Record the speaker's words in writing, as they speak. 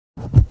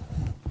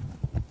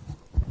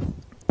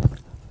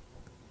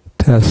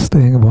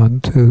Testing, 1,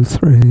 2,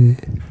 3.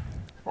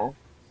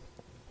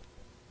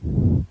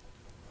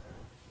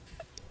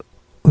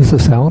 Was the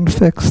sound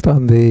fixed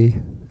on the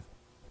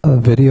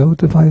video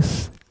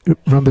device?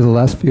 Remember the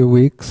last few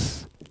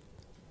weeks?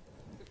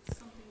 It's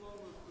something wrong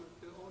with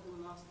the audio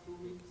last 2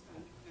 weeks,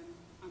 and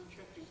I'm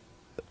checking.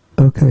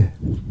 Okay.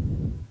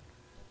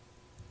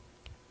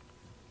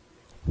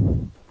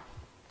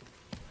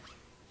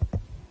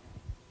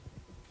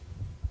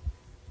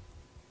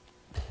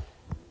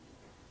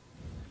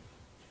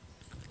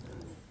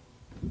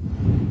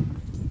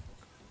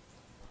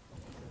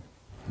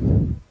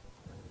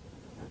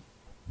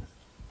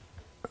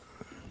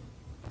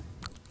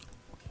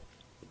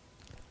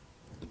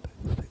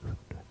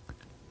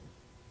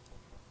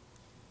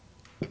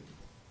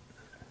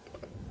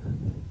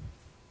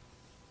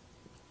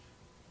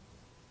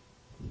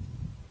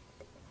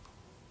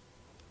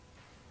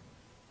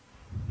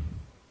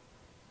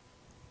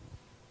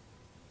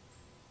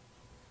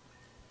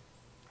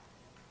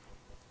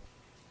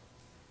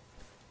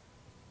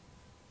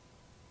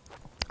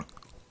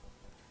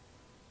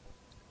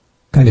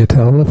 Can you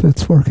tell if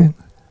it's working?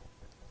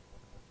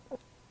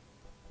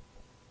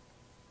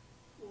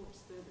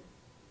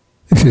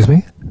 Excuse me?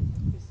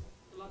 It's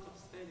a lot of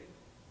static.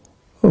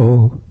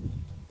 Oh.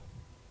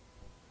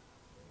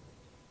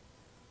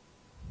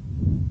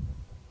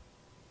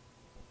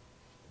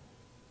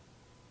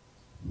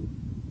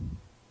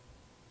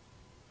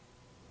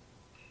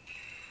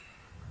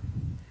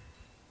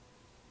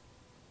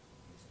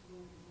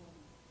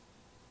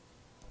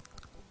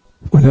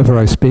 Whenever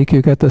I speak,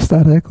 you get the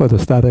static, or the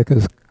static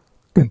is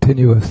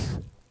continuous?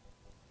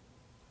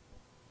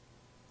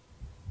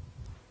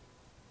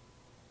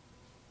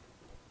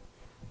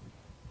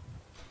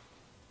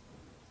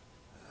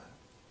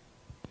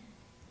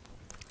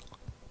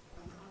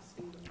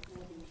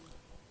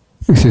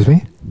 Excuse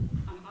me?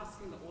 I'm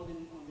asking the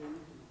audience on the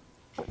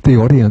internet. The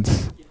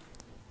audience. Yeah.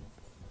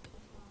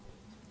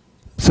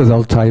 So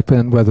they'll type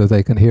in whether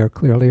they can hear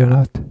clearly or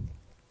not?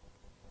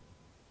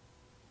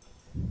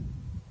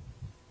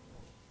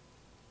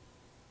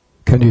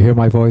 Can you hear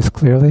my voice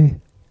clearly?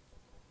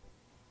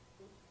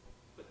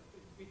 But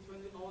if we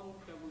turn it on,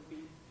 there will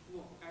be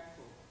full of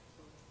echo.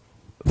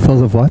 So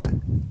Full of what? echo.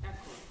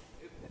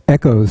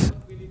 Echoes.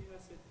 If we really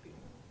press it,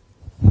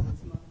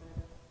 it's not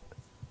better.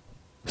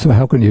 So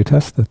how can you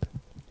test it?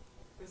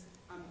 Because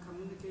I'm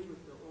communicating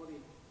with the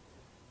audience.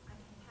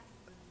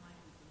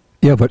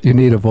 Yeah, but you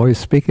need a voice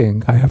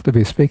speaking. I have to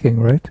be speaking,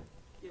 right?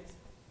 Yes.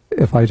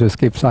 If I just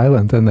keep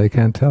silent, then they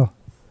can't tell.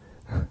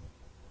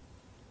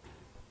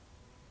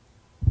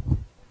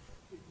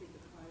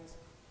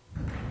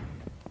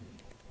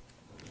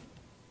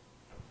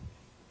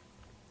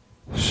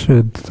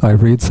 Should I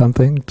read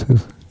something to...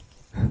 Is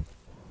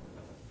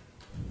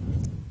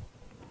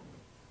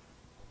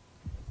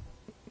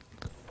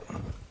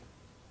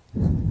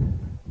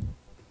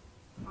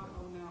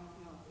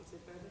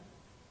it better?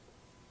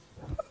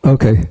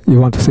 Okay, you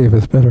want to see if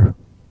it's better.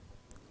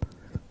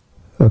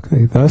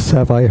 Okay, thus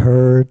have I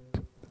heard...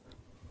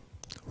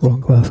 Wrong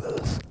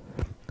glasses.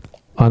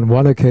 On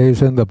one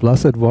occasion, the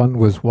Blessed One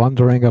was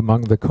wandering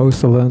among the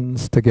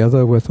Kosalans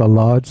together with a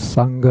large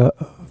sangha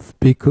of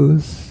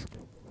bhikkhus.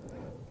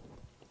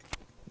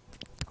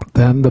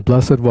 Then the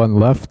Blessed One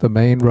left the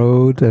main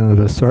road, and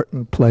at a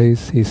certain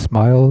place he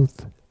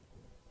smiled.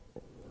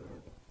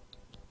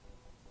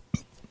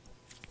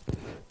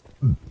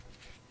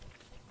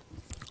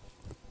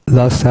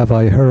 Thus have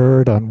I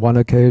heard, on one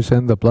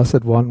occasion the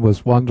Blessed One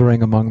was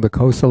wandering among the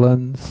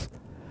Kosalans,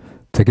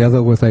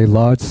 together with a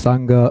large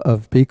sangha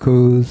of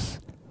bhikkhus.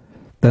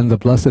 Then the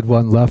Blessed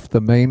One left the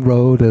main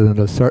road, and at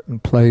a certain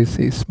place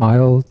he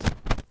smiled.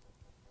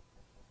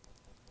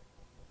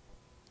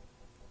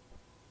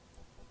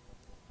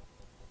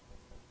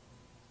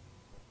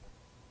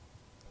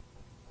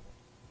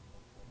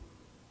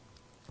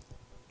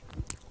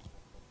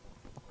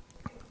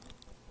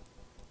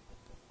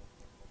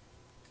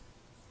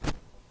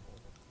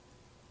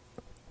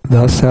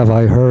 Thus have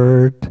I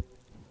heard,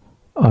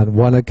 on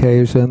one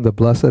occasion the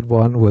Blessed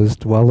One was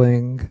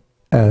dwelling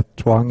at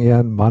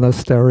Zhuangyan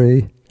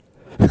Monastery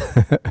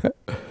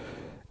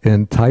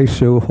in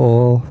Taishu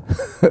Hall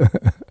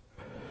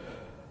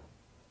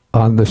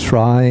on the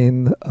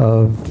shrine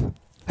of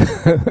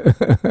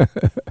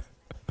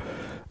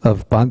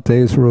of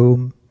Bante's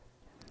room.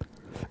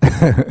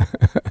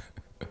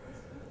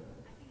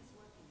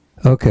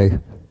 Okay,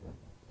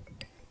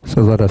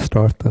 so let us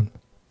start then.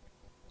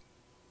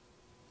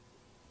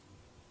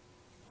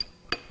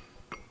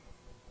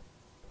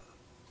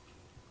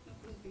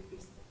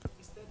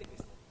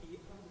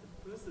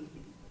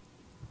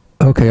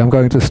 Okay, I'm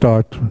going to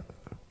start.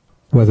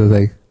 Whether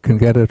they can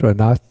get it or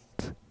not,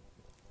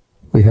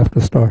 we have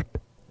to start.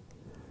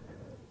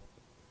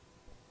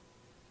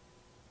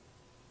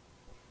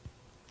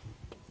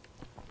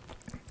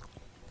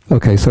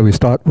 Okay, so we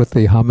start with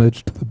the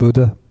homage to the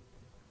Buddha.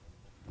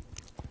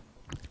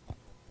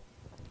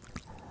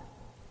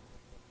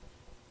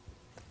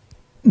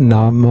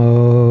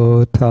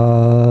 Namo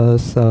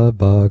tassa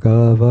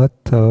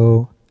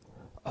bhagavato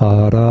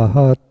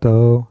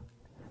arahato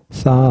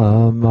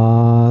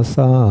Samma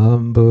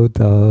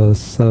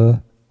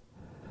Sambuddhassa.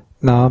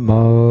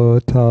 Namo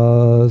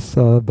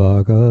tassa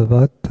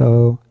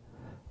bhagavato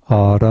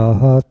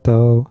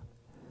arahato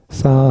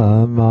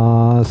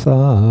samma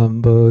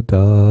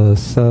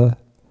sambuddhassa.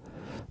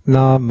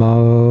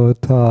 Namo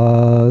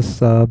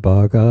tassa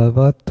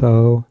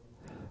bhagavato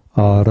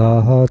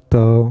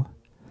arahato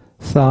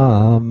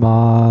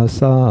samma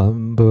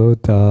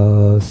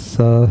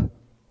sambuddhassa.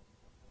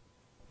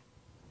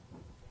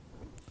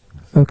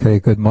 Okay,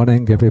 good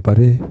morning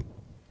everybody.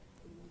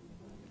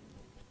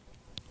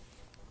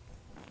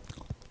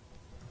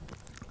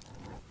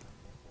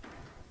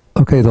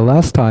 Okay, the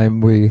last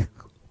time we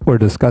were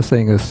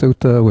discussing a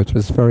sutta which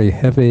was very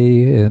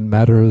heavy in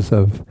matters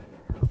of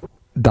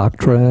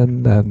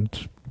doctrine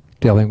and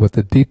dealing with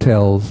the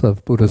details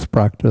of Buddhist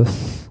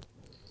practice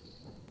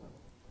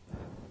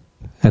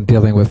and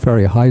dealing with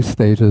very high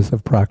stages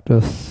of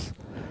practice.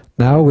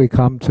 Now we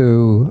come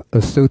to a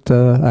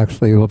sutta,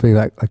 actually it will be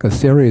like a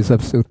series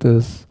of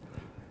suttas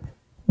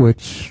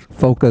which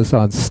focus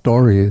on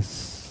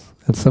stories,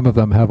 and some of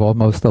them have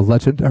almost a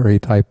legendary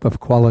type of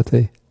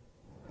quality.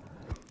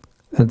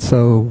 And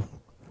so,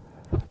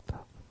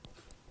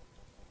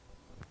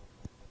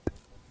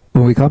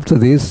 when we come to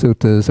these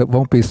suttas, it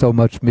won't be so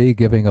much me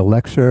giving a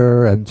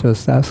lecture and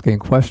just asking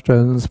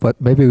questions,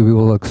 but maybe we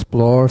will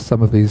explore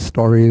some of these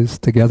stories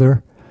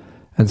together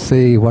and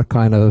see what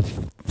kind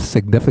of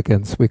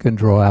significance we can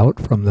draw out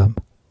from them.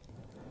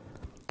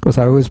 Because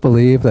I always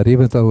believe that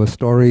even though a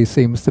story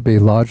seems to be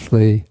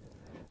largely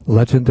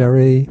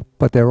legendary,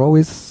 but there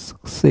always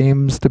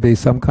seems to be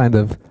some kind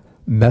of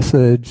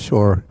message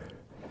or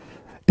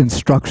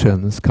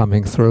instructions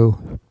coming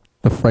through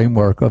the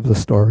framework of the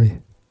story.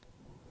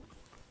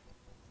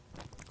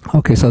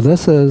 Okay, so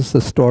this is the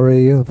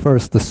story.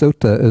 First, the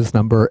sutta is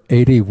number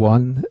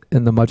 81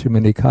 in the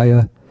Majjhima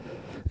Nikāya.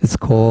 It's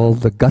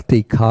called the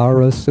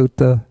Ghatikara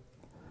Sutta,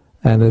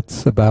 and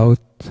it's about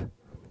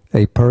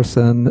a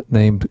person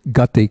named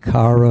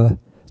Ghatikara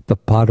the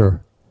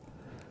potter.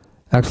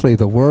 Actually,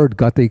 the word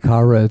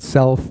Ghatikara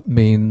itself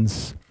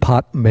means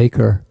pot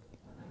maker.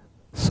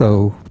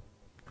 So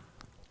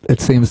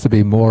it seems to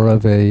be more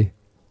of a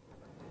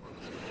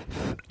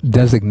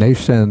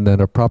designation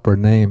than a proper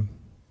name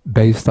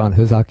based on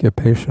his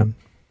occupation.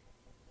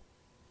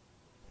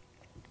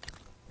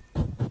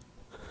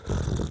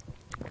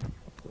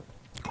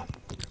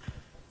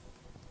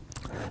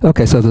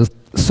 Okay, so the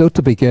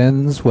sutta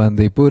begins when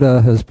the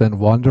Buddha has been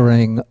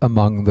wandering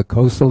among the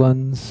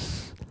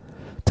Kosalans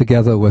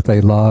together with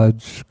a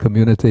large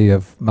community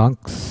of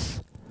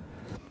monks.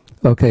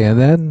 Okay, and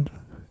then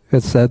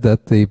it's said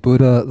that the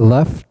Buddha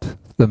left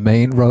the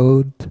main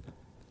road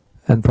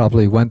and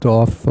probably went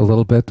off a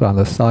little bit on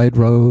a side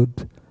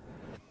road,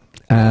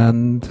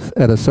 and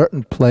at a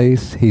certain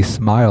place he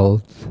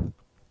smiled.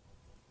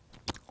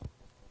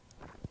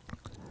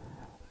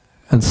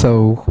 And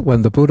so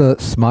when the Buddha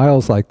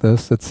smiles like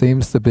this, it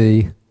seems to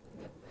be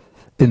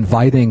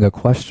inviting a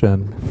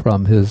question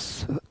from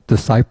his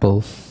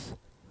disciples.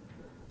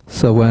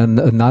 So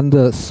when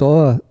Ananda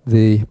saw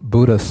the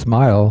Buddha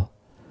smile,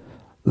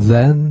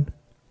 then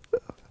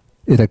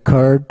it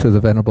occurred to the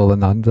Venerable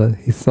Ananda,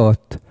 he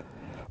thought,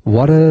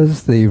 what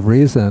is the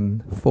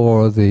reason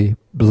for the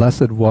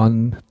Blessed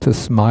One to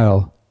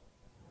smile?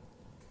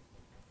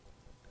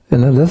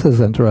 And then this is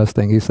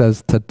interesting. He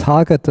says,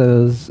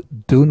 Tathagatas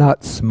do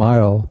not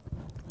smile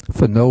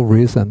for no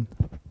reason.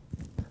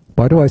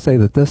 Why do I say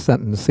that this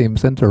sentence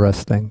seems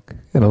interesting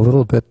and a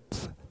little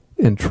bit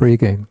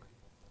intriguing?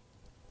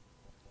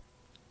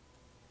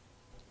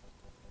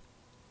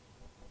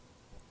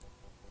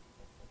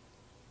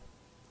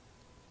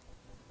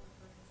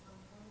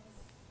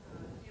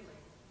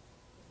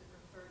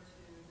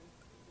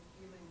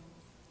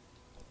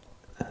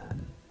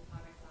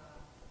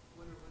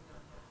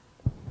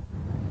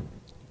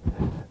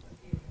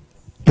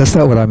 That's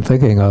not what I'm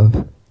thinking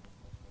of.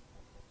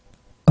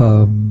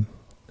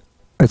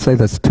 I'd say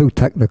that's too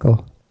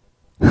technical.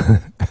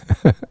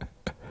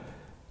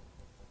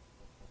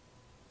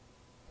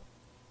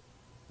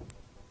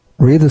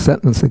 Read the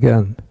sentence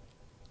again.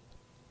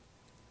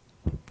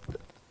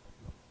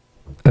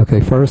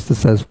 Okay, first it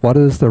says, what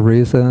is the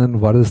reason,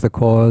 what is the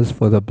cause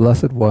for the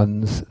Blessed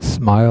One's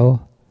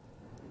smile?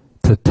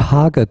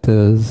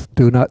 Tathagatas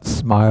do not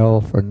smile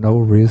for no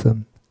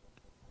reason.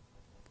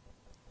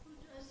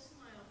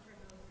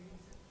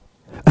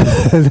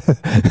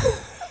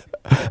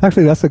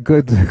 Actually, that's a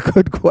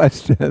good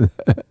question,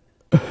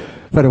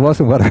 but it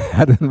wasn't what I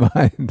had in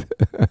mind.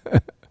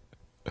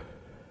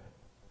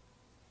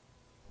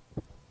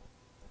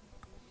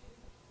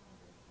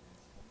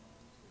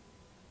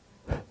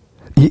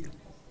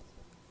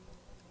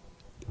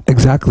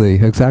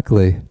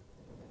 Exactly.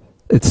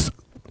 It's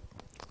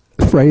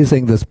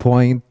phrasing this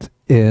point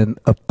in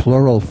a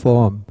plural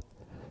form,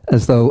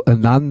 as though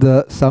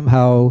Ananda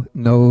somehow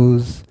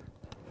knows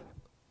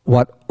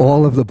what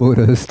all of the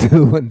Buddhas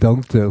do and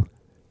don't do.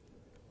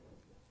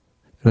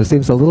 And it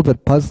seems a little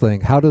bit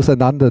puzzling. How does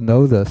Ananda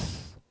know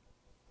this?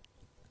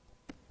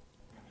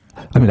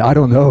 I mean, I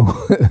don't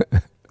know.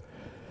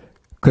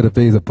 Could it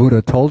be the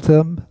Buddha told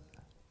him?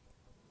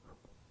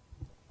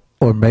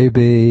 Or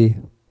maybe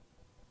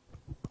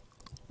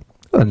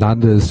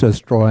Ananda is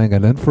just drawing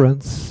an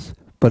inference?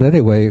 But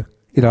anyway,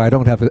 I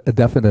don't have a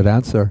definite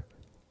answer.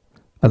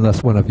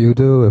 Unless one of you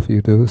do. If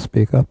you do,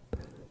 speak up.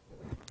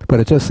 But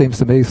it just seems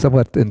to me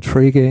somewhat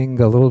intriguing,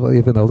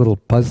 even a little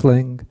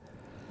puzzling,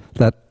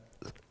 that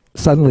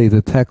suddenly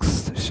the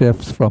text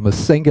shifts from a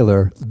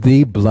singular,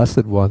 the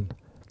Blessed One,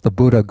 the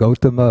Buddha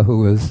Gautama,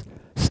 who is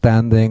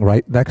standing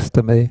right next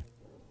to me,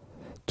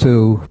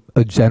 to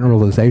a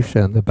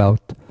generalization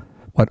about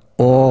what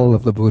all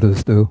of the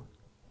Buddhas do.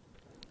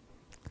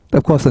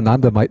 Of course,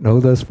 Ananda might know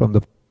this from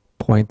the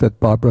point that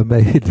Barbara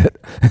made,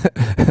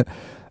 that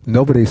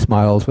nobody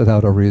smiles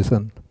without a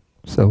reason.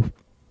 So,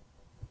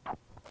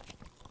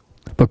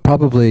 but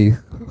probably,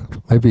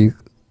 maybe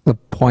the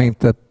point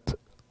that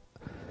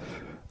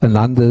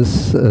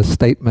Ananda's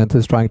statement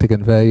is trying to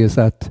convey is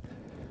that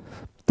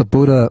the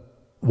Buddha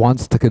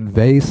wants to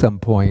convey some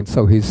point,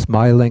 so he's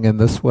smiling in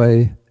this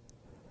way,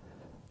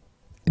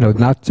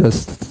 not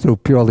just through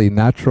purely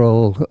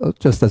natural,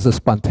 just as a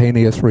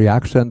spontaneous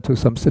reaction to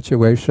some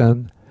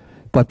situation,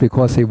 but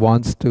because he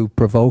wants to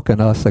provoke in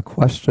us a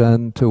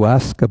question to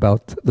ask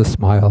about the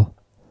smile.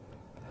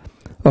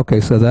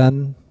 Okay, so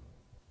then,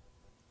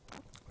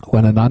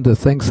 when Ananda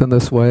thinks in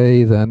this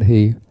way, then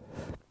he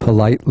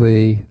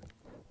politely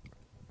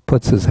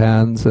puts his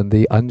hands in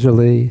the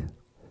Anjali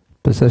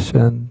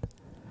position,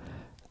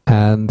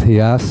 and he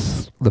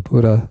asks the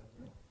Buddha,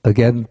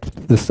 again,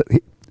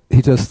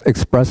 he just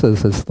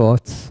expresses his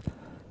thoughts,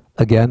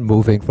 again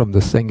moving from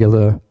the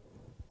singular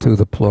to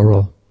the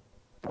plural.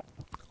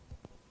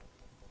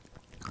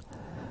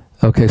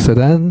 Okay, so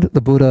then the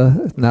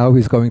Buddha, now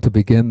he's going to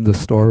begin the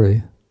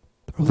story.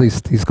 Or at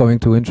least he's going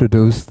to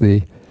introduce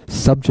the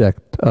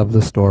subject of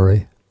the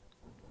story.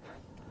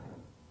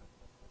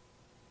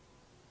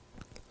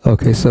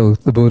 Okay, so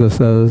the Buddha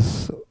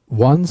says,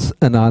 once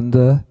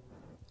Ananda,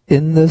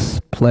 in this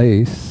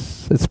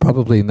place, it's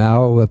probably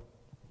now a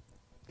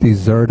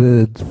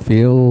deserted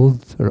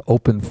field or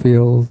open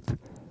field,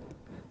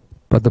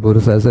 but the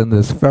Buddha says, in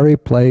this very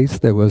place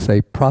there was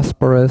a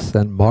prosperous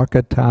and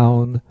market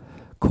town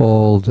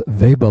called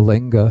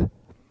Vebalinga,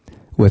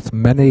 with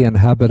many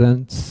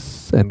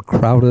inhabitants and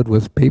crowded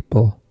with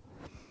people.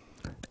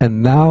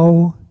 And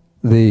now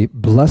the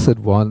Blessed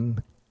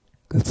One,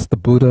 it's the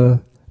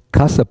Buddha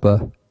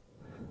Kassapa,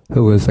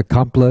 who is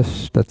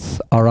accomplished, that's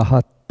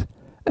Arahat,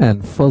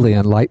 and fully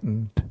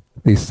enlightened,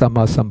 the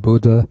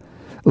Sammasambuddha,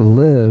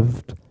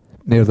 lived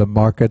near the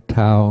market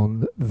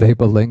town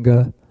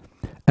Vebalinga.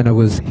 And it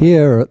was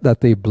here that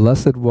the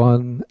Blessed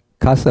One,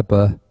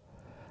 Kassapa,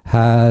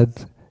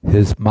 had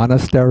his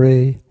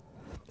monastery,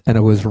 and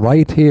it was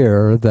right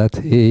here that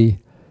he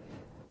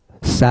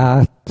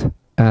sat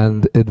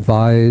and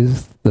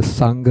advised the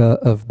Sangha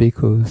of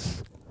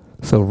bhikkhus.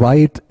 So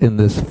right in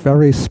this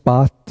very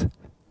spot,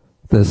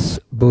 this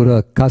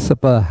Buddha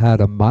Kassapa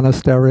had a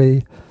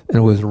monastery, and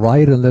it was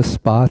right in this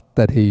spot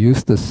that he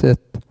used to sit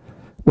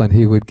when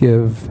he would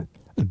give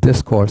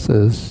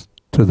discourses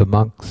to the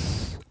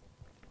monks.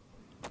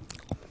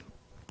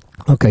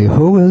 Okay,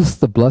 who is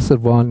the Blessed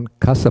One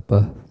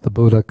Kassapa, the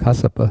Buddha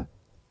Kassapa?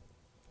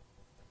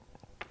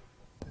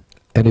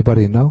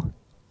 Anybody know?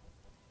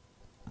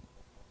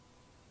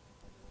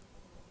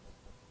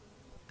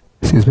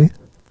 Excuse me?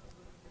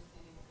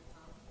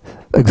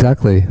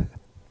 Exactly.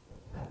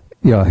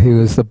 Yeah, he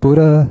was the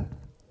Buddha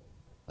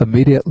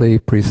immediately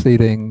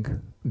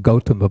preceding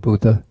Gautama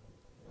Buddha.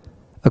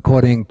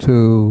 According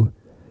to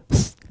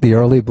the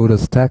early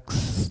Buddhist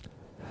texts,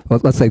 well,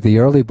 let's say the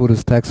early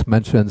Buddhist text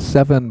mentions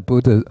 7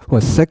 Buddhas,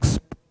 or 6,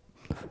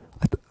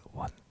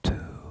 1, 2,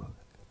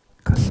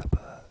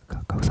 Kassapa,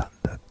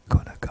 Kakosanda,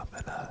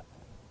 Konakamana,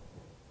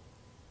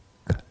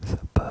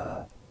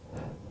 Kassapa.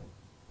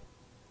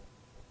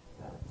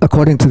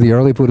 According to the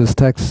early Buddhist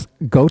text,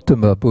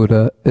 Gautama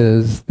Buddha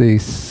is the,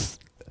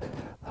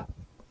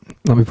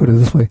 let me put it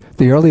this way,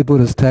 the early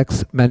Buddhist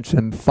texts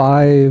mention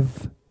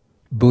 5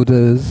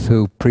 Buddhas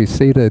who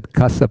preceded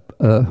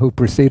who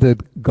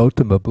preceded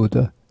Gautama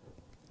Buddha.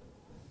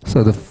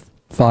 So the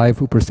 5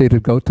 who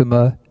preceded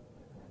Gautama,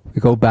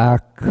 we go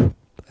back,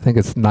 I think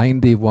it's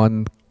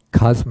 91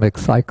 cosmic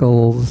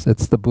cycles.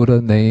 It's the Buddha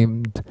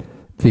named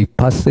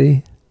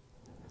Vipassi.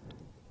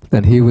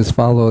 Then he was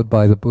followed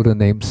by the Buddha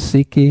named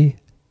Sikhi.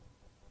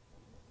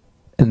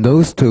 And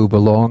those 2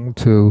 belong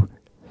to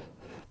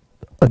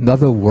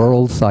another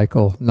world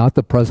cycle, not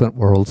the present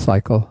world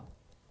cycle.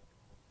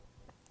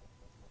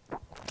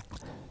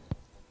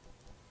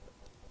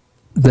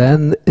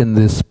 Then in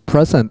this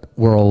present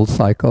world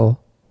cycle,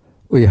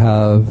 we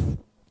have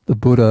the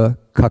Buddha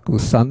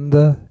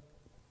Kakusanda,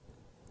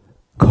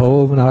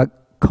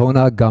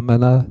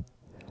 Konagamana,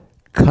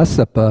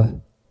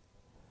 Kassapa,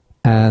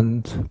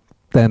 and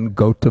then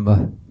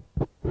Gautama.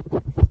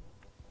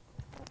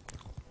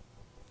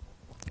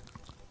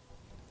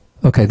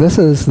 Okay, this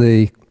is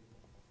the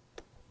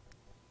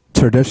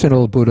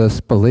traditional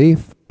Buddhist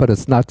belief, but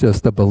it's not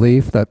just a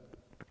belief that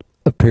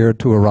appeared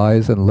to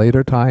arise in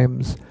later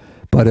times,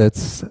 but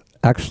it's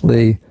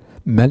actually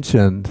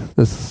mentioned,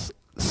 this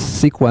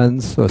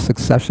sequence or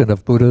succession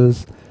of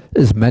Buddhas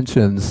is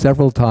mentioned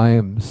several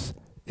times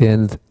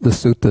in the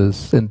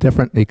suttas, in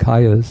different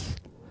Nikayas.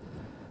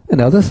 And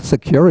now this is a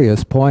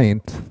curious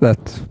point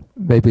that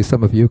maybe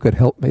some of you could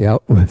help me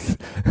out with.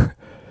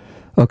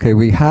 Okay,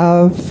 we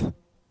have,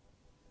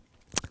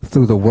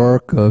 through the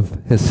work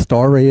of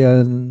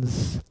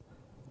historians,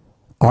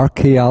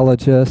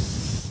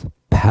 archaeologists,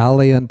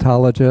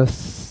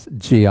 paleontologists,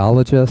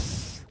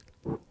 geologists,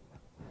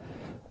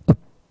 a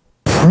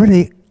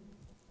pretty,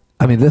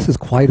 I mean, this is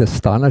quite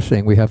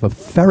astonishing. We have a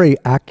very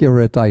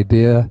accurate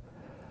idea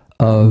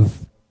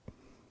of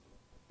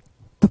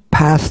the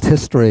past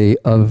history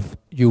of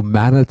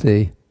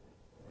humanity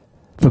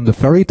from the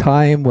very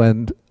time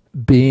when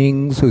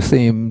beings who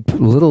seemed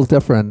little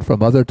different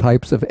from other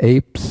types of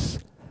apes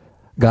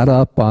got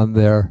up on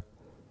their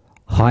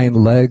hind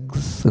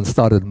legs and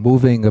started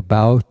moving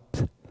about.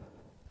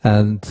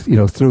 And,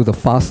 through the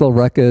fossil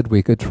record,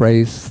 we could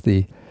trace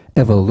the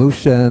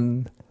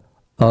evolution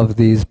of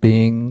these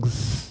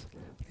beings,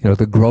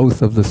 the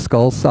growth of the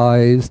skull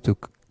size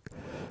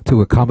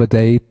to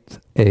accommodate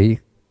a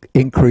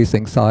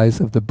increasing size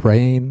of the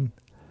brain.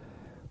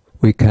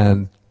 We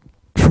can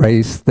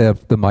trace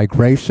the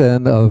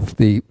migration of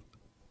the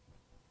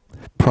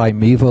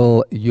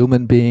primeval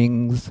human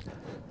beings,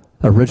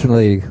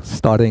 originally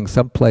starting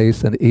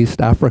someplace in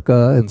East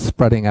Africa and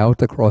spreading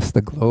out across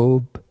the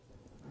globe.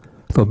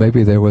 So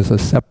maybe there was a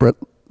separate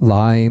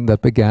line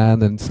that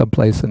began in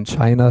someplace in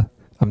China.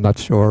 I'm not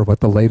sure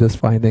what the latest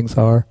findings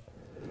are.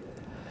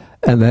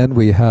 And then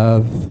we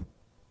have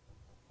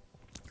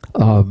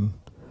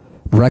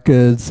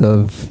records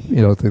of,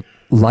 the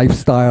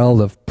lifestyle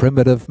of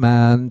primitive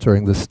man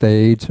during the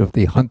stage of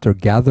the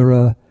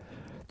hunter-gatherer,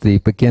 the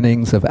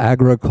beginnings of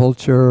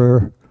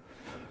agriculture,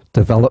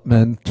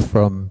 development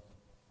from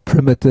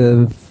a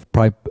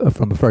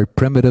very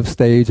primitive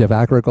stage of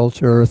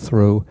agriculture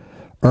through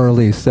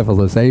early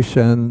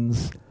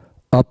civilizations,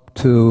 up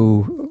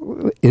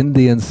to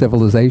Indian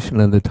civilization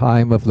in the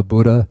time of the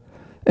Buddha.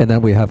 And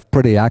then we have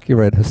pretty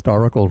accurate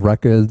historical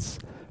records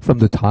from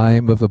the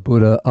time of the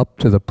Buddha up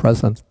to the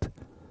present.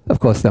 Of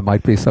course, there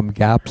might be some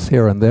gaps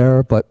here and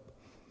there, but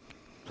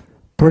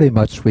pretty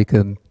much we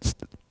can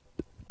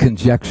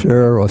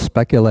conjecture or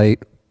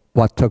speculate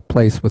what took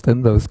place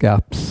within those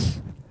gaps.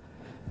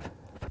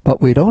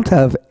 But we don't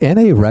have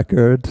any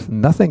record,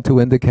 nothing to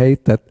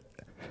indicate that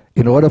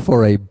in order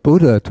for a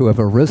Buddha to have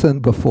arisen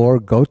before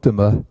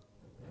Gautama,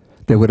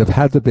 there would have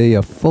had to be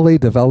a fully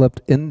developed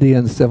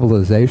Indian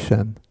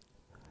civilization.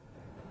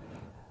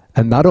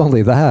 And not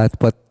only that,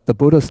 but the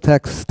Buddhist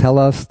texts tell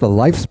us the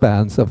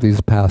lifespans of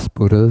these past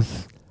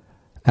Buddhas.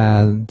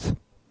 And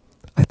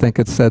I think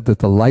it said that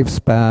the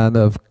lifespan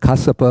of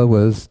Kassapa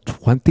was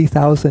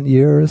 20,000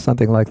 years,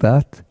 something like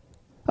that.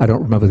 I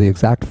don't remember the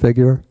exact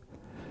figure,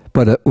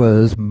 but it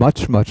was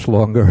much, much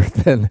longer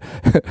than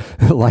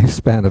the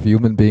lifespan of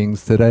human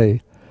beings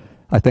today.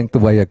 I think the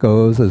way it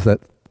goes is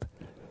that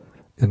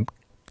in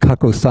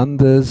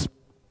Kakosandas,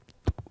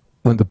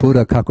 when the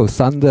Buddha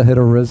Kakosanda had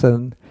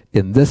arisen,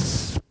 in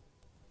this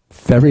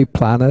very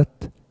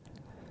planet,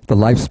 the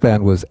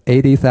lifespan was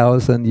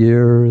 80,000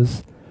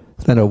 years.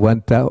 Then it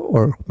went down,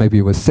 or maybe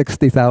it was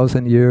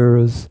 60,000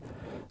 years.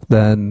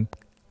 Then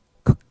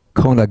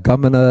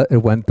Konagamana, it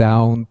went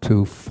down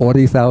to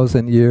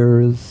 40,000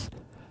 years.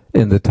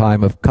 In the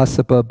time of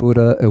Kassapa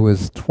Buddha, it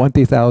was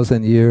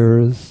 20,000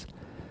 years.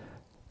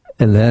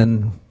 And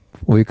then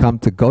we come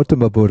to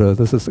Gautama Buddha.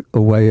 This is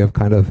a way of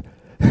kind of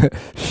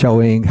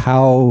showing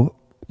how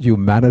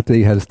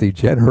humanity has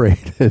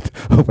degenerated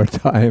over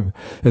time.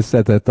 It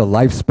said that the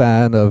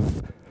lifespan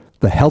of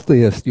the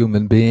healthiest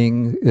human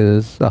being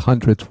is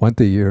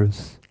 120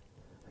 years.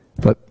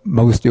 But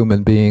most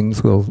human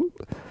beings will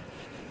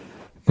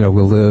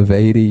live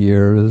 80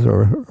 years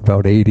or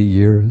about 80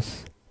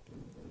 years.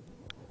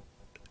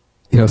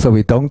 So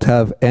we don't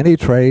have any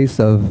trace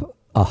of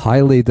a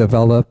highly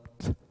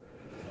developed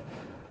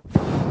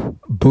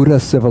Buddha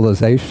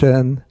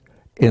civilization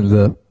in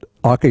the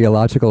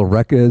archaeological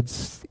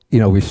records.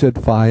 We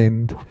should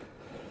find,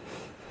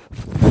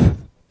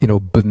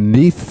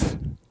 beneath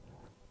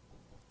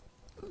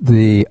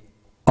the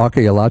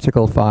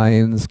archaeological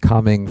finds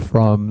coming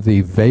from the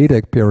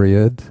Vedic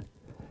period,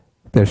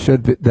 there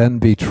should then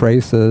be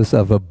traces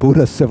of a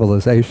Buddha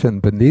civilization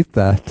beneath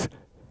that.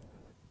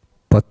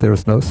 But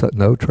there's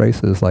no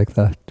traces like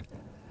that.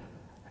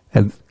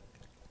 And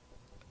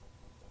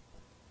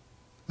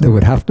there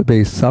would have to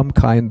be some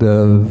kind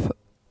of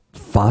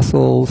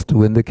fossils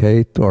to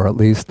indicate, or at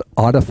least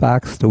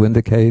artifacts to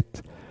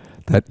indicate,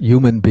 that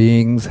human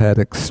beings had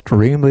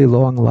extremely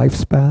long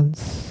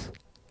lifespans.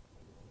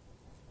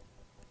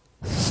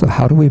 So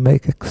how do we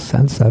make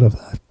sense out of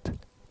that?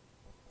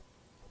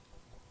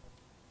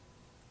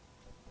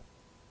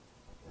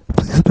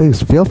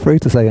 Please feel free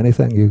to say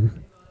anything you...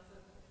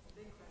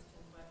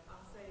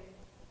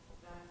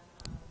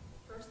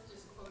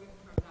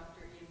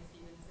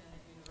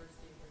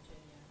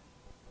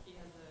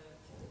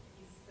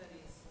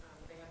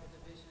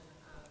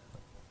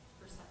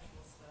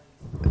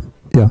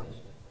 Yeah.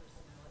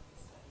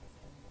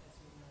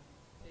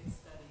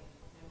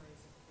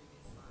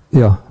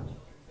 Yeah.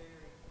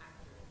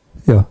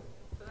 Yeah.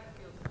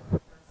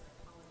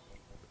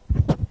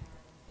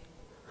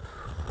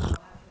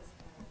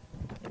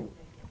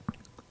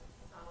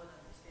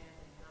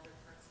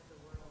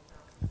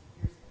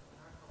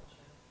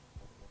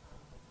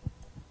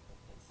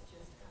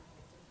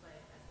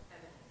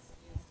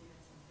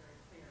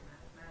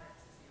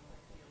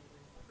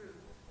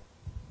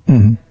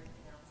 Mm-hmm.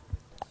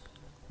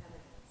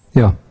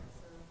 Yeah.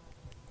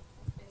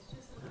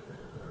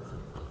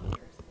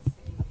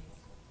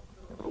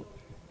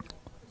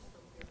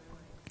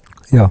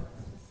 Yeah.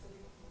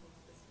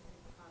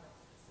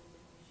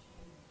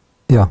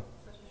 Yeah.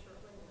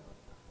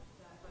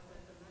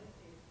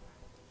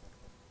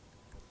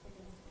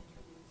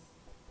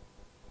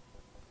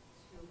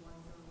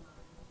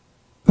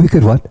 We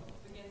could what?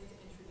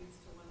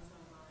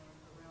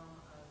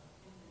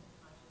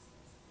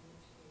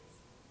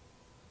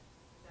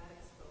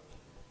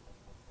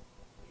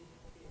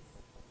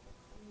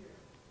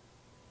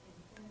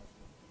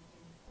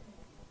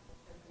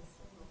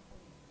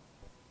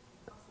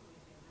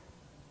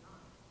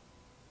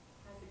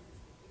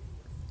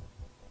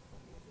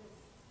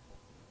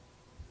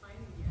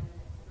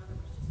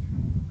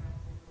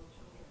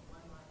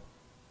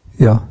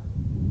 Yeah.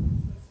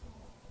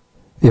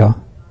 Yeah.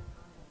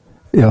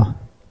 Yeah.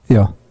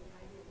 Yeah.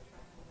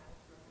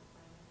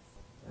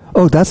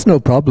 Oh, that's no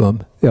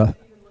problem. Yeah.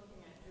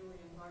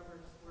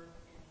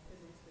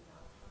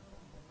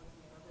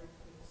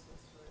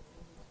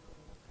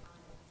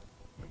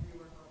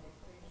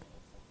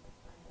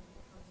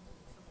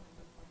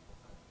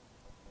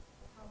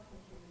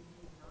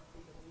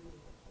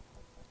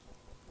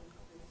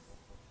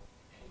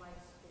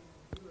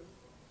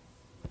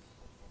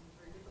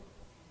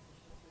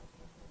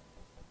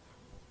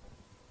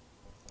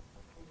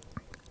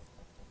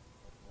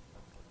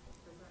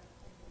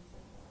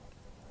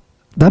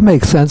 That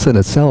makes sense in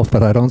itself,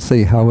 but I don't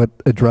see how it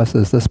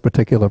addresses this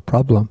particular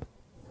problem.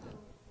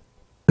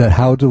 That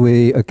how do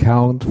we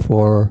account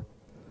for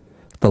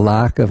the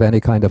lack of any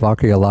kind of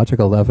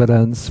archaeological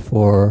evidence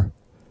for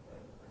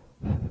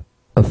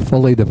a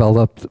fully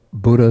developed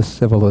Buddhist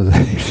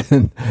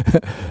civilization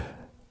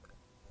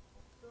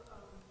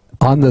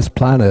on this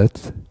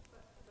planet?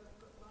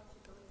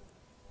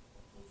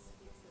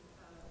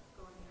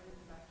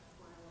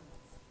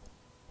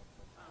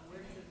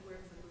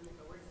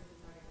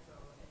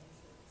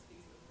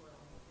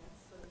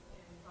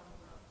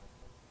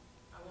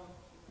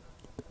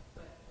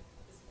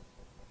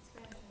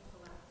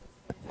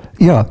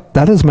 Yeah,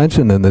 that is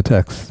mentioned in the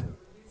text.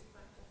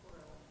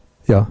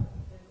 Yeah.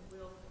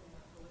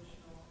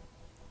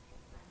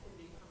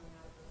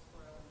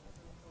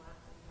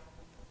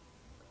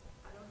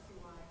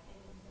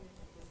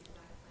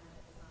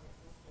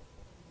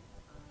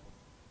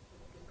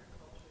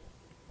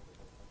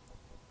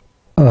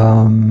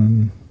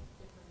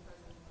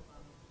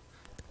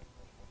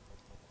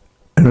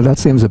 You know, that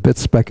seems a bit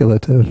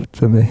speculative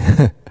to me.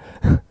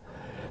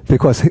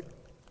 Because,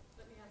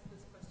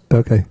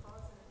 okay.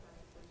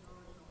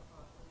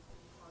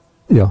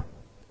 Yeah.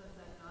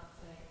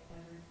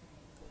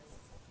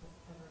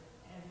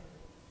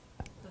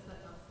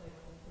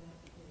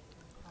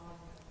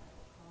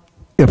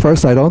 At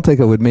first, I don't think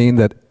it would mean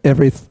that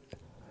everything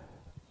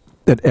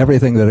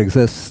that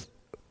exists,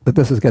 that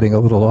this is getting a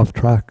little off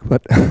track,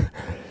 but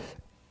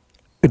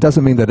it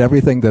doesn't mean that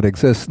everything that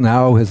exists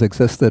now has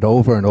existed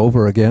over and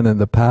over again in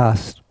the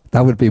past.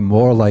 That would be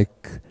more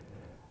like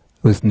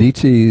was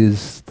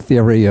Nietzsche's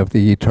theory of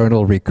the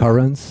eternal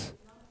recurrence.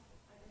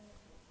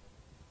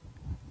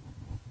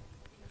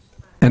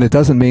 And it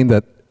doesn't mean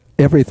that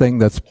everything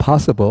that's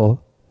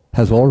possible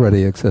has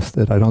already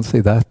existed. I don't see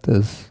that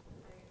as...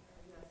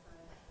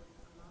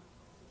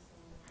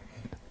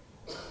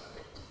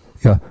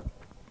 Yeah,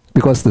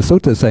 because the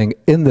sutta is saying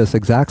in this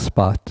exact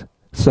spot.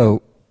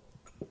 So,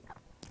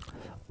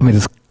 I mean,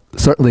 it's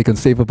certainly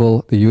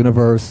conceivable the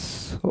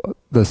universe,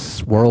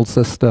 this world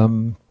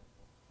system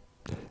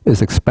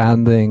is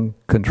expanding,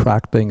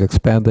 contracting,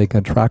 expanding,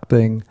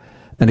 contracting.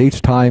 And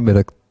each time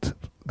it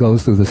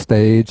goes through the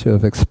stage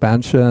of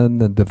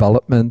expansion and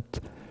development,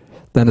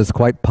 then it's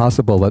quite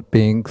possible that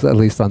beings, at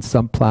least on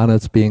some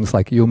planets, beings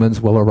like humans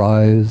will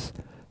arise.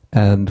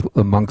 And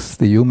amongst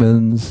the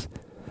humans,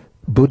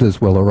 Buddhas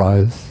will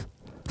arise.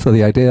 So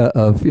the idea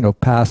of,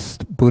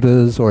 past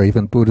Buddhas or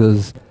even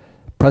Buddhas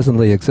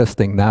presently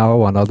existing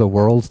now on other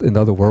worlds, in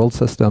other world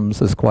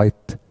systems is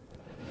quite,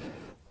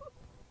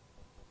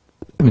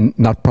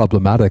 not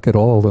problematic at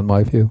all in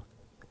my view.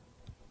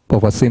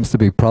 But what seems to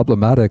be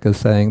problematic is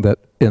saying that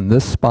in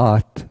this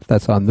spot,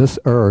 that's on this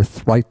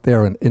earth, right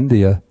there in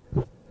India,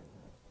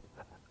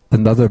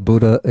 another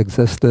Buddha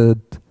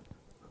existed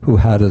who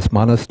had his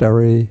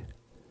monastery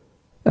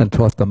and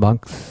taught the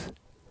monks.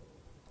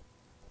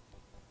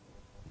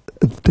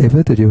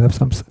 David, did you have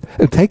some...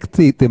 Take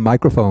the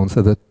microphone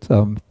so that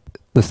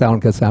the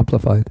sound gets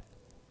amplified.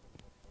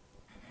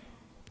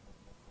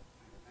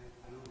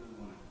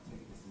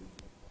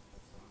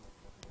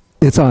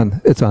 It's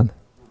on, it's on.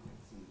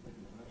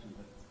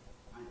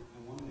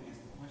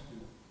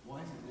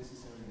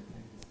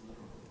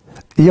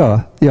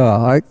 Yeah,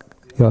 yeah.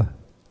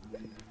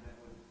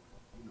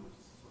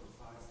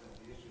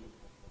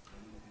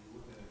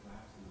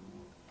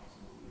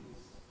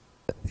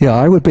 Yeah,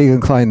 I would be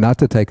inclined not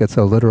to take it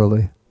so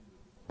literally.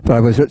 But I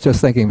was just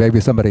thinking maybe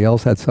somebody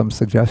else had some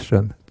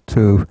suggestion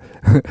to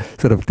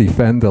sort of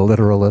defend a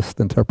literalist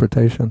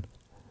interpretation.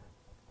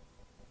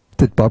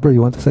 Did Barbara,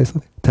 you want to say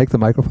something? Take the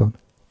microphone.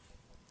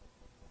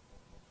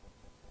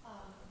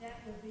 That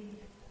would be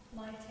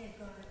my take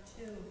on it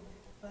too,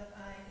 but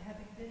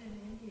having been in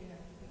India at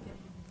the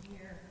beginning of the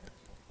year,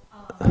 I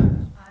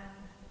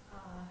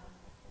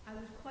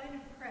was quite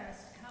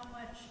impressed how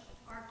much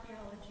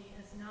archaeology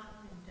has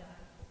not been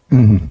done.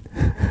 Mm-hmm.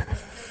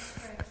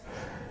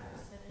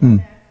 In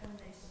fact, when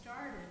they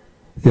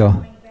started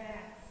going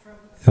back from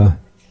the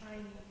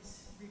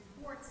Chinese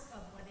reports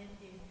of what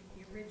India,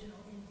 the original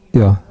India was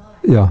like,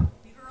 the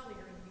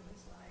earlier India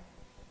was like,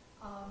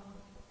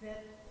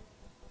 that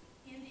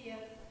India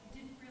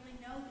didn't really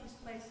know these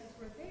places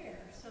were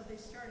there, so they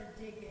started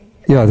digging.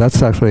 Yeah,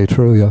 that's actually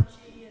true. Yeah.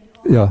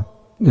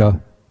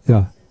 And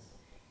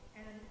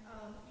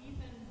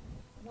even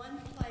one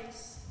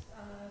place, I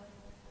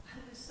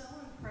was so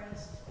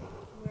impressed,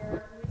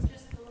 where with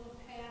just the little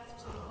path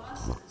to the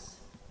buses,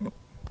 and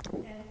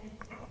I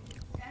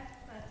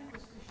think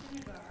it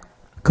was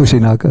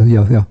Kushinagar,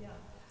 yeah.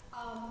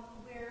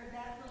 Where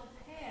that little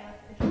path,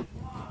 as you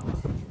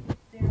walked,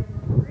 there were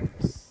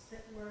bricks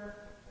that were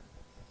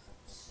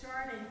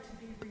starting to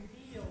be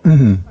revealed by the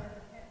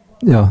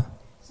wall,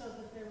 so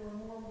that there were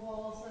more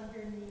walls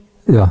underneath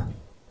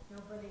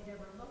nobody had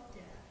ever looked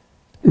at.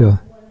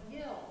 One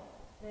hill,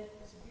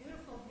 it's a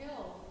beautiful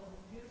hill with a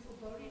beautiful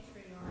Bodhi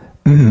tree on it,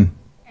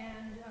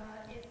 and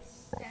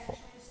it's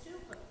actually a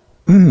stupa.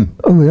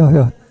 Oh,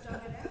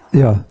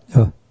 yeah.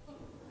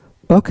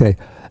 Okay.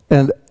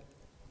 And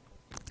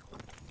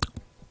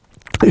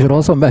you should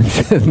also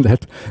mention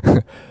that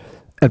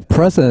at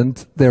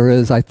present there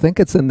is, I think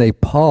it's in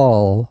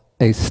Nepal,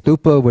 a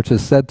stupa which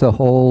is said to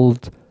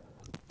hold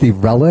the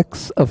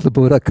relics of the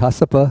Buddha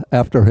Kassapa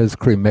after his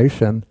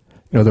cremation.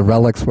 You know, the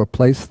relics were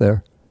placed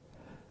there.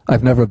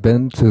 I've never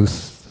been to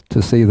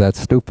see that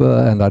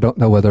stupa, and I don't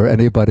know whether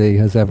anybody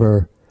has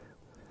ever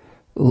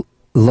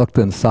looked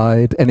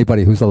inside.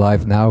 Anybody who's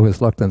alive now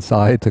has looked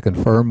inside to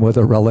confirm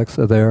whether relics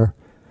are there.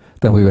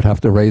 Then we would have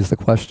to raise the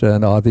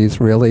question, are these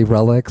really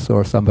relics?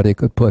 Or somebody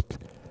could put,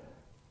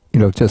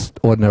 just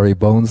ordinary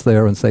bones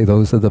there and say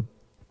those are the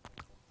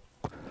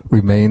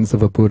remains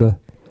of a Buddha.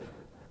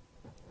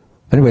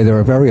 Anyway, there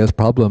are various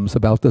problems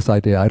about this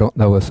idea. I don't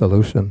know a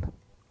solution.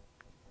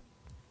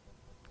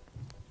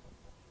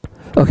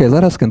 Okay,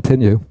 let us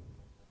continue.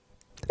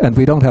 And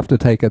we don't have to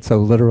take it so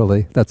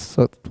literally. That's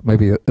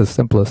maybe the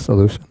simplest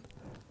solution.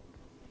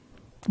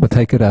 We'll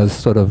take it as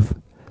sort of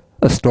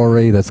a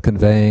story that's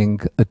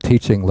conveying a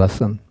teaching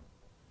lesson.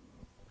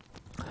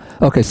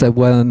 Okay, so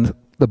when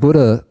the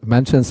Buddha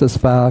mentions this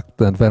fact,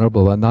 then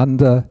Venerable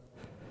Ananda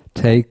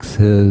takes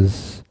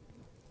his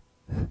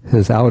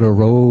outer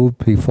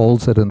robe, he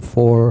folds it in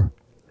four,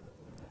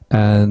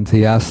 and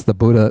he asks the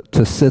Buddha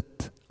to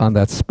sit on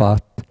that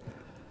spot.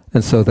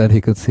 And so then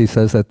he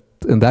says that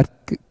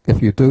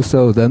if you do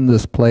so, then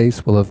this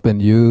place will have been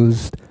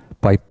used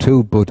by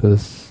two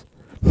Buddhas.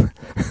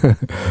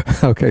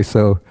 Okay,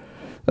 so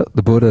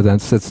the Buddha then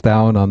sits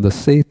down on the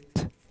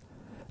seat,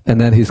 and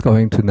then he's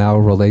going to now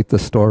relate the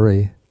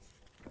story.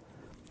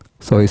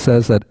 So he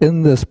says that he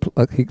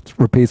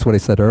repeats what he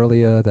said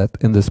earlier, that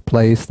in this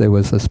place there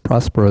was this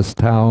prosperous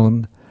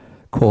town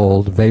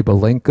called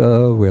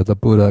Vaibhalinka, where the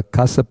Buddha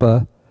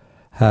Kassapa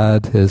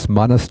had his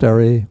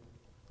monastery.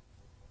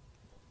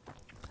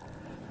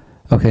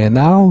 Okay, and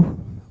now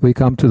we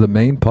come to the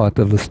main part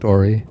of the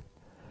story,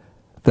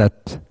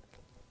 that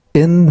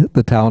in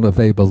the town of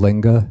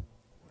Vaibhalinka,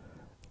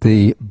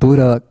 the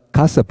Buddha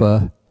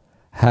Kassapa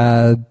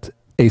had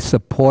a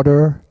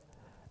supporter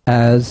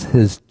as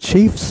his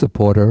chief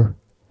supporter,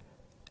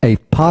 a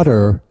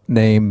potter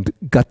named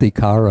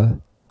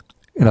Ghatikara.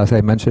 And as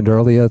I mentioned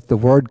earlier, the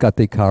word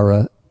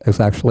Ghatikara is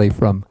actually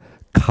from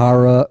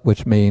kara,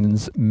 which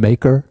means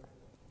maker,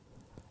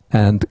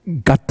 and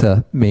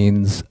gata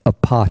means a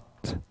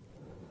pot.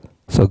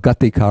 So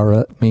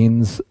Ghatikara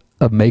means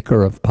a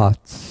maker of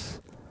pots.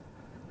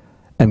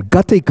 And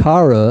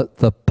Ghatikara,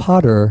 the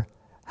potter,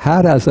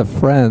 had as a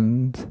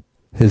friend,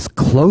 his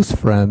close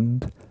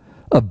friend,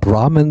 a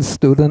Brahmin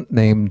student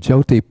named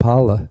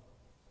Jyotipala.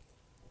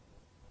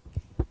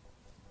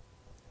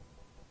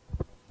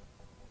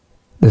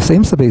 There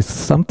seems to be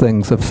some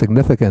things of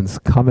significance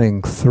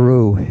coming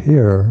through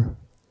here.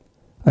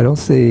 I don't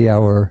see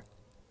our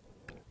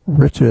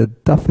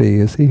Richard Duffy.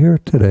 Is he here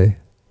today?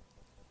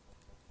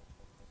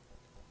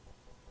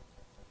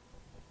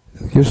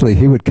 Usually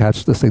he would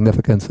catch the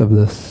significance of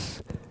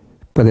this.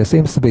 But there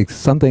seems to be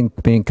something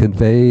being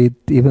conveyed,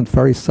 even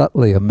very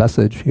subtly, a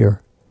message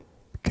here.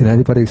 Can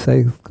anybody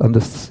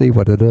see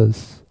what it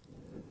is?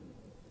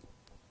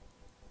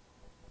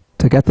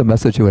 To get the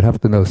message, you would have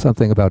to know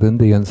something about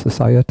Indian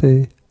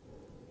society.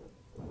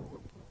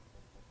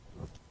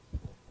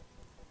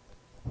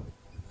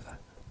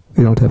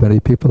 We don't have any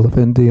people of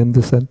Indian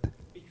descent.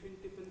 Between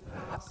different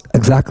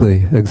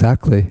Exactly,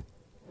 exactly.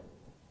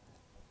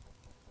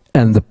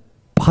 And the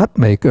pot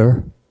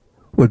maker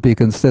would be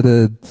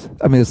considered,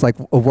 I mean, it's like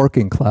a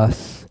working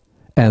class.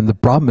 And the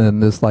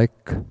Brahmin is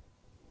like,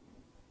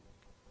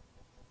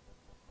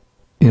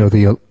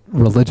 the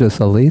religious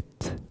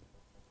elite.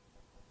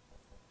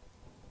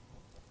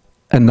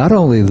 And not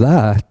only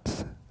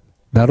that,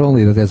 not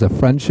only that there's a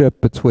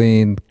friendship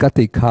between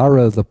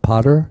Ghatikara, the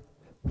potter,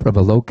 from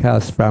a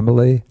low-caste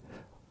family,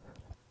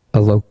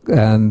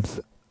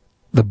 and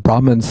the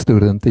Brahmin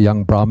student, the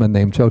young Brahmin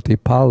named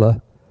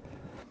Jyotipala.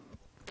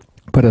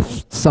 But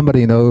if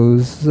somebody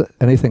knows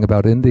anything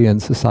about Indian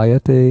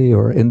society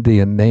or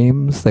Indian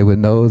names, they would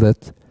know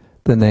that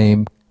the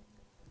name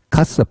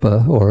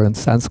Kassapa, or in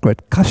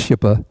Sanskrit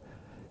Kashyapa,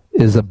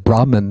 is a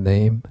Brahmin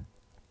name.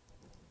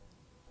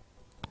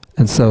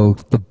 And so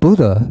the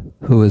Buddha,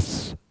 who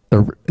is,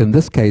 in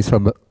this case,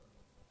 from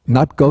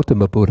not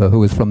Gautama Buddha,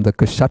 who is from the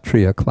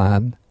Kshatriya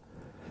clan,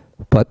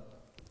 but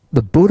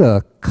the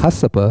Buddha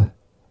Kassapa,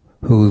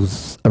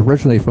 who's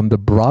originally from the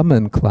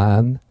Brahmin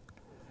clan,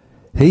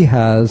 he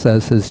has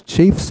as his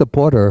chief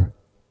supporter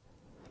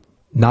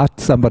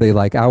not somebody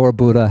like our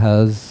Buddha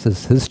has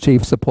as his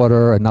chief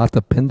supporter, and not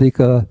the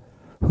Pindika,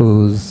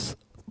 who's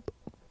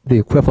the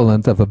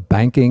equivalent of a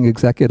banking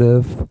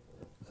executive,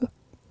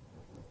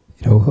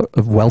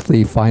 a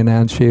wealthy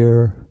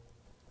financier.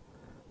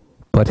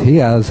 But he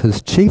has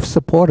his chief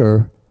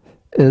supporter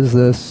is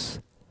this,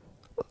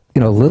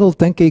 little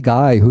dinky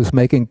guy who's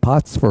making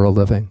pots for a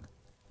living.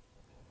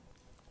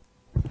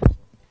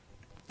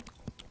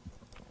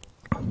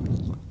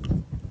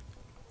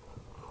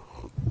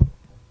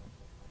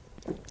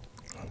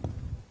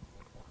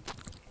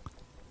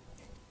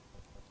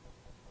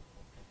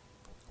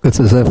 It's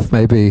as if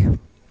maybe,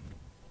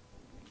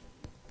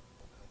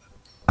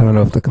 I don't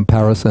know if the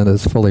comparison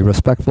is fully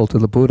respectful to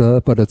the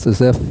Buddha, but it's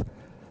as if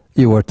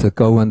you were to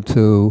go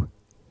into,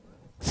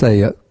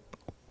 say,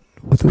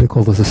 what do they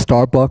call this, a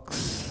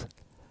Starbucks,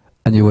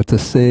 and you were to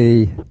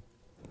see,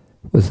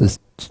 was this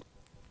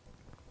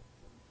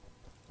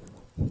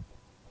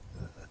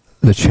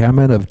the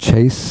chairman of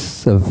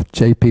Chase, of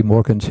J.P.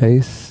 Morgan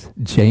Chase,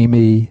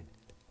 Jamie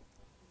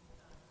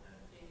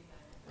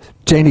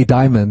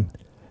Dimon,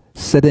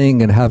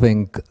 sitting and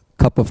having a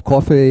cup of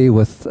coffee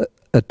with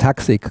a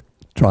taxi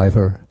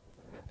driver.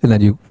 And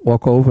then you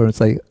walk over and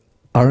say,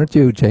 "Aren't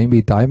you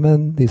Jamie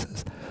Dimon?" He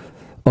says,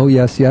 "Oh,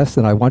 yes, yes,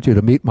 and I want you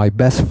to meet my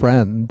best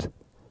friend,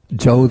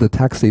 Joe the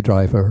taxi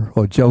driver,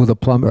 or Joe the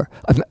plumber."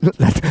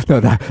 No,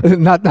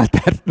 not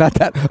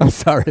that. I'm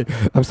sorry.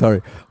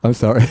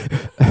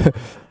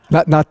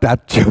 Not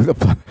that Joe the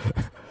plumber.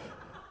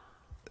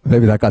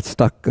 Maybe that got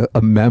stuck,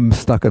 a mem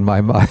stuck in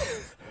my mind.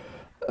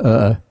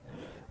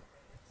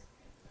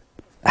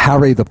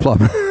 Harry the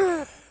plumber.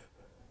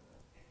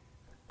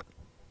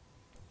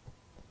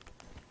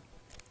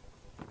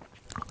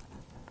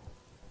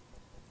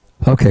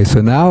 Okay,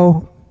 so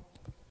now,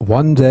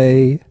 one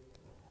day,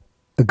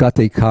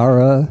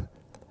 Ghatikara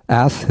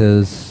asks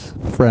his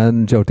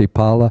friend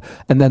Jyotipala,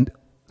 and then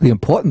the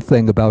important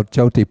thing about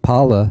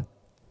Jyotipala,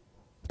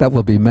 that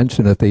will be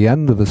mentioned at the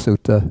end of the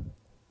sutta.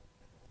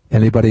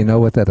 Anybody know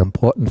what that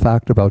important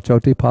fact about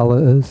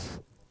Jyotipala is?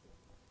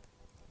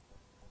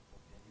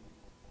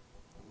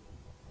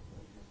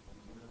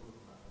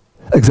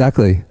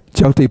 Exactly.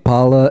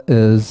 Jyotipala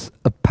is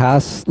a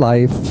past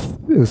life,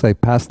 it was a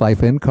past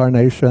life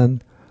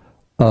incarnation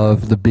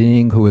of the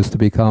being who is to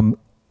become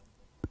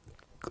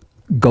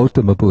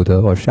Gautama Buddha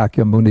or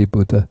Shakyamuni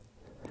Buddha.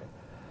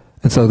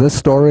 And so this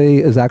story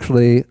is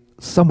actually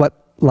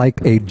somewhat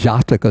like a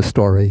Jataka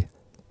story.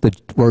 The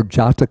word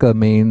Jataka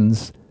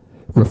means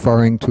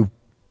referring to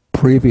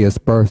previous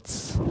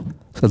births.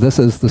 So this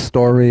is the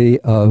story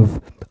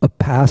of a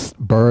past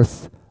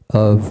birth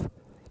of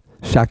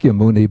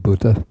Shakyamuni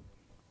Buddha,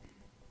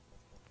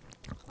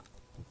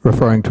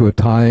 referring to a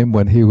time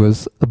when he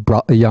was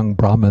a young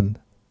Brahmin.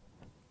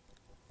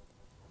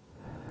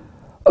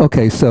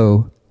 Okay,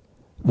 so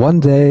one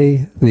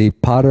day the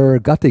potter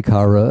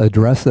Ghatikara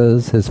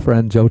addresses his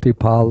friend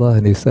Jyotipala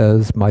and he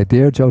says, "My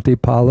dear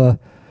Jyotipala,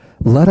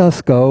 let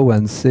us go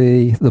and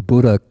see the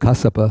Buddha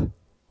Kassapa.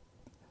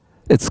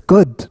 It's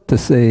good to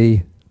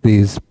see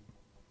the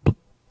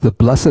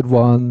Blessed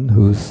One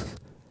who's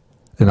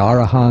an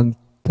Arahant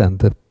and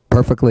the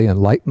perfectly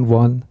enlightened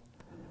one.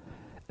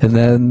 And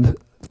then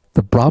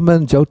the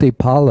Brahmin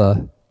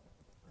Jyotipala,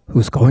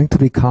 who's going to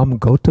become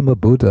Gautama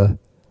Buddha,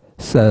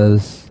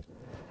 says,"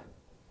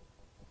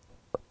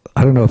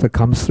 I don't know if it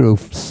comes through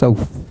so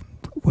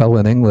well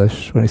in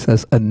English, when he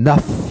says,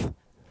 "Enough."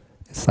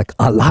 It's like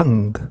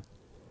alang.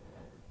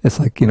 It's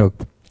like,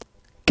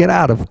 get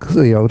out of,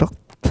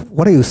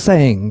 what are you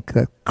saying?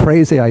 A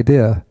crazy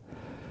idea.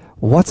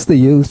 What's the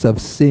use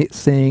of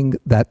seeing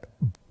that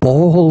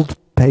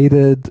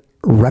bald-pated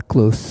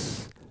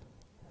recluse?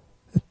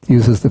 It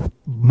uses the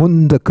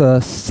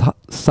mundaka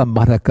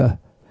samadaka,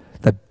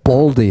 that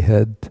baldy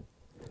head.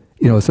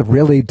 It's a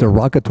really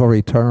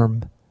derogatory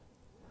term.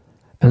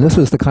 And this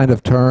was the kind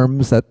of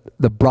terms that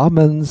the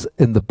Brahmins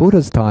in the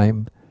Buddha's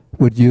time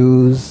would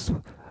use,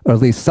 or at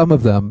least some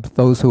of them,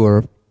 those who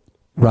were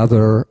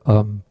rather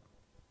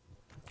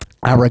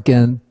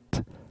arrogant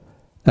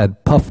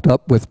and puffed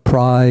up with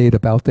pride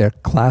about their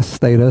class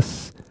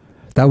status.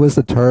 That was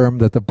the term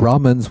that the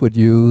Brahmins would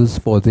use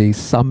for the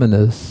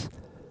samanas,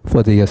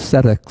 for the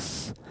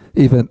ascetics,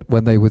 even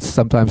when they would,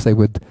 sometimes they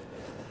would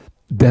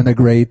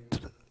denigrate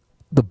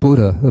the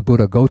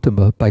Buddha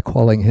Gautama, by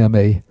calling him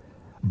a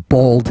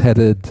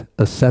bald-headed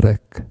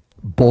ascetic,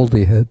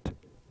 baldy-head.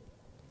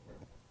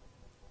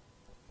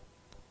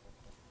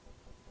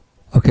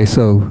 Okay,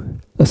 so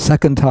a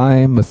second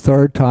time, a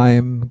third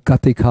time,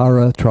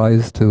 Ghatikara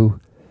tries to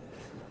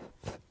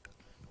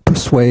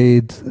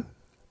persuade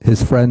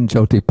his friend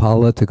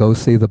Jyotipala to go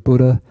see the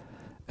Buddha,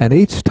 and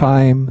each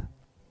time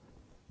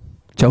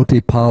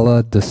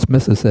Jyotipala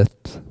dismisses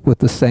it with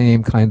the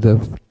same kind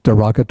of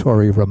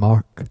derogatory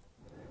remark.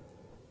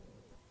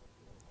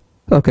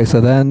 Okay,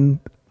 so then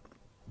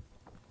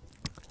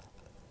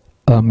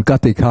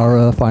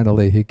Ghatikara,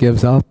 finally, he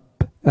gives up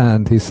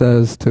and he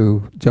says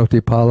to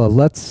Jyotipala,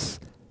 let's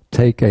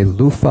take a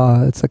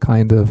loofah, it's a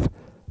kind of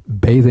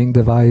bathing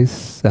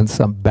device, and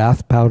some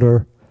bath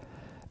powder,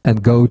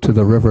 and go to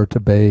the river to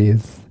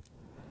bathe.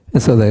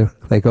 And so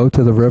they go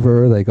to the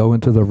river, they go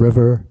into the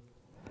river,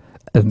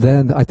 and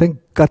then I think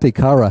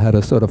Ghatikara had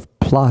a sort of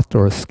plot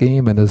or a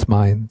scheme in his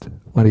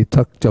mind when he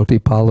took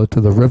Jyotipala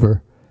to the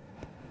river.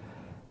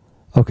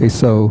 Okay,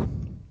 so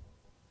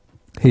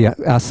he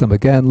asks him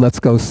again, let's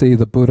go see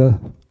the Buddha.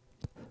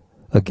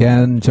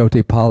 Again,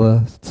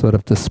 Jyotipala sort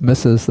of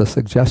dismisses the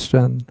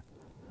suggestion.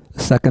 A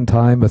second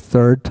time, a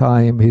third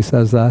time, he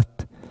says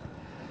that.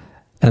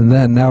 And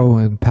then now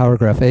in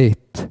paragraph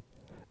 8,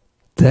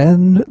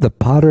 then the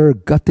potter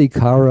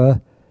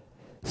Ghatikara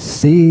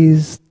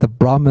seized the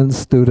Brahmin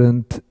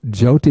student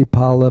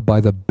Jyotipala by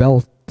the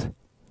belt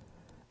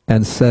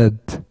and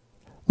said,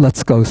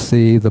 let's go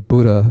see the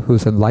Buddha,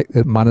 whose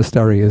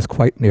monastery is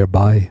quite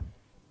nearby.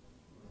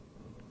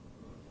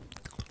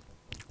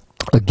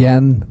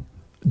 Again,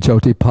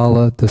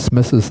 Jyotipala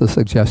dismisses the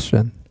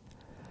suggestion.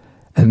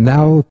 And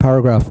now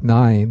paragraph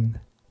 9,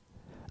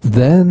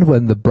 then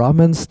when the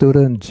Brahmin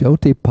student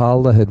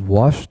Jyotipala had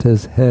washed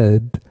his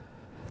head,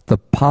 the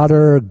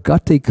potter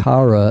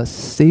Ghatikara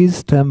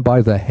seized him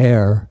by the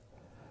hair.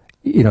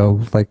 You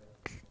know, like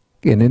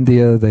in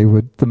India,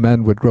 the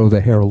men would grow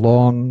the hair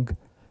long,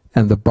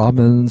 and the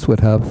Brahmins would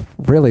have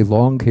really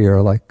long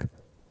hair, like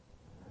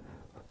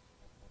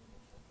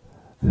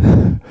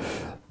I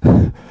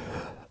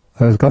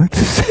was going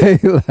to say,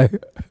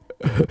 like,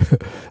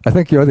 I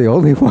think you're the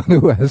only one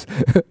who has,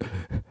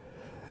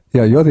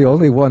 yeah, you're the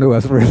only one who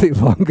has really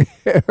long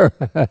hair.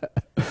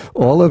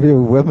 All of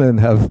you women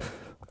have,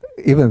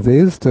 even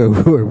these two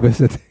who are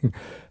visiting,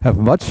 have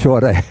much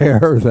shorter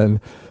hair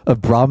than a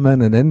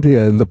Brahmin in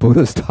India in the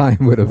Buddha's time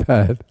would have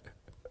had.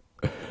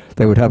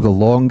 They would have the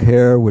long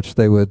hair, which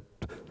they would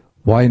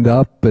wind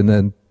up and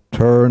then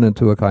turn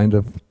into a kind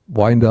of,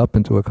 wind up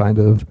into a kind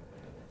of,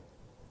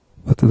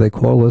 what do they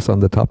call this on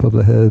the top of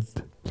the head?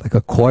 Like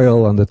a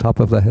coil on the top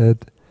of the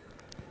head.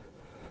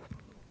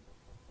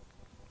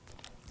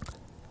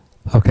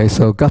 Okay,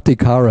 so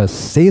Ghatikara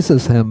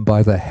seizes him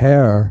by the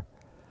hair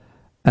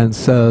and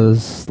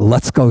says,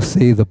 let's go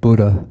see the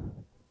Buddha.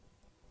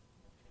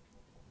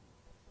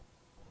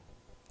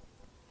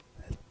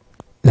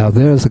 Now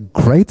there's a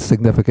great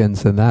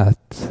significance in that.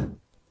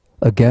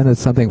 Again,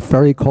 it's something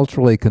very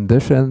culturally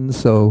conditioned,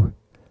 so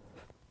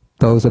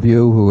those of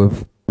you who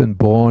have been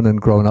born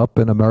and grown up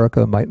in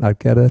America might not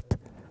get it.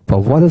 But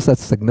what is that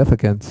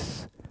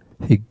significance?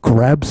 He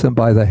grabs him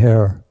by the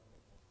hair.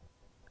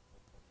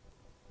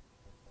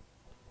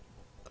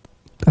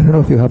 I don't know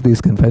if you have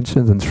these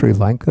conventions in Sri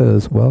Lanka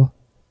as well.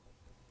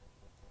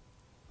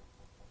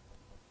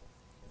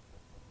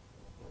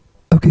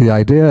 Okay, the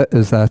idea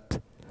is that,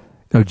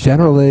 you know,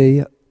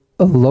 generally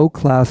a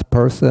low-class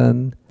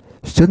person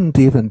shouldn't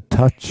even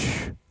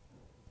touch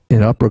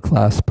an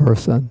upper-class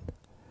person.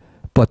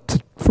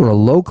 But for a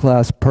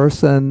low-class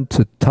person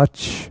to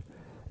touch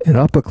an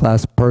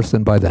upper-class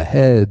person by the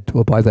head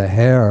or by the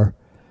hair,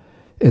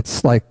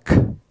 it's like,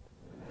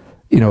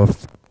 you know,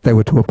 if they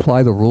were to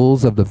apply the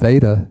rules of the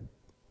Veda,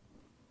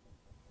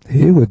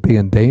 he would be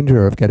in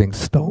danger of getting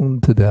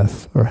stoned to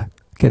death or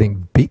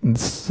getting beaten,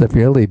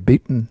 severely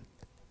beaten.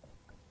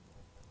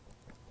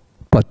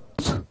 But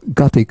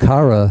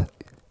Ghatikara,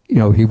 you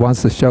know, he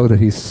wants to show that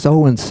he's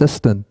so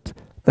insistent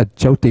that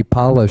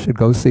Jyotipala should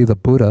go see the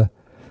Buddha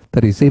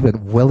that he's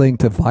even willing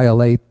to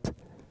violate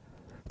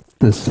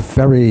this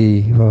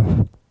very,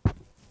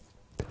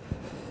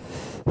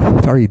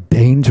 very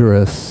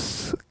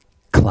dangerous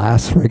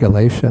class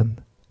regulation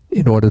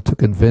in order to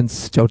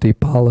convince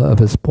Jyotipala of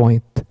his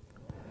point.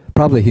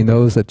 Probably he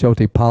knows that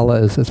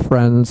Jyotipala is his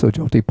friend, so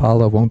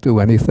Jyotipala won't do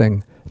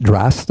anything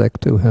drastic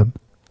to him.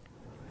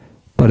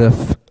 But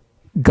if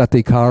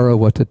Ghatikara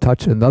were to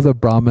touch another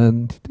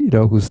Brahmin, you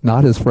know, who's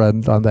not his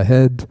friend on the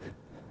head,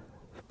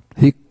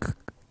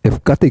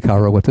 if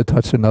Ghatikara were to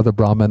touch another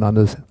Brahmin on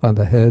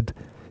the head,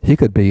 he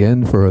could be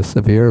in for a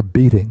severe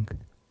beating.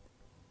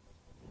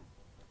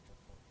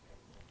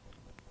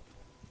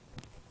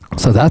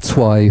 So that's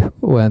why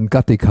when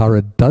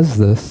Ghatikara does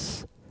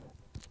this,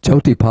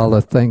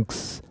 Jyotipala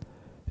thinks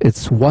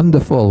it's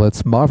wonderful,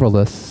 it's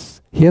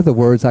marvelous. Here the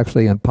words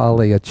actually in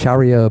Pali,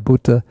 acharya,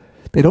 bhuta,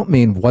 they don't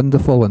mean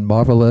wonderful and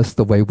marvelous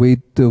the way we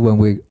do when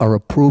we are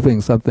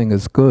approving something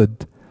as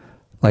good.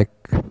 Like,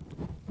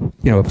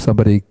 if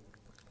somebody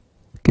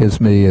gives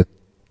me a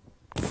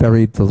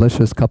very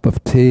delicious cup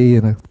of tea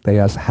and they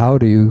ask, how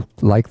do you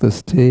like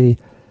this tea?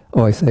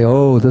 Oh, I say,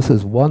 oh, this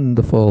is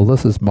wonderful,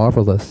 this is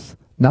marvelous.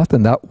 Not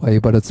in that way,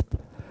 but it's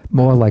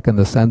more like in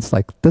the sense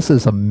like, this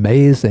is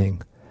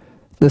amazing,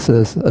 this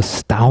is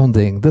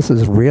astounding, this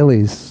is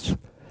really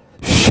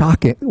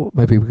shocking.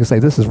 Maybe we could say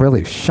this is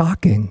really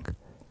shocking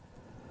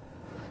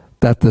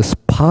that this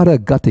Pada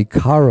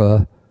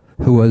Ghatikara,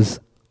 who was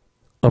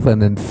of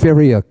an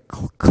inferior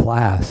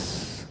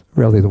class,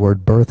 really the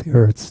word birth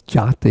here, it's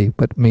jati,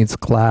 but means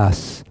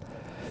class,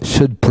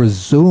 should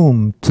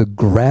presume to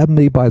grab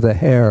me by the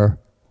hair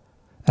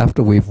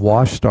after we've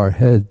washed our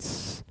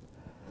heads.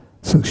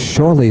 So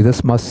surely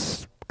this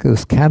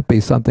can't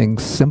be something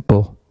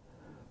simple,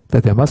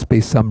 that there must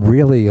be some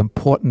really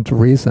important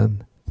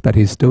reason that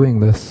he's doing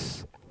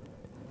this.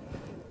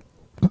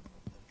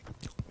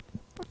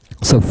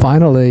 So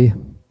finally,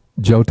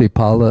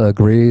 Jyotipala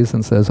agrees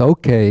and says,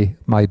 okay,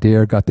 my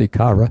dear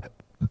Ghatikara,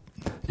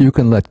 you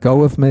can let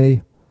go of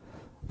me.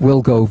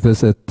 We'll go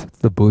visit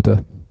the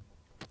Buddha.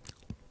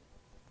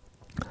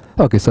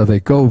 Okay, so they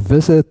go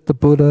visit the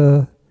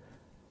Buddha.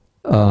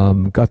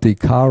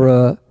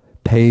 Ghatikara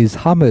pays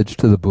homage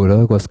to the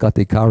Buddha, because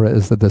Ghatikara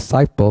is the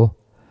disciple.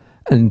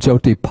 And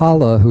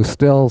Jyotipala, who's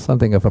still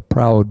something of a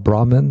proud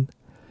Brahmin,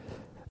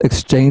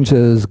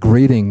 exchanges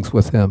greetings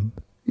with him.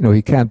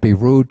 He can't be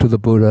rude to the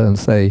Buddha and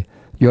say,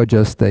 you're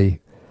just a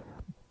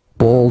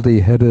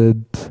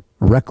baldy-headed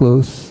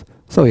recluse.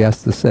 So he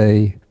has to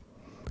say,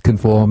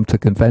 conform to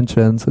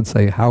conventions and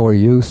say, how are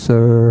you,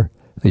 sir?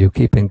 Are you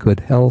keeping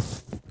good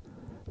health?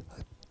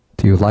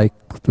 Do you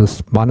like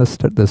this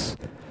monastery, this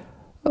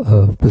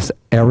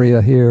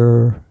area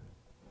here?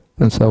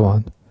 And so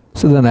on.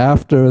 So then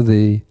after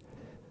they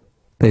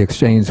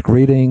exchange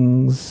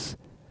greetings,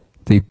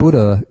 the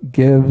Buddha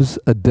gives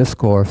a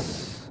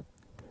discourse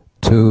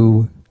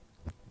to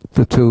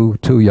the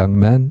two young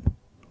men.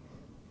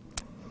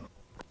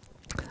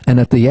 And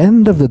at the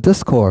end of the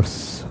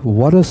discourse,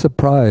 what a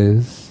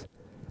surprise.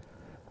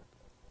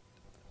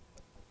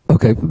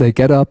 Okay, they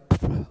get up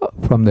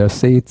from their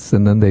seats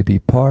and then they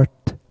depart.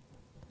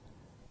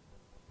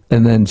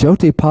 And then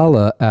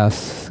Jyotipala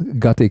asks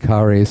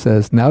Ghatikara, he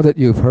says, now that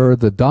you've heard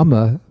the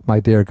Dhamma, my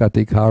dear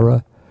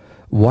Ghatikara,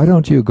 why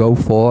don't you go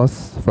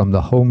forth from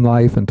the home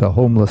life into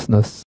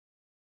homelessness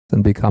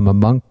and become a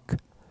monk?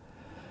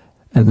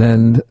 And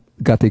then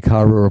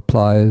Ghatikara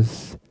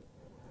replies,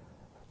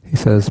 he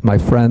says, my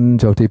friend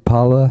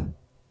Jyotipala,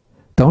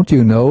 don't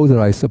you know that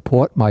I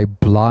support my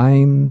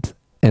blind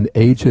and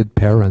aged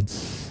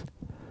parents?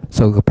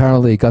 So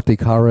apparently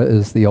Ghatikara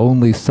is the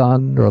only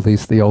son, or at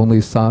least the only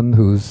son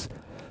who's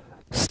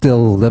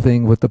still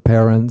living with the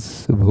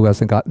parents, who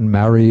hasn't gotten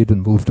married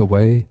and moved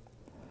away.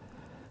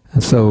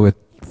 And so it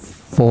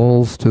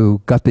falls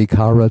to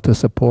Ghatikara to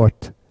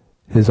support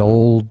his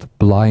old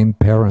blind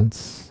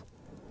parents.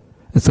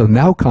 And so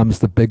now comes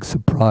the big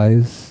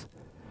surprise,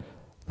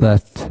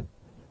 that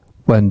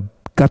when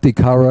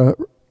Ghatikara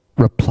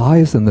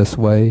replies in this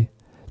way,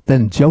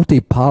 then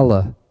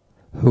Jyotipala,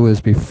 who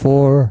is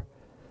before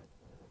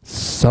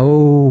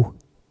so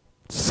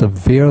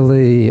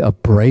severely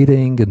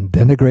upbraiding and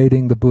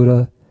denigrating the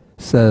Buddha,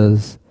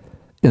 says,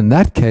 in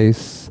that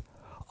case,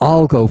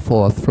 I'll go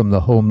forth from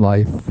the home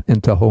life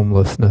into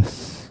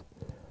homelessness.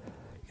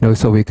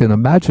 So we can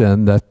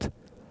imagine that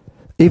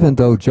even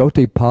though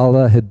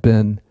Jyotipala had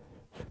been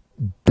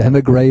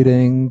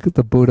denigrating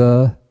the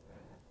Buddha,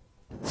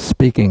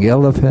 speaking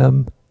ill of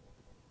him,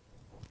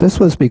 this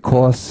was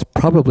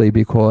probably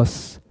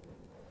because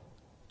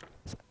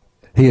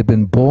he had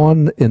been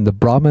born in the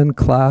Brahmin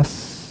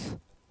class,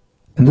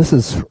 and this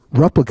is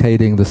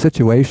replicating the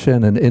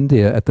situation in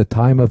India at the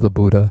time of the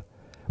Buddha,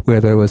 where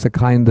there was a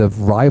kind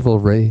of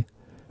rivalry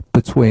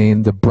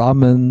between the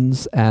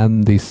Brahmins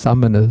and the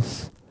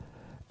Samanas.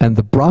 And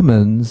the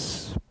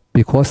Brahmins,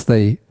 because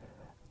they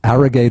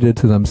arrogated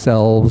to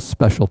themselves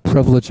special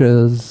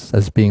privileges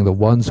as being the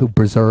ones who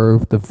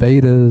preserved the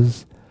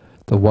Vedas,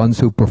 the ones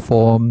who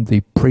performed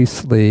the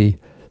priestly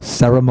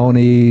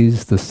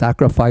ceremonies, the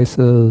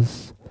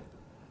sacrifices,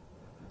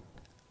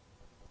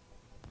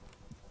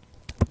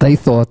 they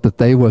thought that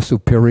they were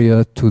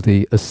superior to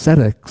the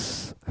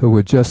ascetics, who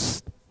would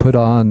just put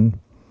on,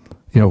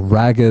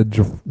 ragged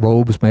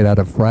robes made out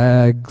of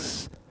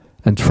rags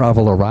and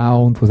travel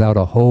around without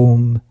a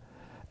home.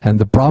 And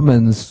the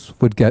Brahmins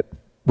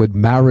would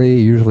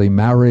marry, usually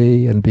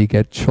marry and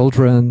beget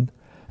children.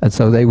 And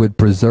so they would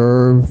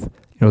preserve,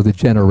 the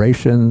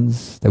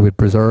generations. They would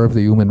preserve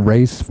the human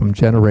race from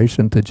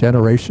generation to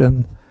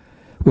generation,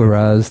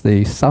 whereas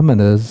the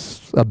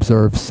Samanas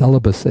observe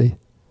celibacy.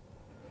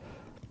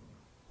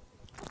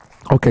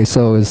 Okay,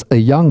 so as a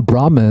young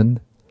Brahmin,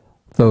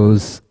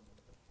 those,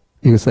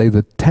 you could say,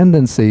 the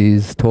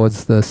tendencies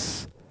towards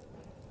this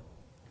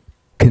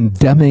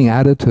condemning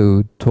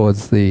attitude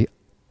towards the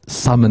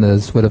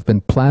samanas would have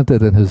been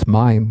planted in his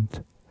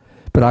mind.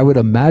 But I would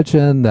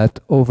imagine that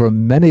over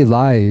many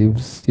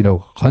lives,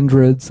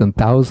 hundreds and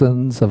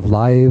thousands of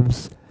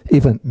lives,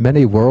 even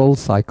many world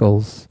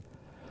cycles,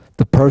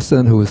 the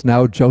person who is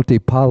now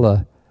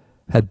Jyotipala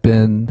had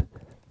been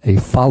a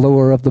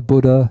follower of the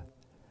Buddha,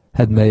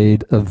 had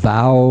made a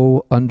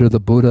vow under the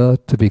Buddha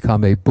to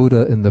become a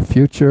Buddha in the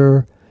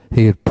future.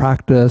 He had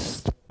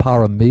practiced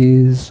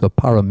paramis or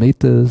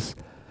paramitas,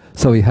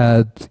 so he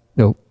had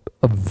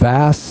a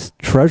vast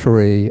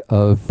treasury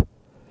of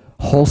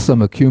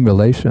wholesome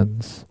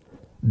accumulations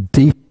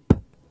deep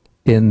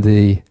in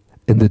the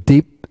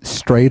deep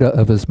strata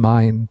of his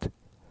mind.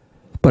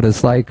 But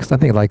it's like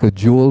something like a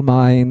jewel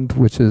mine,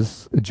 which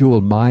is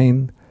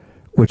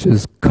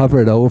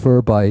covered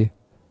over by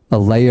a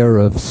layer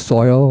of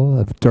soil,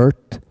 of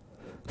dirt.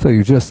 So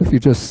if you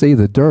just see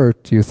the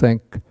dirt, you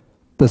think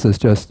this is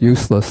just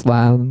useless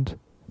land.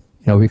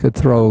 We could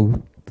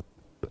throw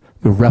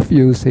the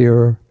refuse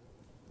here.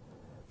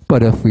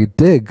 But if we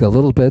dig a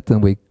little bit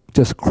and we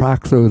just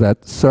crack through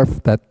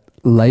that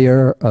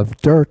layer of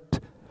dirt,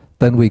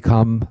 then we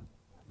come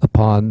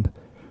upon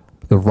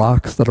the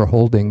rocks that are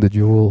holding the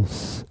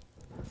jewels.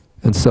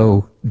 And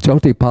so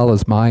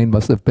Jyotipala's mind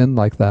must have been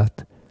like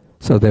that.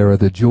 So there are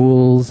the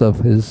jewels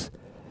of his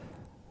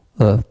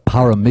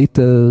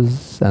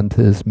paramitas and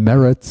his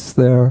merits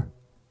there,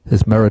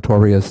 his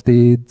meritorious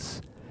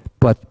deeds.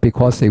 But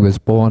because he was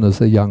born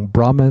as a young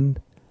Brahmin,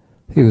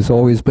 he was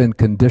always been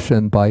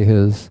conditioned by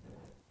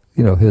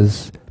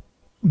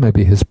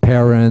maybe his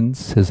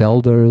parents, his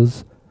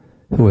elders,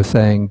 who were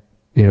saying,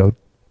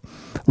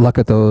 look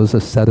at those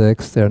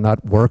ascetics, they're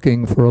not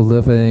working for a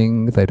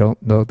living, they don't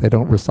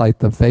recite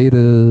the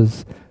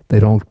Vedas, they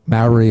don't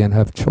marry and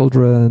have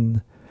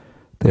children,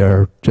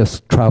 they're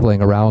just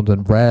traveling around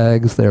in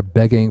rags, they're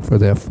begging for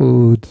their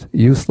food,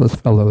 useless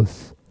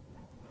fellows.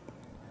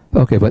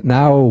 Okay, but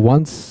now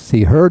once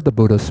he heard the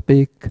Buddha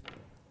speak,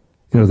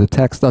 the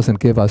text doesn't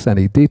give us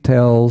any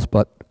details,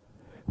 but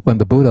when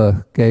the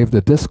Buddha gave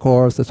the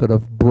discourse, it sort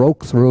of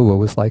broke through. It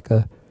was like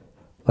a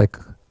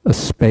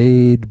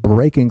spade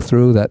breaking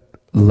through that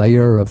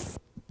layer of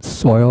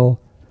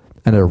soil,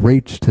 and it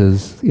reached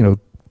his, it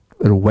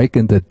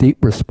awakened a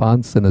deep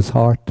response in his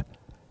heart,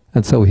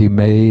 and so he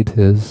made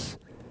his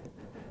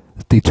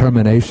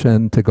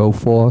determination to go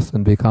forth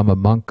and become a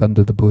monk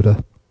under the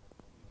Buddha.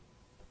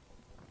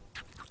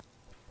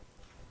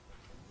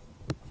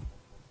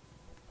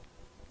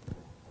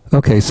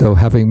 Okay, so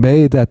having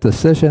made that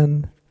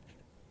decision,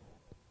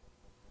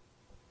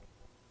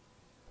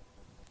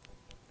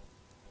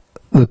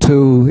 the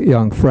two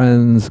young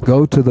friends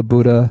go to the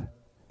Buddha,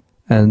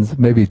 and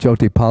maybe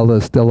Jyotipala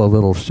is still a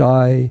little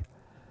shy,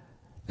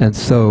 and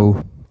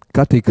so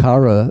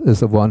Ghatikara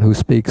is the one who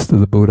speaks to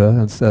the Buddha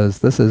and says,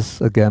 this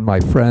is, again, my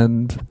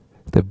friend,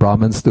 the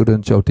Brahmin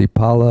student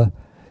Jyotipala.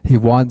 He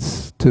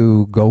wants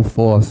to go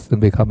forth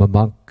and become a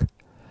monk.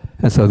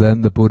 And so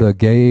then the Buddha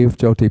gave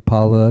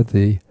Jyotipala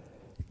the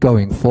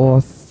going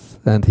forth,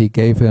 and he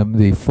gave him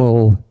the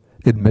full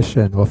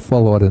admission or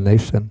full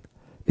ordination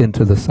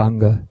into the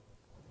Sangha.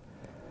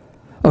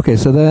 Okay,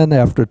 so then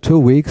after 2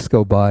 weeks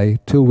go by,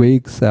 2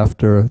 weeks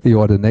after the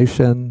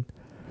ordination,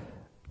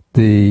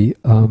 the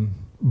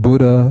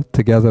Buddha,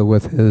 together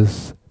with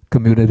his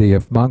community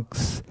of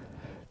monks,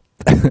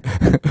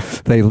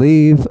 they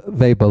leave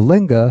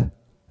Vaibalinga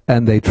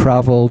and they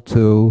travel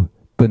to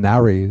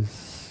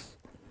Benares,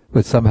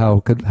 which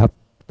somehow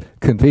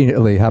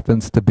conveniently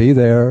happens to be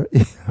there,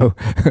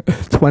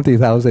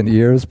 20,000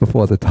 years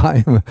before the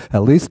time,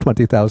 at least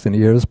 20,000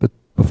 years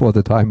before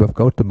the time of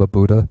Gautama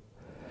Buddha.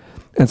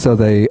 And so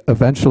they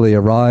eventually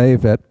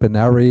arrive at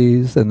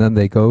Benares, and then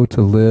they go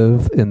to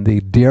live in the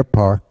deer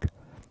park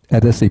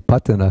at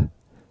Isipatana.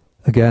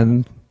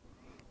 Again,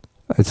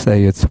 I'd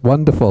say it's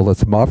wonderful,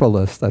 it's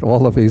marvelous that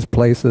all of these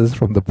places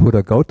from the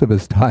Buddha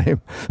Gautama's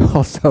time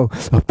also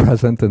are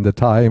present in the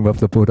time of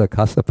the Buddha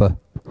Kassapa.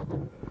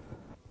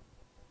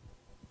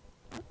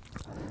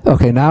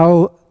 Okay,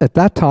 now at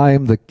that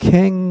time the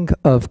king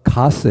of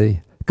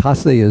Kasi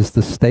is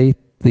the state,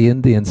 the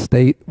Indian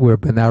state where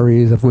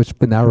Benares, of which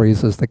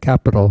Benares is the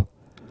capital.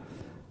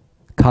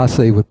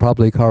 Kasi would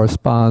probably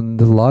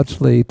correspond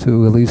largely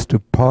to at least two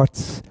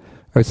parts,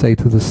 or say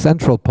to the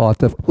central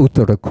part of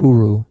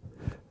Uttarakuru.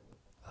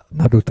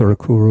 Not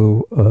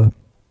Uttarakuru.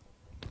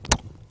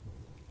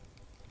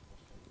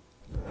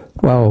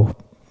 Wow,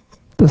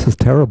 this is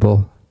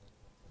terrible.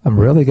 I'm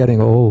really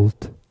getting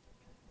old.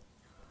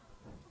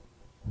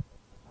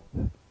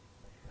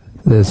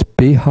 There's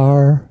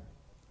Bihar,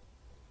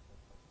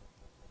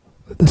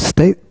 the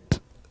state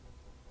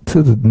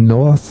to the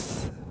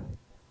north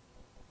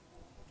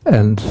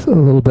and a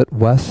little bit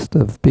west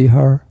of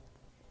Bihar.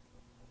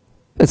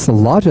 It's the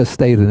largest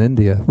state in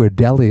India, where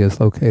Delhi is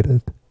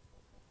located.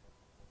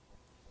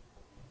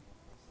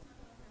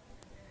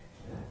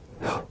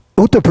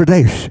 Uttar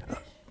Pradesh.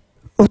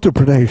 Uttar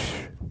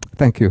Pradesh.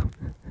 Thank you.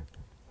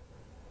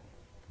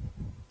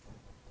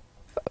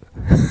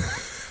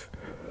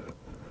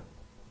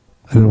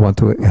 I didn't want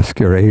to ask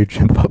your age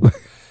in public.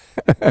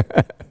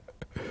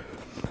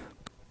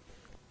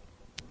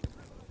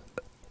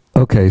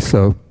 Okay,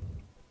 so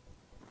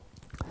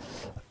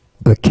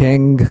the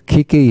king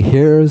Kiki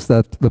hears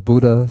that the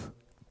Buddha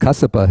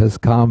Kassapa has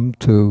come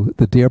to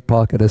the deer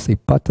park at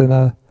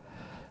Isipatana,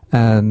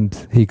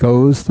 and he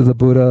goes to the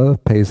Buddha,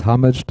 pays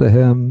homage to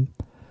him,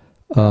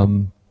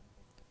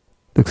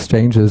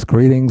 exchanges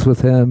greetings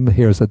with him,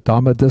 hears a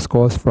Dhamma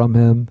discourse from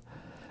him.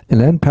 And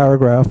then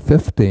paragraph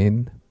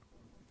 15,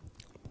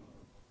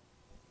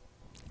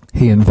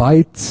 he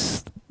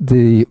invites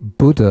the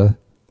Buddha,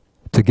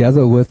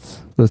 together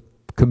with the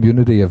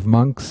community of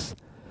monks,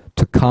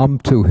 to come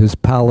to his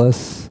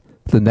palace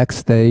the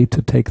next day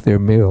to take their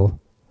meal.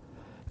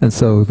 And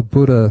so the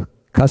Buddha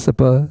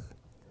Kassapa,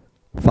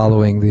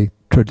 following the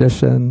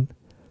tradition,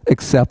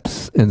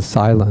 accepts in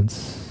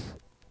silence.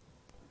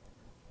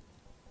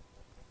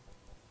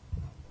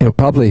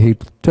 Probably he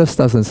just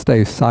doesn't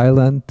stay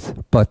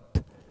silent,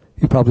 but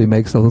he probably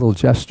makes a little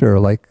gesture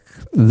like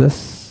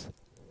this.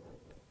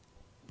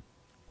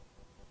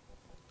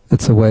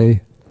 It's a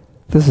way,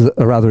 this is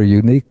a rather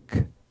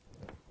unique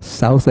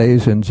South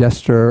Asian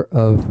gesture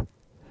of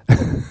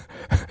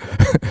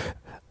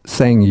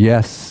saying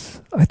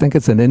yes. I think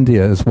it's in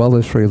India as well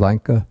as Sri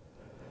Lanka.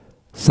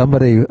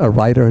 Somebody, a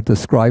writer,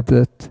 described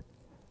it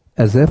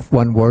as if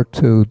one were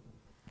to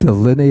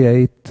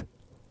delineate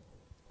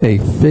a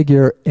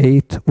figure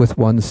 8 with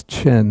one's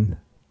chin.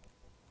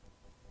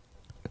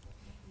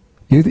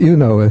 You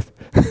know it.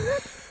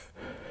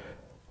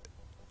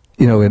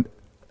 In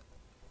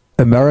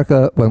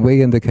America, when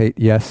we indicate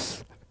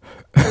yes,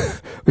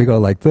 we go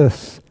like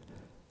this.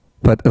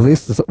 But at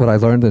least this is what I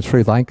learned in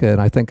Sri Lanka,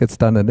 and I think it's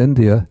done in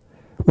India.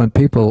 When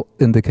people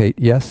indicate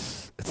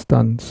yes, it's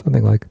done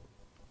something like...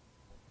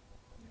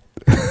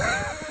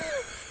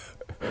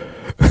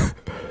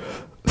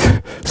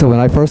 So when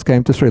I first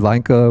came to Sri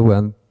Lanka,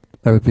 when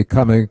I would be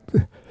coming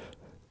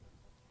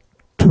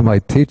to my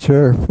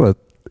teacher for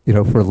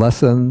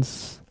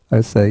lessons, I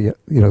say,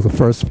 the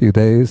first few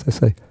days, I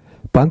say,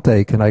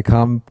 Bhante, can I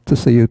come to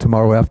see you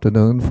tomorrow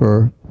afternoon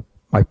for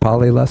my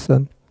Pali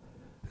lesson?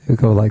 You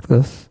go like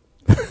this.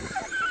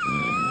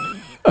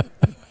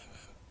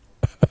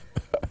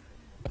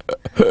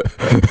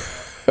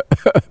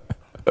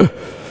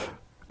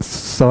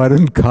 So I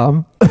didn't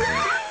come.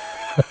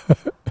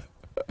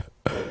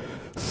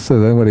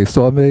 So then when he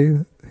saw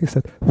me, he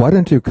said, why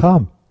didn't you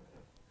come?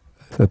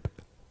 I said,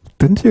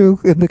 didn't you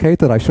indicate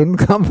that I shouldn't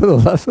come for the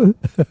lesson?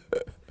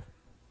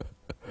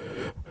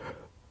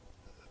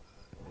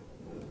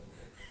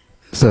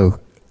 So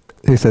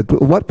he said,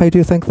 what made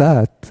you think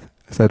that?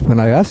 I said, when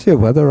I asked you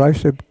whether I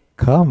should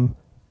come,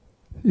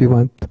 you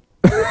went...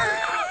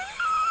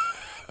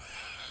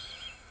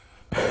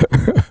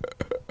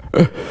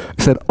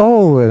 He said,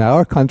 oh, in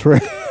our country,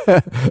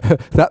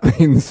 that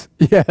means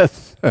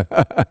yes.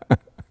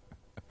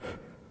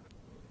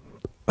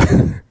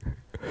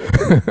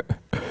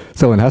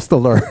 So one has to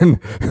learn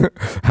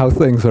how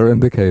things are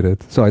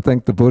indicated. So I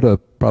think the Buddha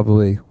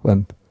probably,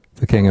 when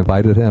the king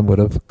invited him, would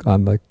have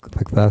gone like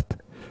that.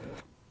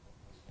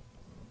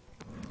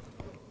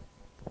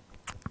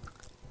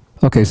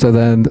 Okay, so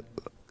then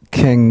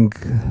King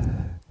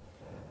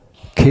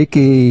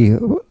Kiki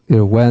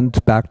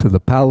went back to the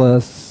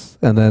palace,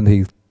 and then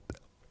he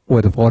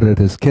would have ordered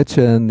his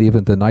kitchen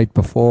even the night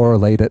before,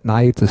 late at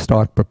night, to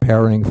start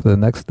preparing for the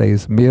next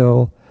day's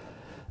meal.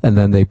 And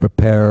then they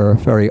prepare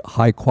very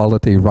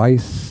high-quality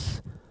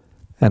rice,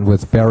 and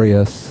with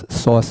various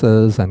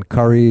sauces and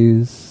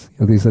curries.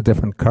 These are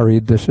different curry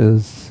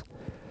dishes.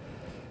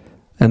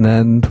 And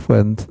then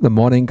when the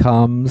morning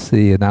comes,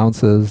 he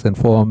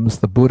informs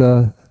the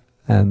Buddha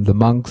and the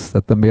monks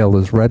that the meal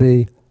is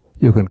ready.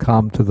 You can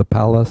come to the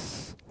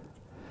palace.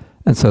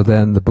 And so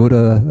then the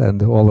Buddha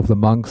and all of the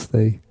monks,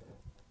 they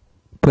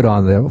put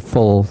on their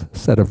full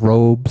set of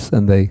robes,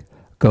 and they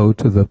go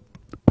to the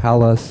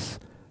palace,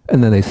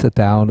 and then they sit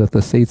down at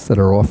the seats that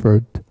are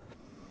offered.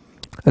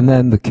 And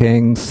then the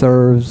king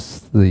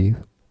serves the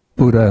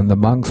Buddha and the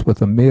monks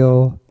with a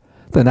meal.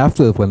 Then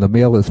when the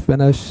meal is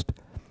finished,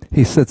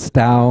 he sits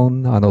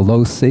down on a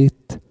low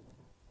seat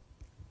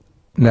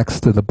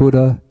next to the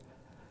Buddha,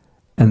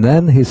 and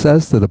then he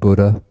says to the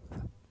Buddha,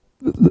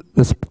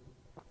 this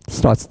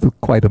starts the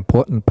quite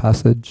important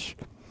passage.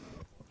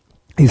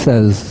 He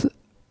says,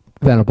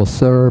 Venerable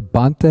Sir,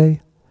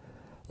 Bhante,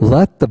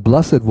 let the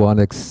Blessed One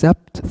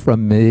accept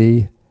from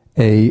me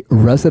a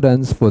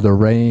residence for the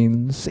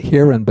rains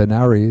here in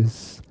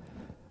Benares,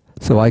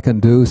 so I can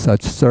do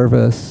such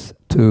service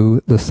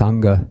to the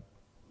Sangha.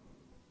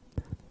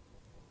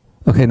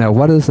 Okay, now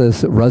what is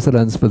this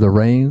residence for the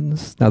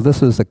rains? Now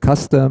this is a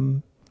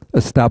custom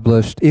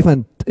established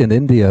even in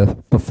India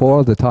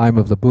before the time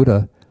of the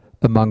Buddha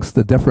amongst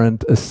the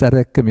different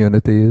ascetic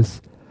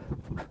communities.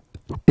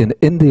 In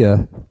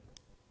India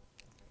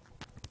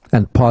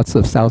and parts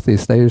of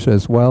Southeast Asia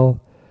as well,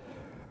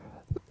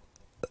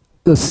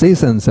 the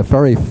seasons are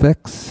very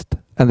fixed,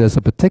 and there's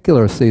a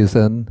particular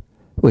season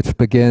which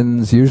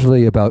begins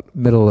usually about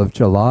middle of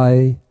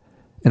July,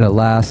 and it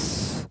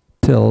lasts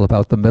till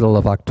about the middle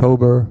of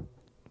October.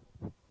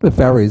 It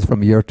varies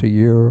from year to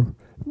year,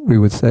 we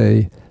would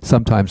say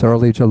sometimes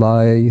early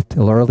July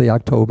till early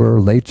October,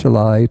 late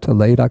July to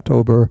late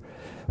October,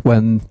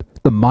 when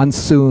the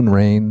monsoon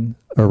rain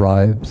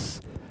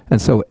arrives.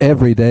 And so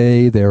every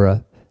day there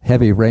are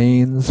heavy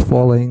rains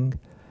falling,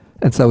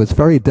 and so it's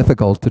very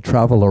difficult to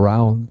travel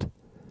around.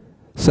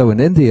 So in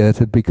India it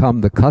had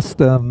become the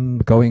custom,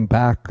 going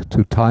back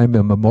to time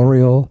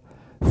immemorial,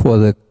 for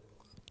the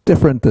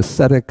different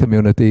ascetic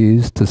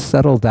communities to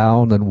settle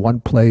down in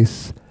one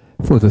place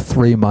for the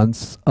 3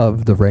 months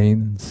of the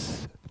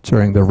rains,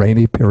 during the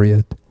rainy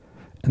period.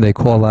 And they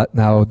call that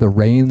now the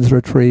rains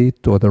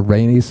retreat or the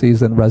rainy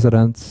season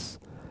residence.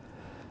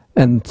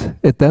 And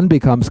it then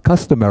becomes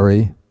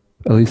customary,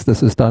 at least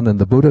this is done in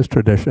the Buddhist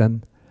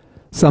tradition,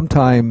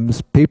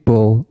 sometimes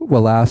people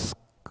will ask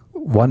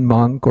one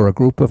monk or a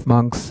group of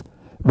monks,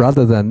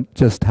 rather than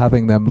just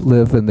having them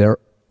live in their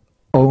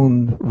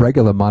own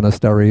regular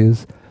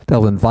monasteries,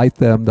 they'll invite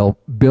them, they'll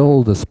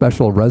build a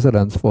special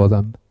residence for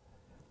them.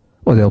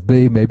 Or there'll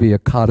be maybe a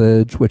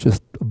cottage, which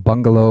is a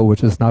bungalow,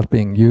 which is not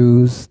being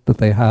used, that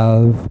they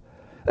have.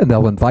 And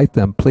they'll invite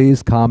them,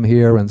 please come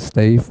here and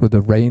stay for the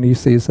rainy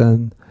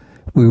season.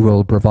 We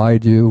will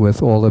provide you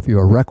with all of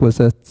your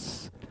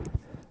requisites.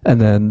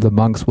 And then the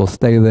monks will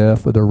stay there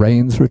for the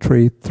rains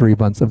retreat, 3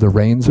 months of the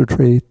rains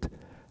retreat.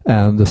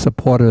 And the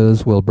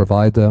supporters will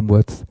provide them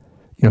with,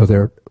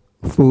 their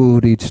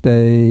food each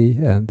day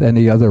and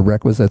any other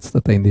requisites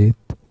that they need.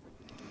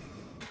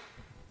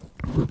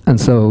 And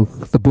so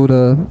the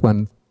Buddha,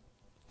 when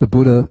the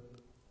Buddha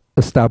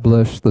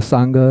established the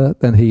Sangha,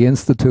 then he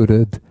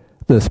instituted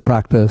this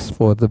practice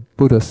for the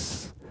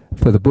Buddhist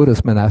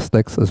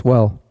monastics as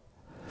well.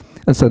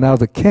 And so now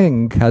the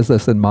king has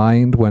this in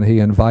mind when he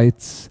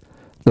invites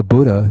the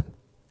Buddha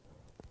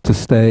to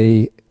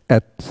stay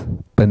at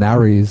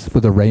Benares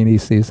for the rainy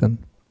season.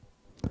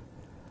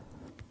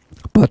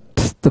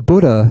 But the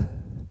Buddha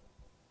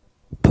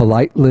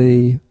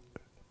politely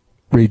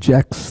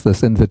rejects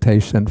this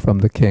invitation from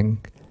the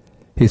king.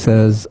 He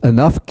says,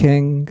 enough,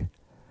 king,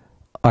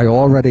 I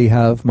already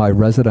have my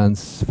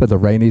residence for the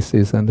rainy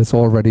season.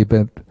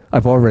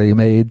 I've already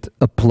made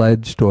a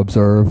pledge to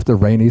observe the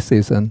rainy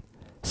season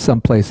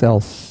someplace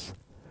else.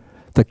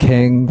 The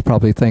king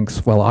probably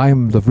thinks, well,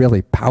 I'm the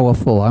really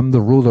powerful, I'm the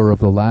ruler of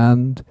the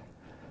land.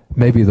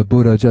 Maybe the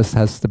Buddha just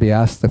has to be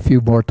asked a few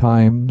more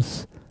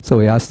times. So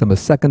he asked him a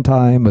second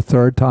time, a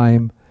third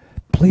time,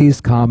 please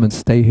come and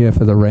stay here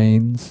for the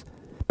rains.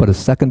 But a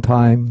second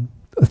time,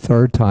 a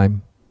third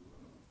time,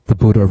 the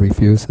Buddha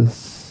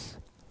refuses.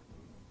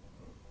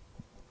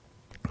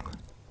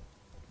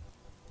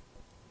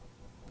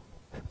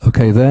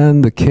 Okay,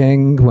 then the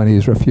king, when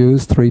he's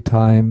refused 3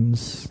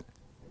 times,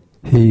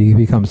 he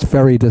becomes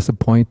very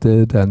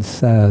disappointed and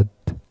sad.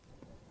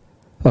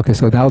 Okay,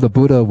 so now the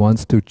Buddha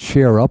wants to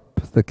cheer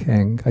up the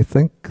king. I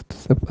think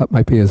that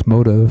might be his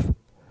motive.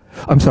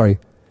 I'm sorry.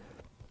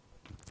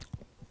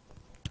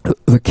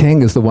 The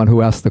king is the one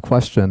who asked the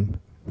question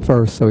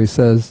first. So he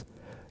says,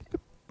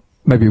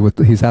 maybe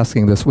he's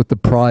asking this with the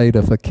pride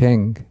of a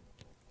king.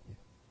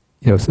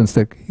 Since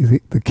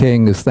the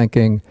king is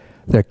thinking,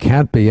 there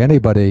can't be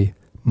anybody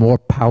more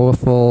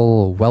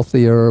powerful,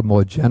 wealthier,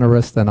 more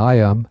generous than I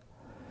am.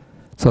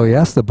 So he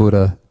asked the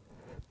Buddha,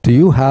 do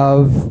you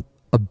have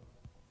a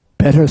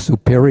better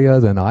superior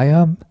than I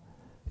am?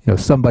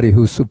 Somebody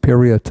who's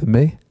superior to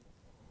me?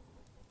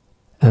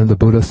 And the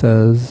Buddha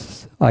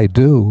says, I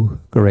do,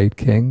 great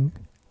king.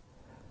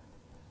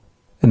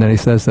 And then he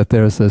says that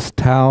there's this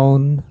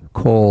town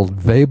called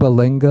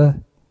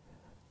Vebalinga,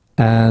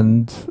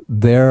 and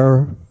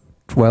there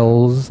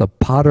dwells a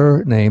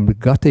potter named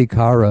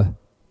Ghatikara.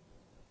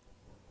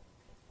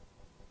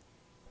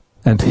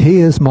 And he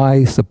is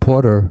my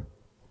supporter,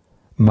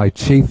 my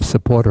chief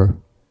supporter.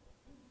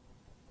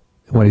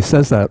 When he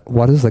says that,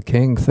 what is the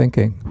king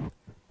thinking?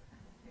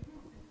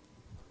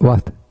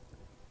 What?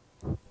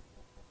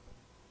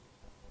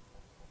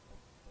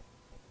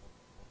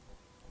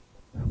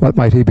 What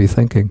might he be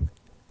thinking?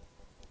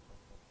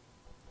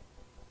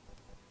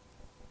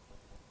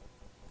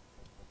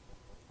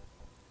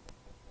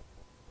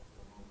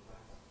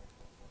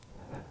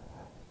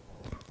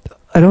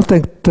 I don't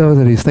think, though,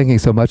 that he's thinking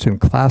so much in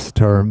class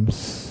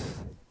terms,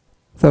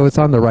 though it's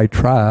on the right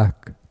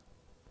track.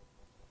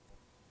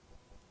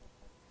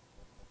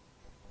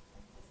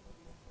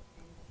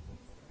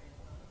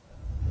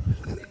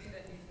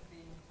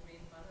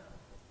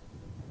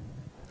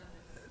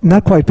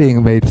 Not quite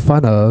being made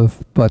fun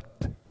of, but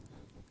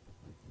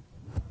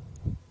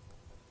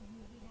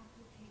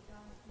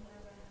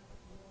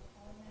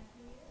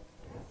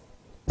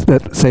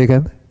say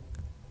again?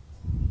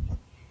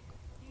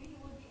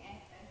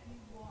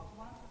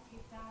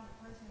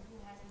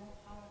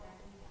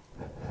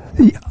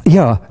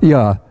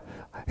 Yeah.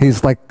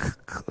 He's like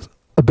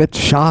a bit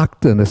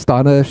shocked and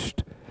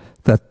astonished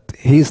that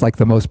he's like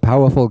the most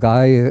powerful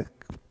guy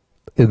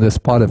in this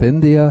part of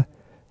India.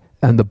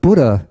 And the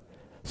Buddha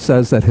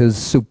says that his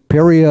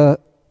superior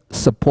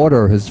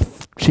supporter,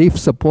 his chief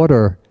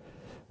supporter,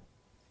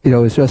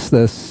 is just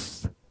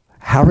this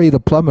Harry the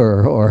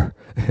plumber or,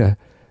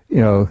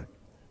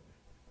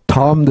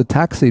 Tom the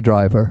taxi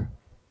driver.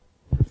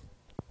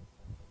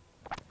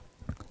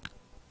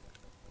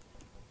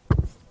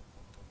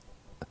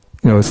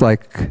 It's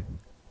like,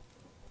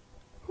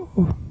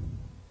 well,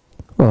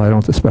 I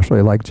don't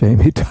especially like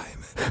Jamie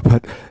time,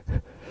 but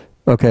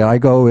okay, I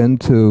go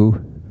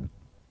into,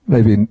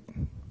 maybe,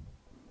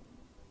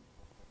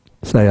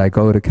 say I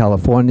go to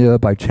California,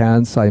 by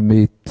chance I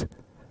meet,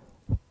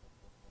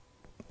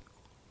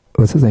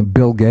 what's his name,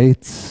 Bill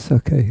Gates,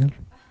 okay.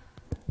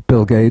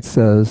 Bill Gates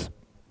says,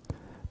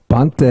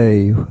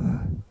 Bhante,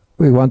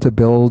 we want to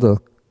build a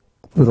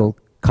little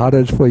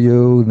cottage for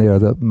you near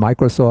the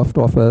Microsoft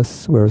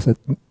office. Where is it?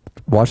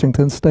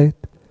 Washington State?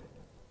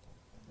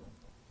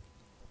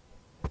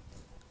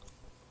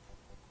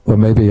 Or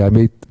maybe I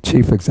meet the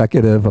chief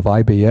executive of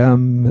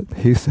IBM.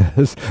 He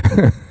says,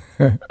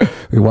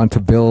 we want to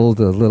build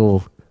a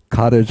little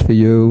cottage for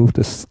you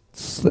to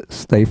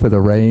stay for the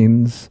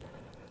rains,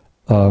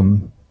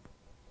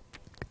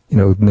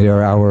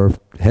 near our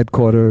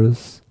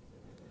headquarters.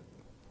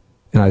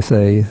 And I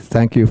say,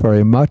 thank you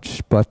very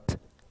much, but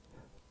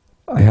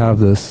I have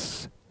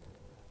this,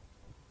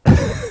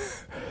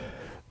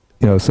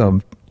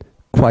 some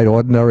quite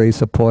ordinary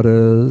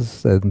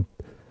supporters and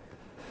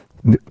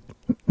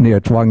near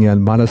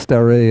Zhuangyan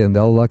Monastery, and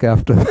they'll look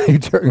after me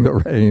during the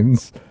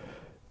rains.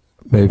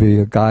 Maybe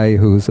a guy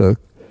who's a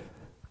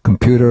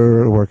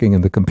computer, working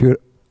in the computer,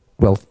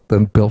 well,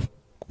 then Bill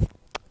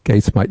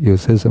Gates might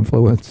use his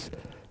influence.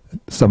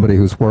 Somebody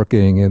who's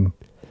working in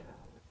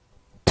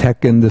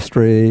tech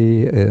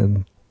industry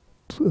in,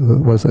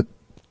 was it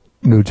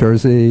New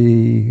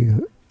Jersey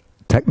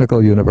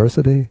Technical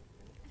University?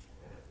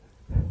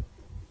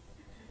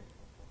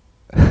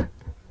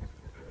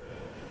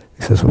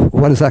 He says,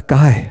 what is that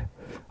guy?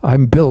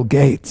 I'm Bill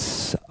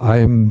Gates.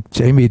 I'm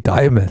Jamie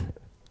Dimon.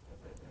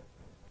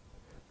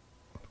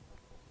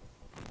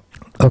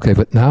 Okay,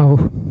 but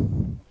now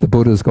the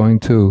Buddha is going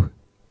to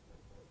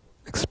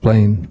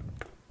explain.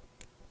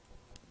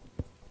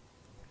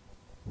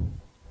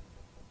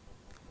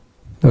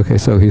 Okay,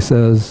 so he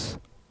says,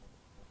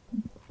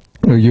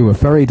 you were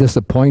very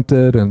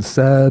disappointed and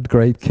sad,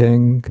 great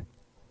king,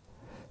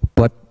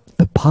 but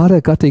the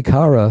Pada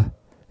Ghatikara,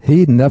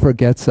 he never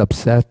gets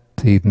upset,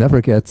 he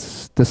never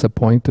gets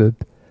disappointed.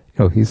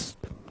 I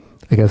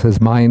guess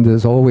his mind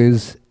is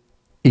always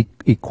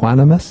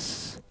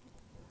equanimous.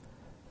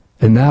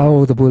 And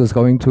now the Buddha is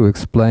going to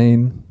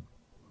explain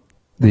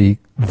the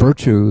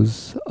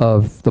virtues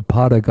of the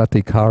Pada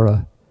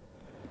Ghatikara.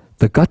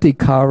 The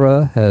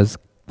Ghatikara has,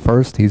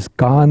 first, he's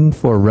gone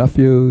for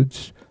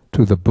refuge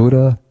to the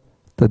Buddha,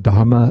 the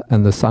Dharma,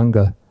 and the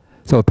Sangha.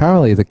 So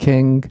apparently the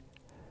king,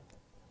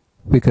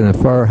 we can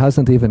infer,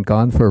 hasn't even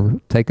gone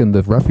for taking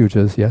the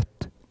refuges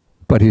yet.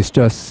 But he's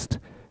just,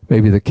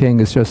 maybe the king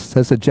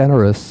has a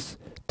generous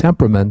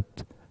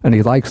temperament, and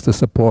he likes to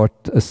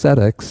support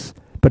ascetics,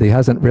 but he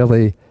hasn't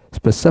really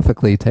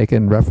specifically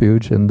taken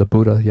refuge in the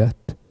Buddha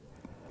yet.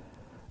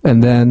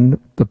 And then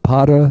the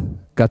Pada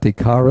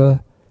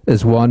Ghatikara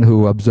is one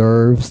who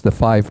observes the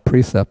 5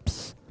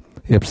 precepts.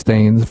 He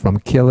abstains from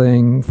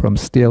killing, from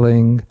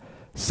stealing,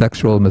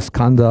 sexual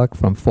misconduct,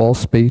 from false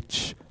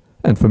speech,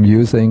 and from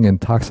using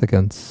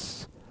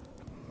intoxicants.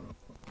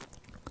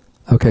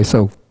 Okay,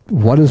 so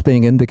what is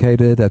being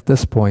indicated at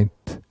this point?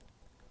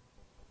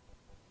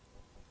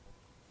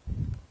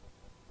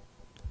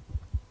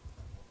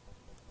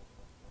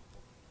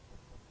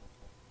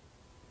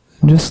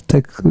 Just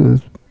take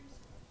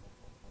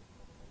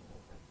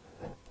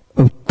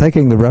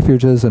taking the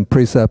refuges and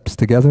precepts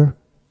together.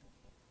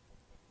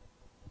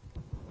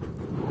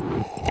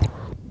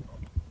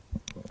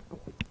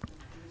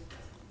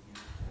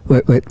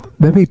 Wait.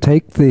 Maybe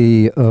take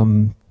the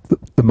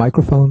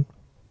microphone.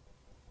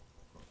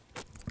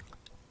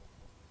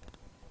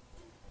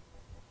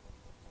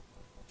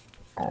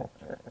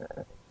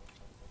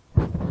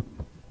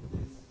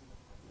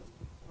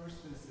 First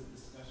is the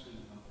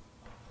discussion of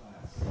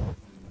class.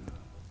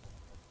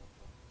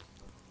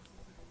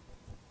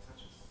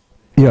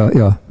 Yeah.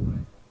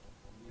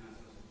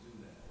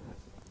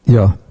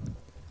 Yeah.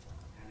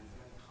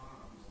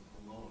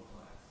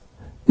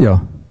 Yeah.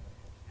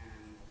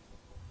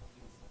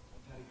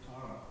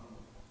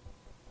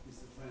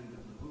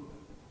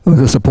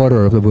 The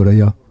supporter of the Buddha,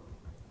 yeah.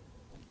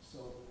 So,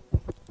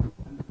 I'm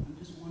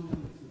just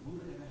wondering if the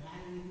Buddha ever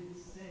had anything to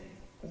say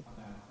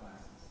about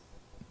classes.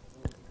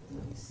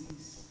 Or he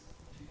sees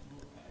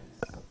people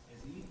as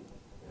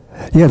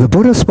equal. Yeah, the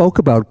Buddha spoke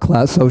about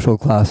social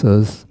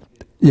classes.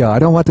 Yeah, I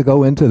don't want to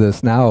go into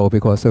this now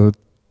because it would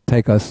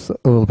take us a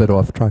little bit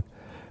off track.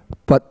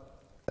 But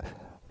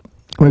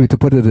maybe to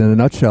put it in a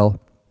nutshell,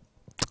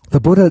 the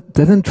Buddha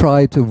didn't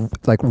try to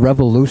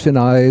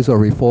revolutionize or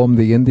reform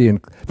the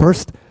Indian.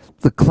 First,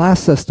 the class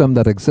system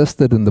that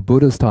existed in the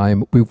Buddha's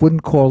time, we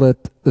wouldn't call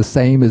it the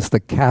same as the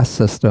caste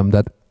system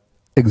that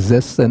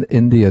exists in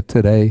India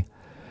today.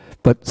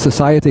 But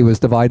society was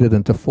divided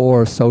into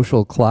 4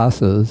 social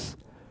classes.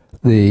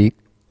 The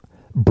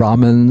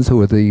Brahmins, who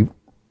were the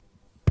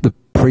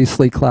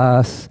priestly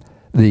class,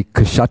 the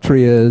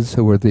Kshatriyas,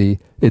 who were the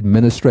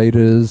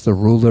administrators, the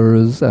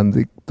rulers, and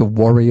the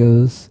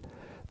warriors,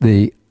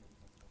 the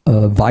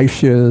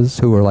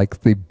Vaishyas, who were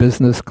like the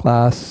business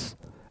class,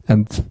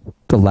 and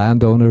the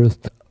landowners,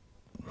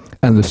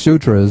 and the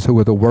Shudras, who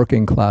were the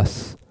working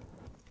class.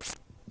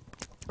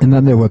 And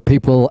then there were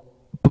people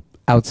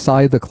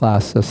outside the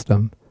class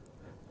system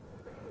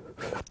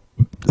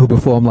who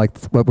performed like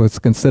what was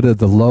considered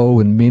the low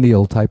and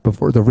menial type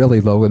of work, the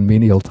really low and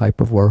menial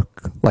type of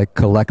work, like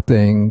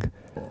collecting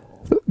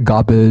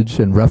garbage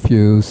and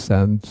refuse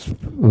and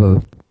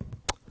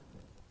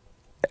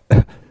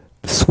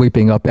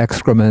sweeping up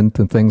excrement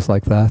and things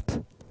like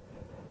that,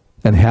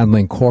 and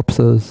handling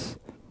corpses.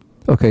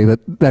 Okay,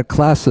 that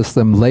class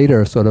system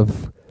later sort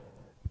of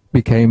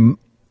became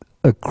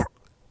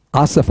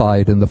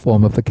ossified in the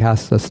form of the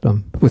caste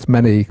system with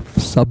many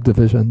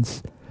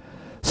subdivisions.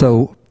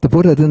 So the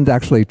Buddha didn't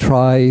actually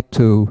try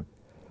to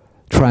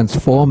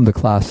transform the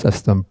class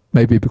system,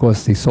 maybe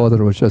because he saw that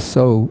it was just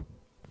so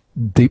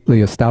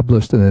deeply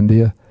established in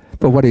India.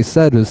 But what he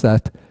said is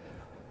that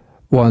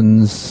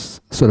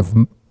one's sort of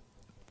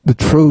the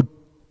true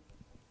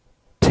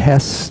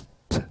test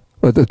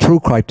or the true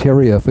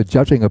criteria for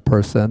judging a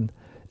person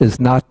is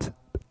not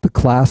the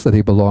class that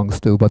he belongs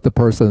to, but the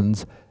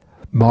person's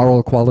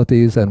moral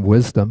qualities and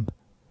wisdom.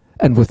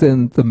 And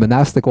within the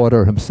monastic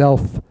order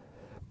himself,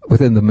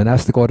 within the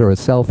monastic order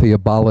itself, he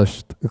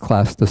abolished the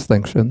class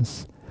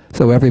distinctions.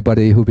 So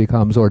everybody who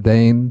becomes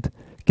ordained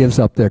gives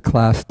up their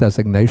class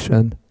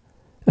designation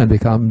and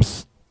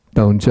becomes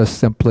known just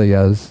simply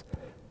as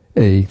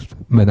a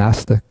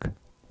monastic.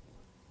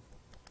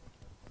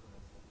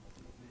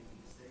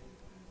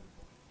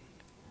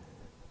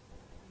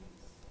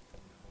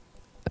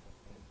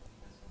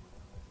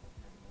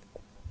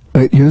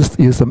 Use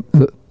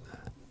the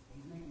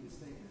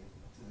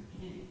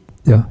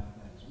yeah.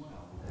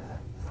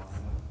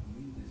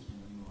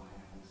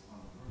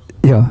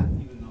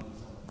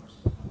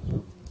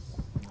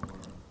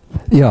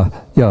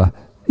 Yeah.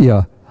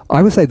 Yeah.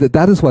 I would say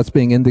that is what's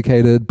being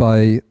indicated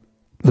by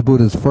the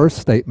Buddha's first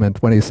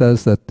statement when he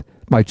says that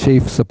my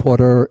chief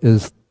supporter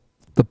is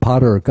the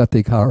potter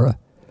Ghatikara.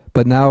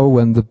 But now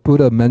when the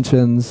Buddha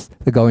mentions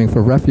the going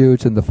for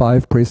refuge and the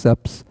 5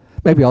 precepts,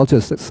 maybe I'll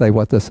just say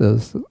what this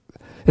is.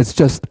 It's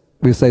just,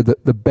 we say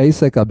that the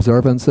basic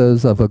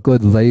observances of a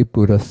good lay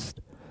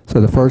Buddhist.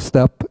 So the first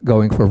step,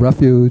 going for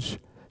refuge.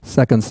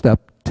 Second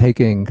step,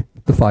 taking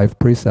the 5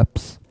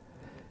 precepts.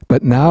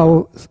 But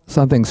now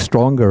something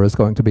stronger is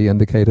going to be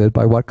indicated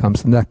by what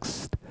comes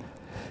next.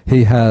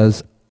 He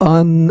has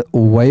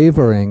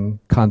unwavering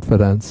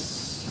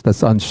confidence,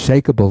 that's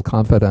unshakable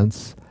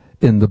confidence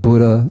in the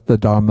Buddha, the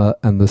Dharma,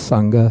 and the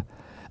Sangha,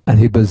 and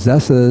he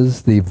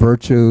possesses the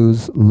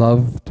virtues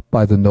loved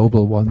by the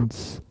noble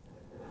ones.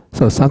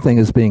 So something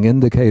is being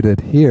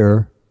indicated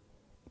here.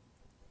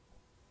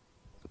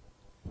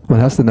 One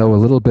has to know a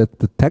little bit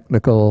the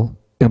technical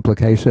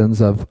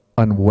implications of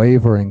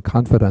unwavering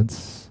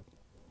confidence.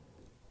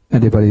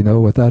 Anybody know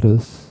what that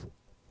is?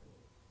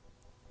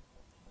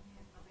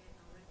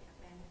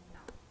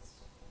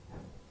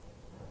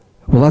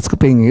 Well, that's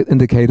being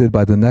indicated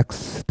by the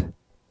next.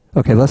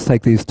 Okay, let's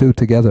take these two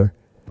together.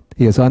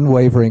 He has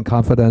unwavering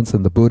confidence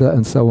in the Buddha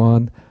and so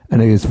on,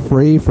 and he is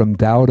free from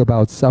doubt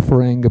about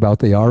suffering, about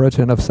the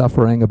origin of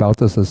suffering, about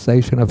the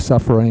cessation of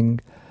suffering,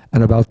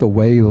 and about the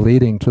way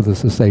leading to the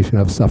cessation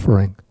of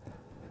suffering.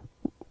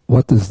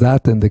 What does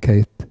that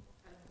indicate?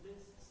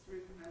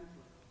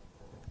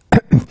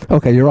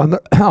 Okay, you're on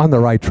the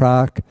right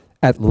track.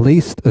 At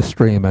least a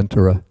stream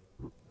enterer.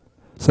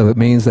 So it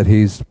means that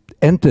he's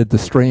entered the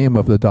stream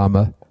of the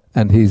Dhamma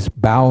and he's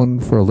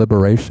bound for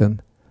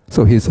liberation.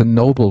 So he's a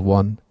noble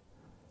one,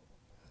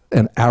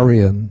 an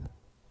Aryan.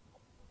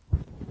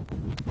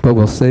 But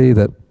we'll see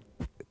that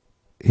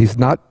he's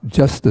not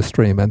just a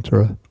stream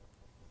enterer.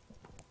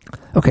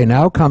 Okay,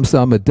 now come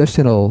some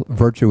additional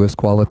virtuous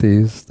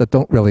qualities that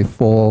don't really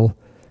fall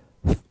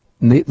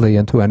neatly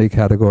into any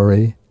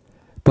category.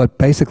 But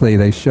basically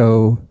they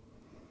show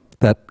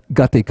that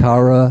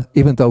Ghatikara,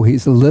 even though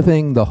he's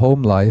living the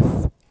home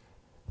life,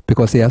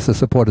 because he has to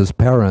support his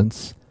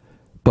parents,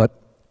 but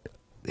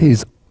you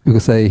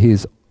could say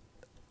he's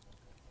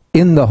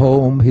in the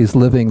home, he's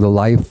living the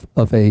life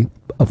of a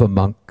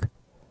monk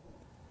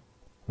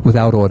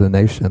without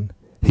ordination.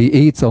 He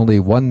eats only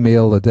 1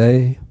 meal a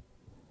day,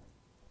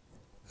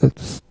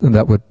 and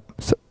that would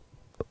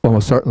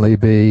almost certainly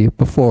be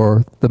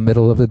before the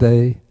middle of the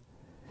day.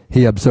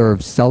 He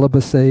observes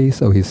celibacy,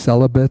 so he's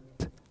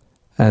celibate,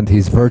 and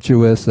he's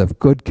virtuous, of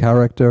good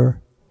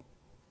character.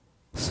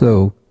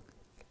 So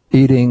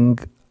eating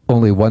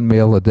only 1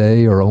 meal a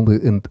day, or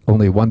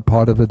only one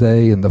part of the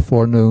day in the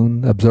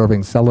forenoon,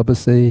 observing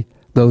celibacy,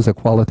 those are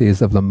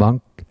qualities of the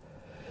monk.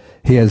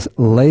 He has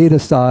laid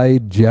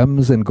aside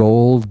gems and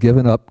gold,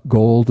 given up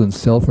gold and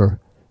silver.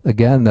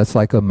 Again, that's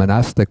like a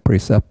monastic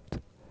precept.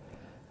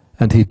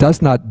 And he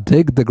does not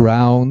dig the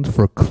ground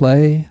for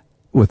clay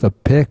with a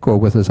pick or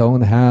with his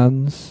own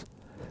hands.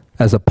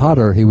 As a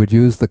potter, he would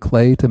use the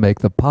clay to make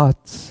the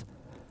pots,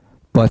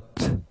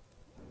 but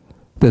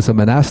there's a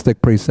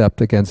monastic precept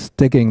against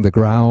digging the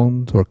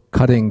ground or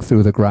cutting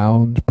through the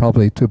ground,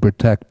 probably to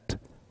protect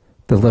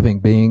the living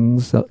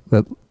beings,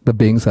 the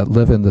beings that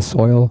live in the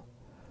soil.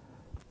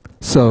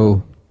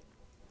 So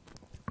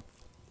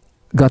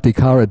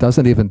Ghatikara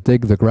doesn't even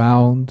dig the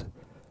ground.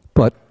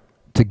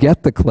 to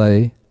get the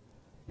clay,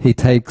 he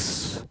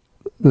takes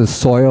the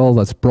soil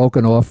that's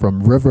broken off from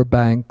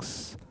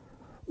riverbanks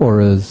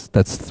or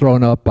that's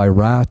thrown up by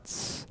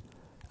rats,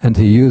 and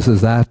he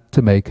uses that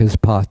to make his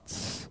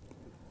pots.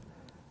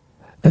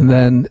 And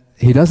then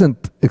he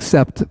doesn't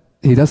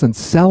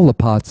sell the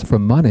pots for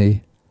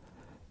money,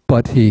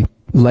 but he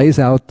lays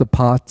out the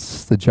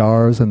pots, the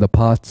jars and the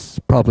pots.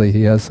 Probably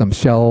he has some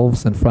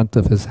shelves in front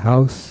of his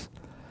house.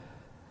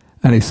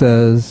 And he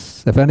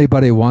says, if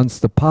anybody wants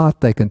the pot,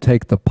 they can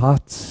take the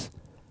pots,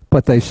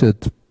 but they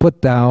should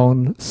put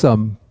down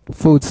some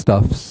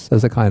foodstuffs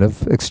as a kind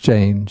of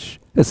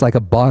exchange. It's like a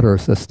barter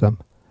system.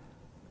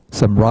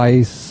 Some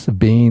rice,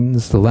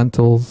 beans, the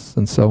lentils,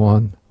 and so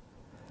on.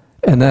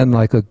 And then,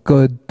 like a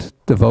good,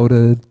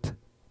 devoted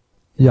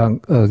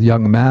young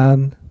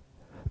man,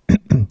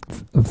 a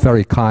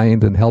very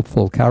kind and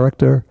helpful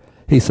character,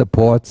 he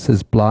supports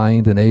his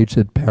blind and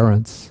aged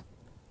parents.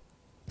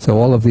 So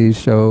all of these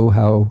show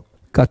how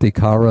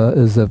Ghatikara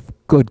is of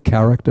good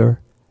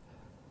character.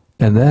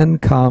 And then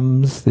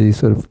comes the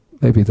sort of,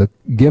 maybe the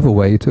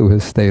giveaway to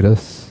his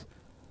status.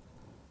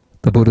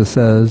 The Buddha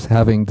says,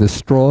 having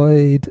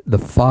destroyed the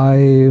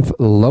 5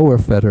 lower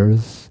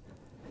fetters,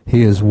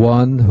 he is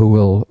one who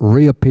will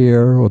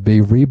reappear or be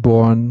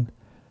reborn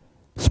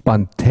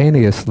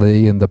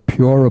spontaneously in the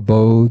pure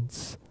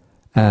abodes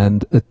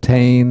and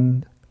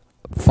attain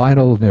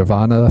final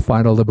nirvana,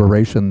 final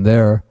liberation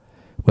there,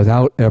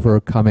 without ever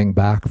coming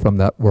back from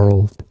that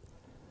world.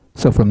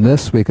 So from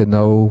this we can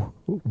know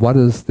what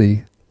is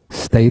the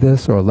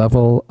status or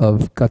level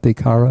of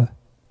Ghatikara.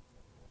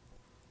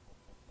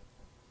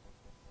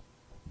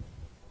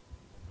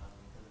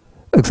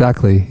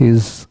 Exactly,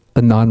 he's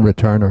a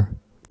non-returner.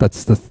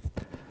 That's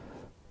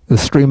the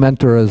stream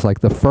enter is like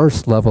the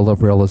first level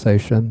of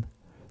realization.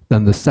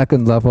 Then the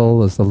second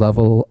level is the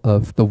level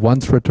of the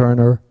once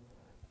returner,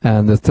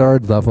 and the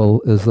third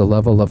level is the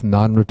level of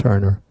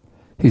non-returner.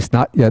 He's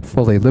not yet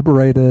fully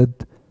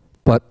liberated,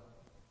 but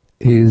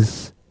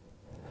he's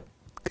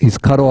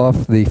cut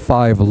off the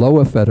 5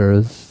 lower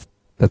fetters.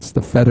 That's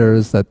the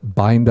fetters that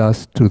bind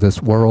us to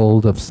this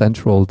world of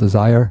sensual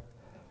desire.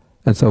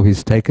 And so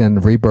he's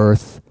taken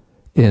rebirth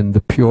in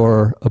the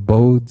pure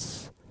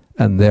abodes,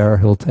 and there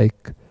he'll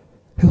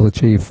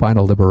achieve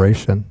final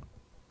liberation.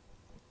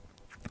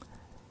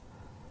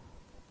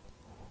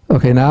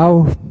 Okay,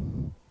 now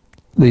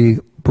the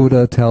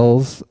Buddha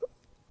tells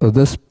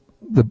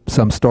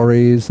some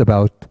stories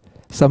about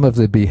some of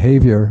the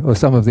behavior or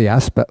some of the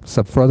aspects,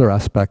 some further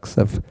aspects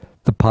of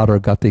the Pada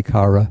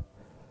Ghatikara.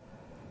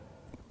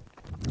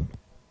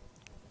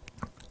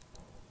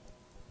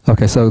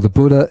 Okay, so the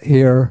Buddha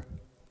here,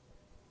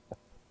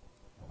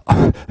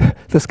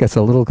 this gets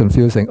a little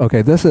confusing.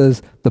 Okay, this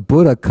is the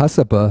Buddha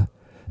Kassapa.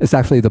 It's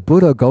actually the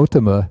Buddha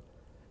Gautama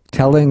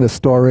telling the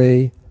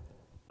story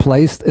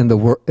placed in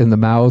the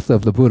mouth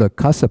of the Buddha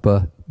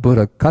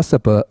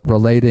Kassapa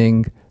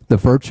relating the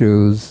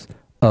virtues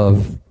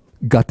of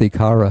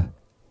Ghatikara.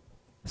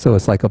 So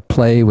it's like a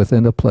play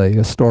within a play,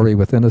 a story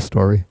within a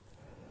story.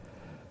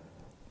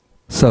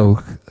 So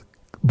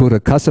Buddha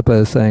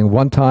Kassapa is saying,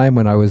 one time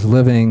when I was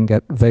living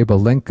at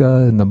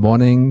Vebalinka in the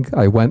morning,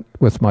 I went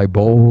with my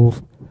bowl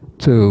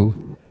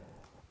to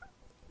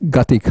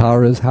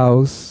Ghatikara's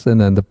house,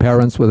 and then the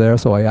parents were there,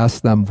 so I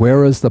asked them,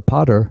 where is the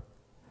potter?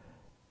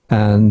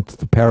 And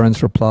the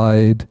parents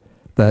replied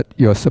that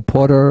your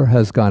supporter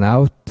has gone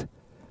out,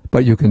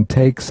 but you can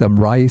take some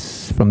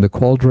rice from the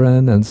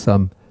cauldron and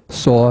some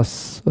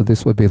sauce.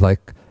 This would be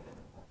like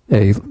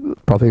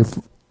probably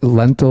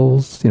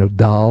lentils,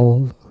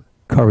 dal,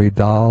 curry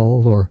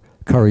dal, or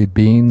curried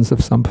beans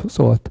of some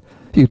sort.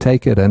 You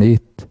take it and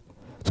eat.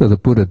 So the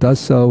Buddha does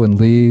so and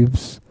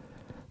leaves.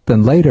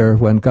 Then later,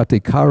 when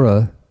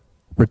Ghatikara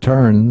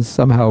returns,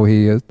 somehow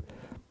he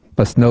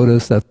must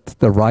notice that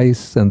the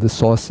rice and the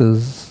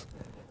sauces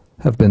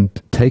have been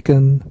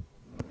taken.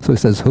 So he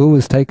says, who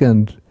has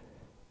taken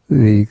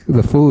the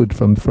food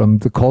from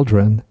the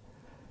cauldron?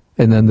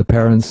 And then the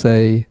parents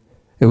say,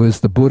 it was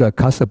the Buddha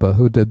Kassapa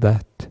who did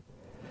that.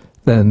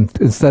 Then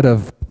instead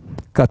of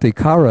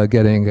Ghatikara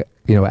getting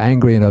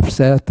angry and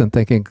upset and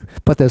thinking,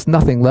 but there's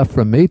nothing left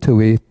for me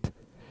to eat,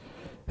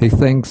 he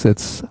thinks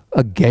it's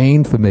a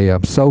gain for me.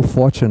 I'm so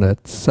fortunate.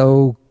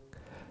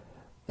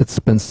 It's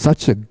been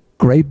such a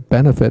great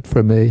benefit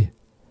for me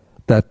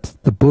that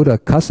the Buddha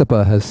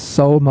Kassapa has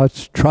so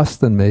much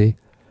trust in me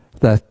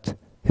that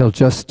he'll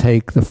just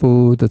take the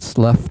food that's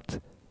left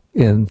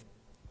in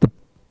the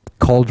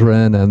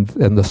cauldron and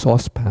the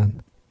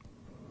saucepan.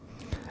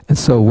 And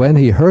so when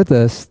he heard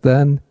this,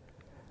 then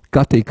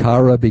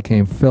Ghatikara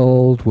became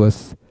filled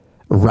with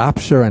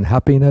rapture and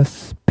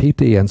happiness,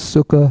 piti and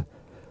sukha,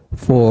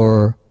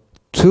 for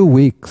 2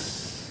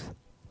 weeks.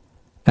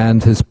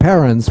 And his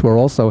parents were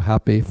also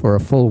happy for a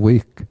full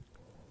week.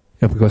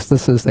 Because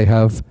they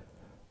have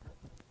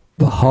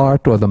the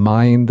heart or the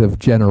mind of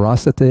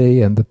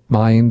generosity and the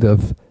mind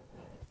of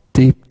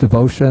deep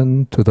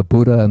devotion to the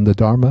Buddha and the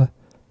Dharma.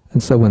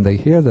 And so when they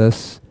hear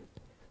this,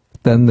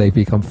 then they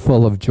become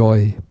full of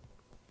joy.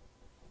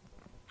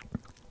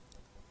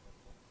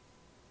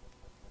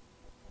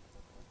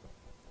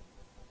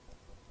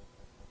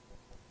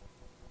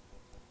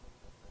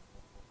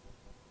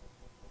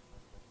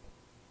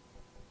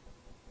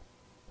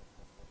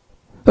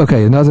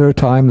 Okay, another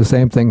time the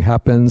same thing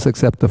happens,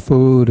 except the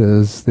food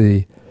is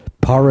the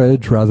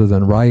porridge rather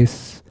than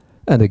rice.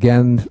 And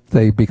again,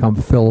 they become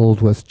filled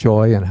with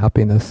joy and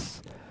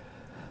happiness.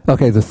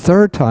 Okay, the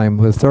third time,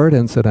 the third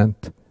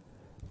incident,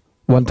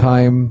 one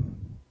time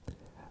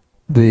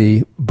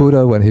the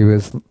Buddha, when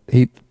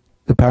he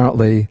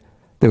apparently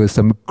there was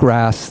some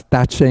grass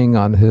thatching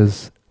on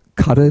his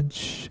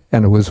cottage,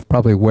 and it was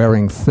probably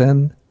wearing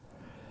thin.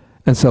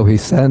 And so he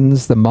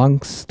sends the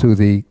monks to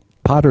the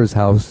potter's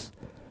house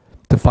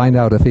to find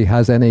out if he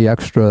has any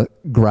extra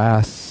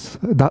grass,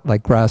 not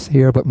like grass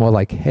here, but more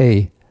like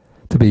hay,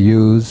 to be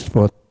used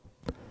for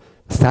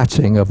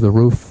thatching of the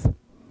roof.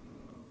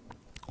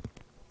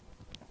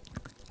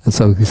 And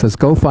so he says,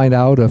 go find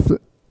out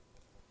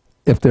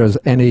if there's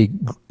any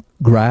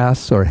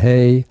grass or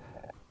hay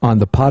on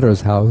the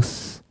potter's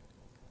house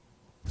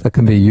that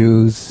can be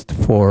used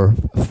for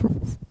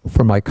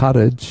my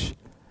cottage.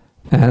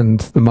 And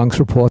the monks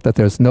report that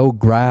there's no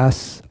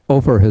grass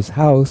over his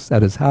house,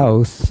 at his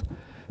house,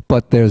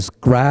 but there's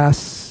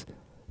grass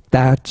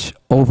thatch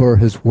over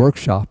his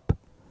workshop.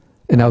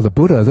 And now the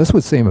Buddha, this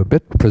would seem a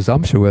bit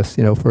presumptuous,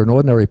 for an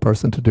ordinary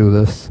person to do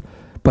this.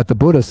 But the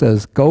Buddha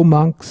says, go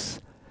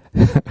monks.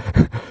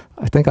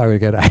 I think I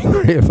would get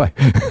angry if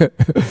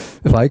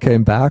I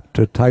came back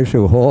to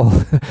Taishu Hall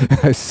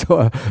I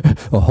saw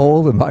a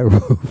hole in my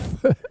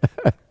roof.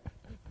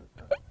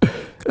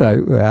 I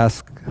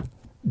asked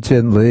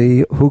Jin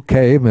Lee, who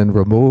came and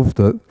removed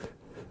the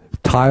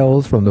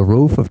tiles from the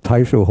roof of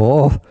Taishu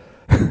Hall?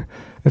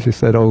 And she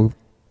said, oh,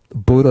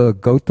 Buddha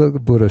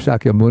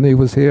Shakyamuni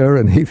was here,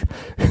 and he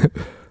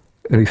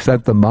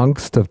sent the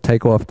monks to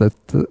take off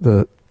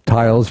the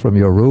tiles from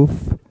your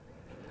roof.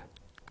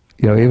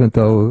 Even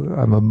though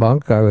I'm a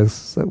monk, I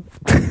was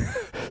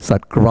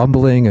start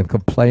grumbling and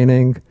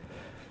complaining.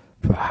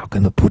 How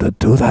can the Buddha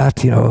do that?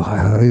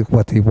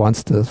 What he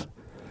wants to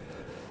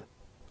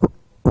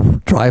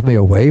drive me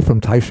away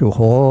from Taishu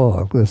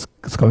Hall.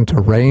 It's going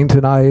to rain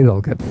tonight.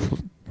 I'll get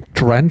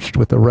drenched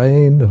with the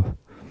rain.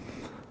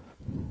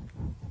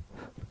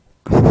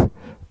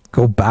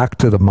 Go back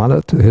to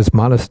his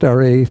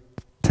monastery.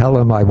 Tell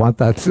him I want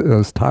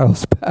those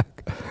tiles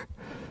back.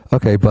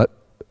 Okay, but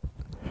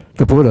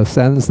the Buddha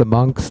sends the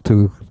monks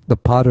to the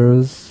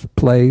potter's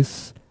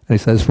place, and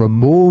he says,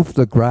 remove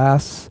the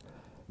grass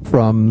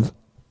from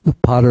the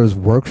potter's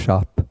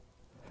workshop.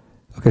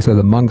 Okay, so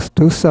the monks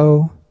do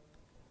so,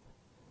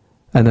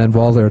 and then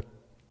while they're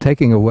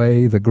taking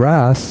away the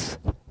grass,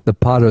 the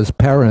potter's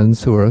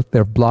parents,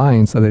 they're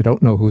blind, so they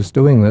don't know who's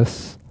doing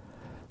this.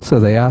 So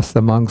they ask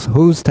the monks,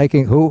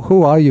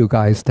 who are you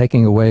guys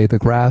taking away the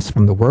grass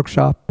from the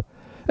workshop?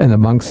 And the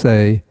monks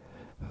say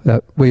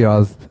that we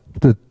are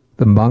the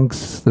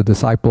monks, the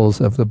disciples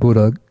of the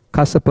Buddha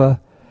Kassapa,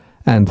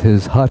 and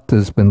his hut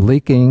has been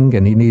leaking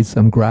and he needs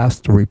some grass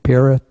to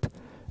repair it.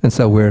 And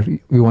so we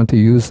want to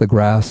use the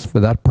grass for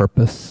that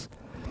purpose.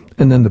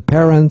 And then the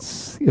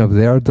parents,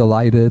 they're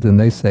delighted and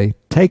they say,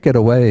 take it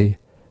away,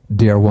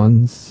 dear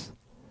ones.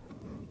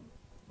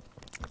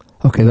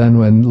 Okay, then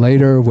when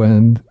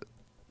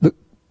the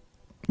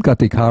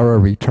Ghatikara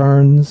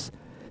returns,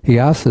 he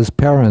asks his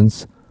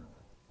parents,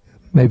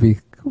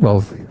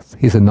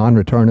 he's a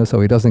non-returner, so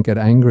he doesn't get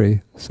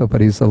angry. But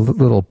he's a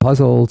little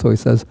puzzled. So he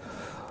says,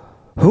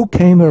 who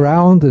came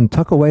around and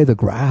took away the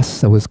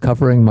grass that was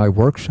covering my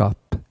workshop?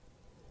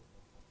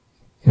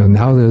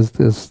 Now there's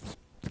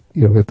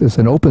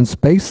an open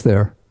space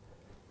there.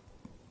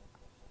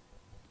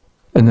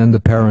 And then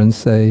the parents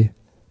say,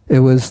 it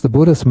was the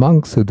Buddhist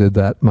monks who did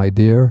that, my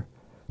dear.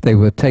 They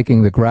were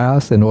taking the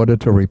grass in order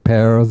to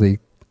repair the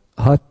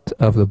hut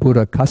of the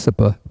Buddha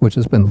Kassapa, which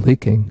has been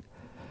leaking.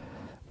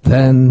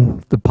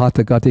 Then the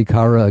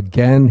Ghatikara,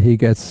 again, he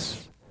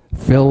gets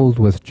filled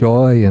with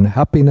joy and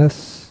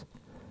happiness.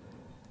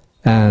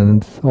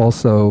 And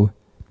also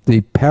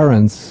the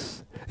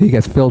parents, he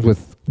gets filled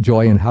with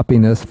joy and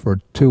happiness for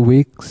 2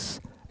 weeks.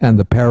 And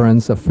the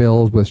parents are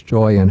filled with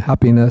joy and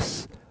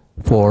happiness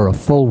for a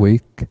full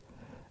week.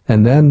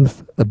 And then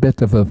a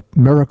bit of a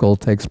miracle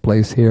takes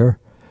place here,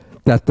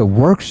 that the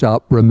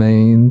workshop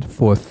remained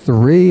for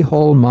 3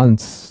 whole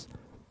months.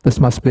 This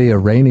must be a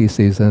rainy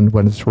season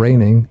when it's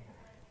raining.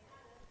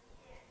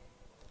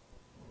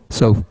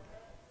 So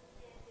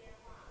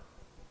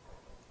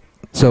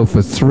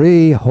for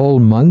 3 whole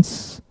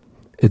months,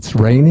 it's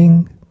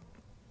raining,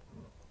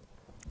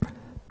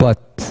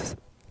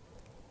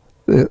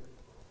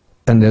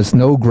 and there's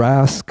no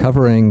grass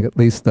covering at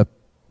least the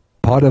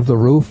part of the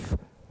roof,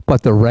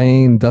 but the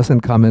rain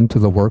doesn't come into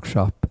the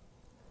workshop.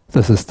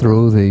 This is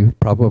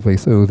probably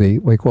through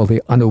we call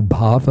the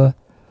Anubhava,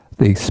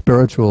 the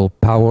spiritual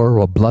power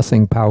or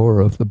blessing power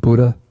of the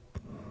Buddha,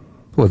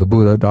 or the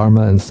Buddha,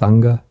 Dharma, and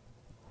Sangha.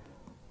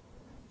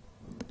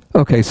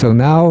 Okay, so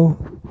now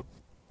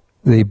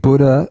the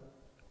Buddha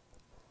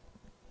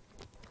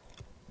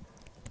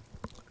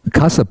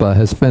Kassapa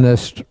has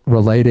finished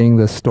relating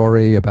the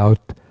story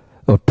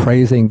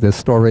praising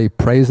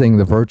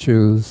the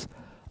virtues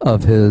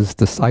of his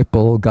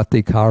disciple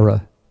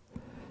Ghatikara.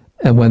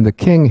 And when the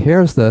king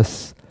hears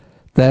this,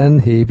 then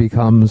he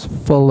becomes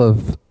full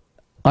of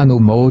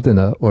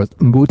anumodana or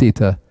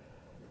mudita,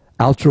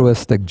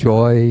 altruistic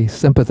joy,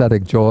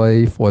 sympathetic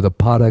joy for the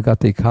pada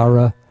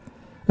Ghatikara.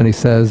 And he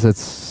says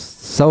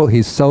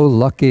he's so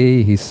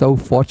lucky, he's so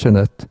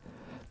fortunate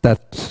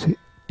that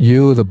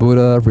you, the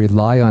Buddha,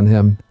 rely on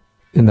him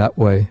in that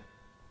way.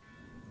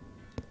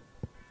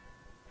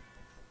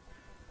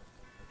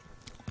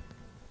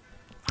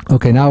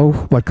 Okay, now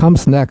what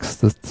comes next,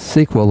 the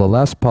sequel, the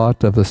last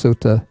part of the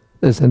sutta,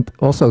 is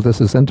also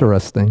this is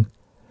interesting.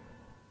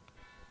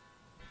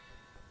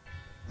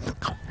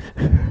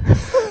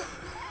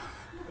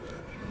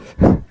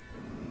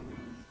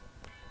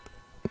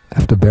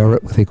 Have to bear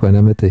it with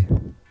equanimity.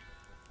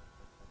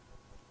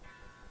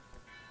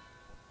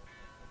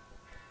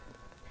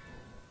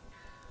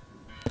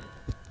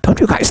 Don't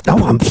you guys know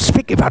I'm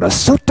speaking about a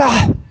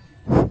sutta?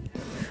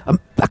 I'm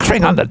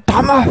lecturing on the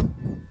Dhamma.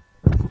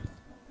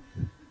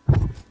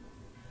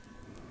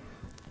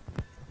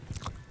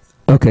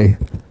 Okay,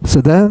 so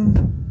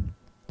then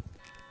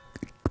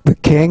the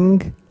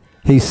king,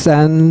 he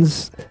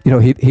sends,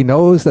 he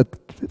knows that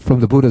from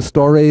the Buddha's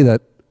story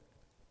that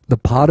the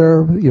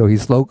potter,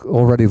 he's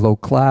already low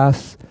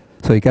class,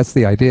 so he gets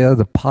the idea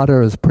the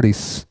potter is pretty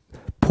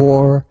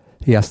poor,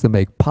 he has to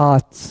make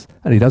pots,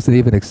 and he doesn't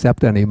even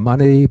accept any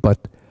money,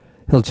 but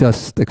he'll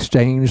just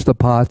exchange the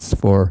pots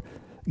for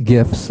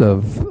gifts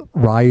of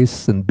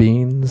rice and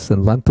beans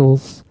and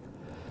lentils.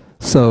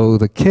 So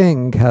the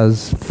king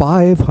has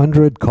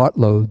 500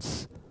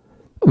 cartloads.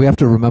 We have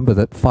to remember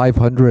that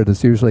 500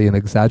 is usually an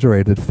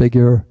exaggerated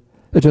figure.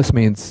 It just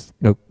means,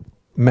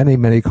 many,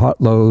 many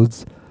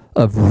cartloads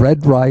of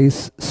red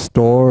rice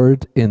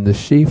stored in the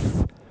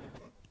sheaf.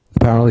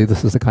 Apparently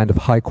this is a kind of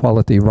high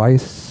quality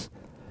rice.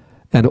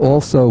 And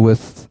also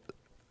with,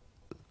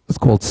 it's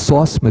called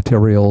sauce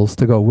materials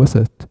to go with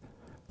it.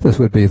 This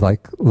would be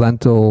like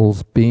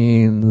lentils,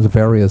 beans,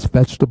 various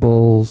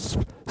vegetables,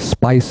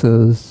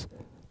 spices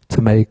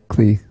to make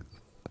the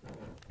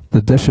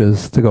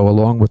dishes to go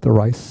along with the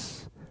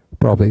rice.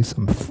 Probably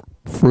some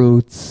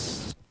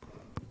fruits,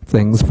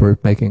 things for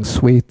making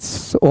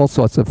sweets, all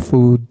sorts of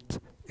food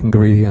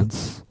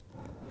ingredients.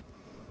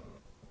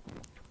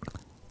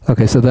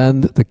 Okay, so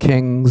then the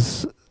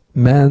king's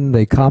men,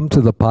 they come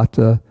to the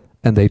Pata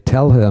and they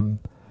tell him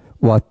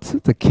what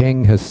the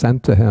king has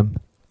sent to him.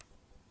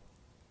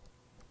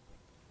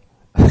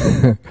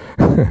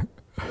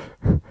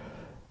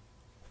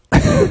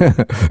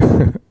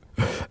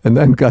 And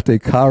then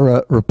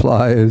Ghatikara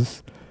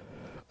replies,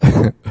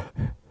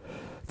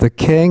 the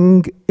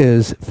king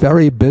is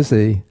very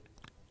busy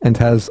and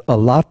has a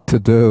lot to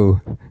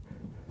do.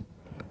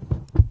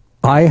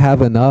 I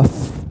have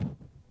enough.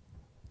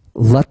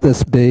 Let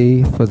this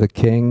be for the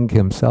king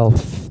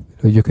himself.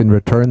 You can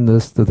return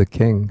this to the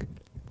king.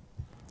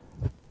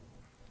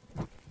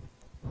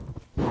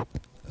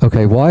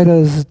 Okay, why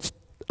does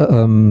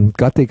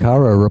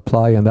Ghatikara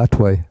reply in that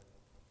way?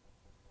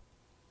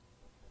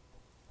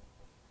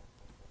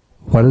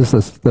 What is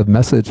the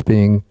message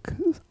being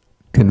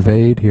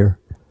conveyed here?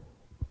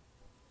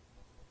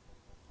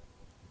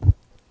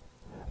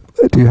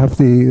 Do you have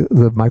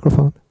the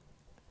microphone?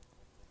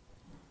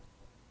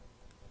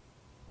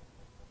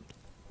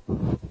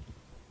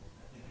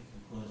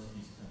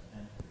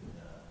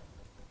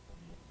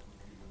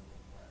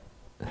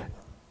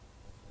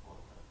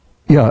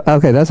 Yeah,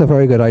 okay, that's a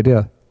very good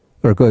idea,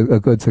 or a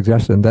good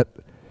suggestion, that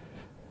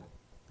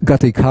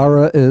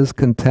Ghatikara is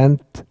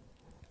content,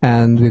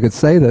 and we could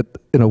say that,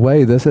 in a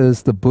way, this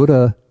is the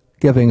Buddha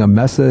giving a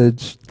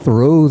message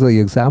through the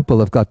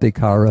example of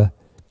Ghatikara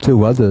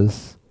to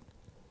others.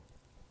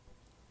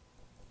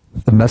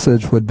 The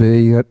message would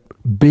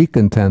be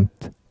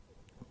content.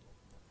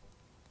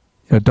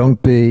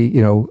 Don't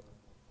be,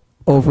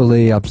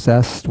 overly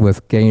obsessed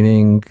with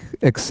gaining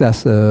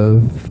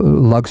excessive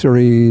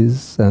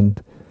luxuries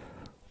and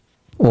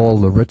all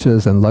the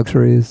riches and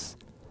luxuries.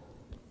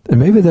 And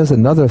maybe there's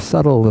another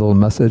subtle little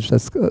message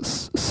that's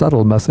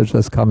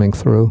coming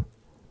through.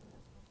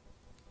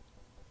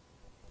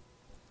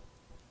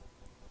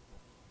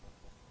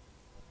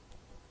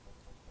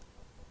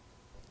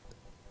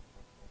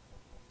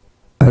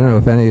 I don't know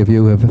if any of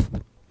you have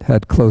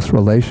had close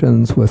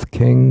relations with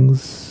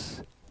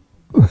kings,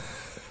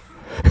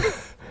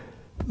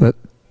 but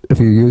if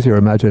you use your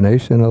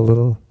imagination a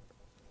little.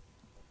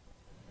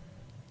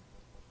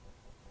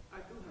 I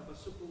do have a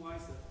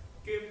supervisor.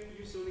 Gifts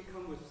usually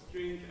come with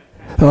strange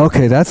attachments.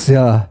 Okay, that's,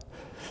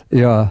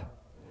 yeah.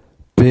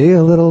 Be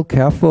a little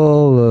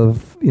careful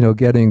of,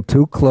 getting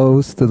too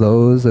close to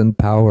those in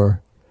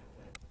power.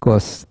 Of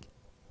course,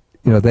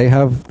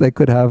 they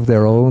could have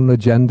their own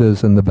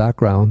agendas in the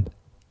background.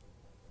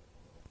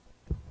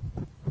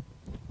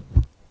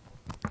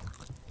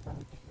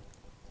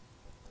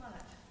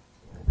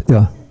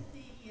 Yeah.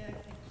 Isn't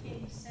the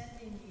king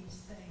sending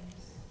these things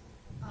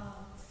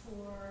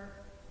for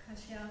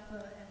Kassapa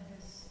and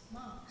his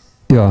monks?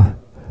 Yeah.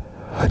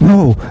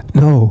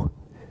 No.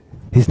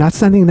 He's not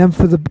sending them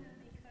for the... Because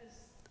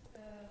the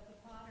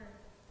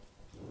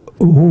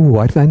potter... Ooh,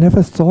 I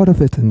never thought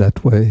of it in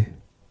that way.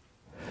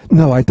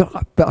 No, I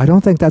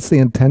don't think that's the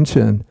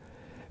intention.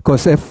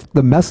 Because if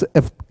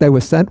they were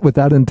sent with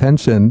that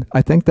intention,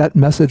 I think that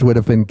message would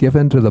have been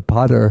given to the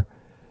potter.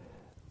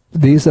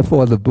 These are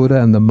for the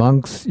Buddha and the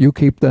monks. You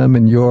keep them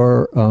in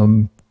your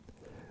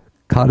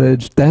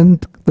cottage. Then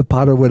the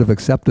potter would have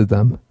accepted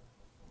them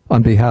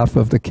on behalf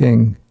of the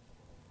king.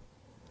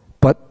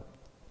 But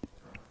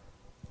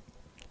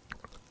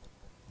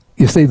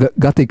you see, the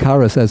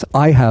Ghatikara says,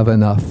 I have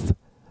enough.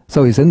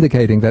 So he's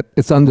indicating that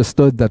it's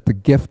understood that the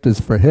gift is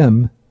for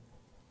him.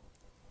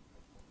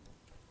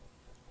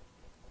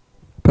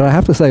 But I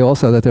have to say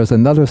also that there's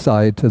another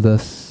side to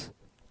this.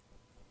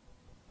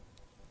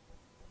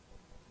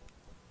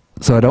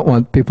 So I don't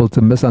want people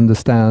to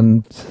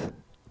misunderstand,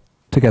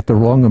 to get the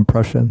wrong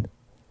impression.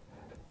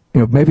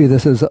 You know, maybe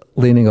this is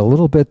leaning a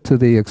little bit to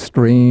the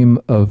extreme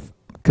of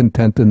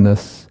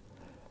contentedness.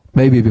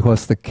 Maybe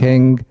because the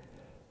king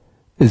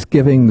is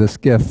giving this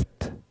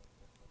gift.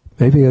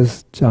 Maybe,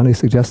 as Johnny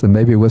suggested,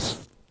 maybe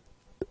with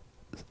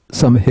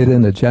some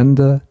hidden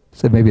agenda.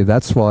 So maybe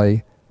that's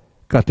why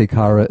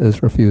Ghatikara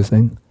is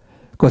refusing.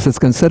 Because it's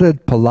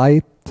considered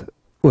polite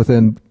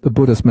within the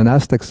Buddhist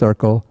monastic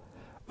circle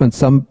when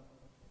some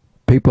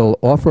people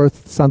offer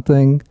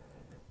something,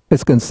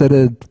 it's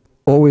considered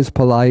always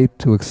polite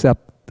to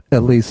accept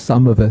at least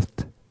some of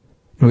it.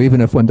 You know, even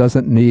if one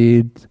doesn't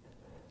need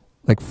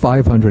like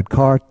 500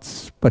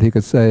 carts, but he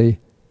could say,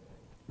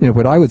 you know,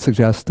 what I would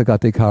suggest to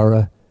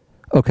Ghatikara,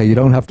 okay, you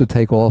don't have to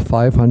take all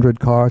 500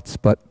 carts,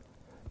 but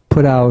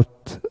put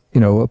out, you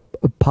know,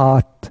 a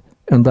pot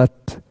and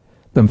let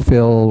them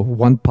fill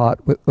one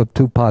pot with, or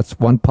two pots,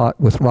 one pot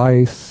with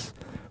rice,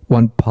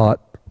 one pot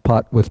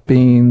with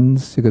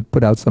beans. You could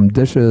put out some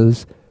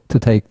dishes to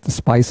take the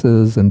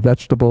spices and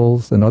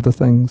vegetables and other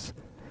things.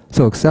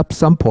 So accept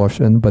some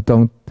portion, but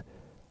don't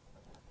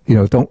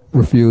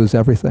refuse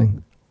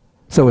everything.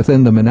 So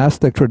within the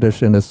monastic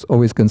tradition, it's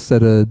always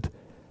considered,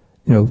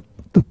 you know,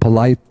 the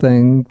polite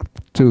thing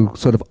to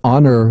sort of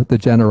honor the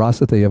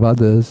generosity of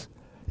others,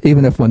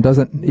 even if one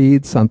doesn't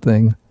need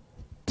something,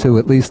 to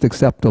at least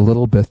accept a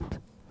little bit.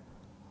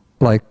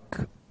 Like,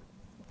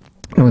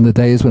 you know, in the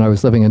days when I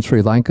was living in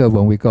Sri Lanka,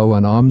 when we go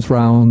on alms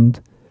round,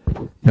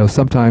 you know,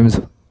 sometimes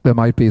there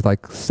might be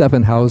like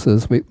 7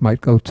 houses we might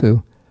go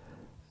to.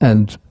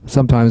 And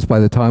sometimes by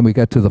the time we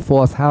get to the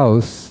 4th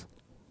house,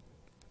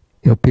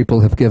 you know,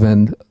 people have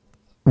given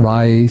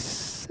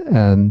rice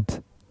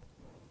and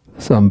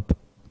some,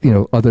 you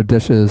know, other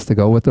dishes to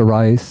go with the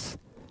rice.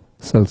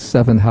 So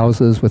 7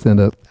 houses within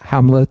a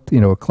hamlet, you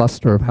know, a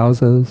cluster of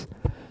houses.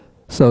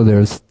 So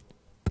there's,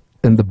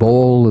 and the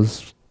bowl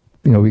is,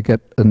 you know, we get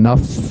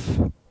enough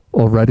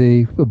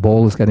already. The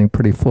bowl is getting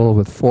pretty full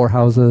with 4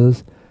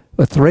 houses.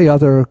 But 3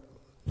 other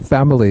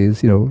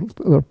families, you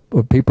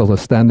know, people are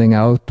standing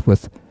out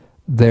with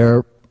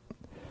their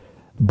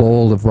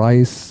bowl of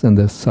rice and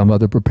there's some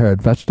other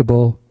prepared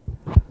vegetable.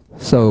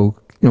 So,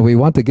 you know, we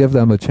want to give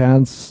them a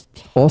chance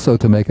also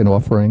to make an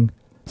offering.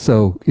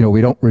 So, you know,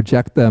 we don't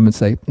reject them and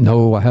say,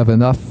 no, I have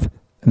enough,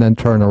 and then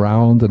turn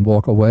around and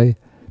walk away.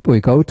 But we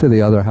go to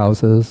the other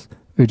houses,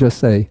 we just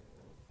say,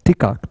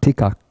 tikak,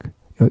 tikak.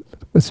 You know,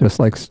 it's just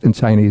like in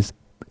Chinese,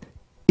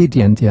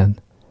 idian dian,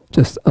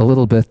 just a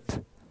little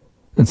bit.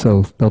 And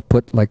so they'll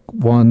put like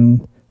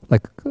one,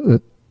 like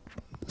a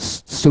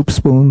soup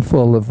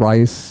spoonful of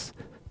rice.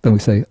 Then we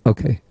say,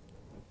 okay,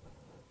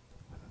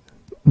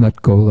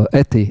 not gola,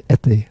 eti,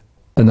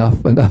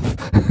 enough.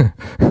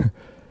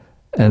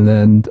 And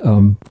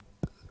then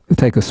we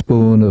take a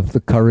spoon of the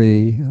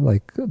curry,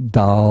 like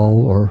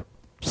dal or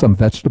some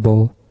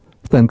vegetable,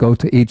 then go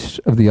to each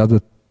of the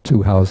other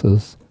 2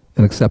 houses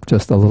and accept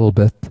just a little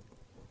bit.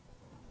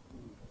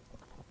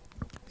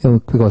 You know,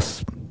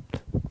 because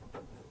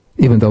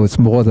even though it's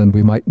more than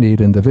we might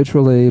need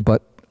individually,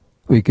 but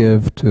we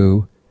give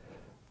to,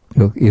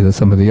 you know, either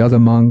some of the other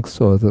monks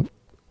or the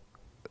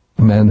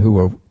men who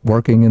are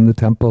working in the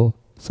temple,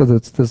 so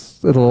that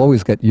it'll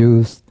always get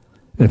used.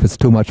 And if it's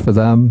too much for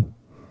them,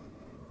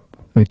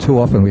 I mean, too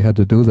often we had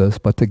to do this,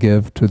 but to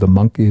give to the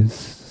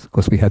monkeys,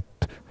 because we had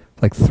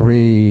like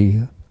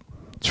 3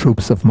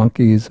 troops of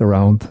monkeys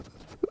around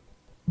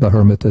the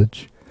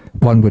hermitage.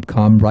 One would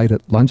come right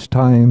at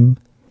lunchtime,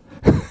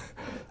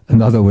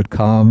 another would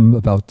come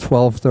about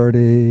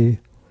 12:30,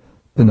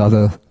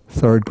 another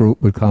 3rd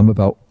group would come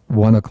about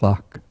 1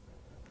 o'clock.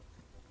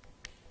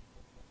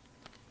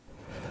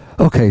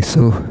 Okay,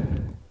 so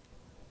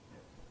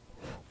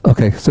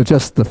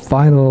just the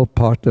final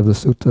part of the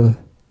sutta.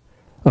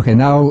 Okay,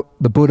 now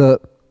the Buddha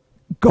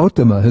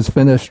Gautama has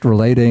finished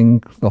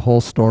relating the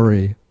whole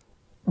story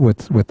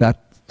with that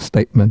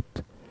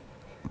statement.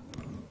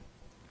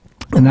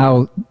 And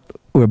now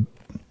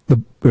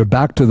we're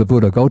back to the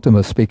Buddha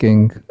Gautama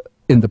speaking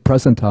in the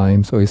present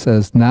time. So he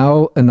says,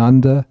 now,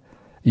 Ananda,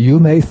 you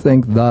may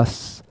think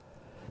thus,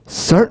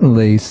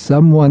 certainly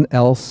someone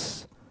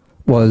else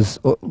was,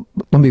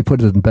 let me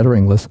put it in better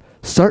English,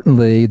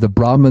 certainly the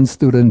Brahmin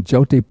student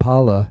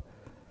Jyotipala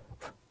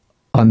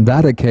on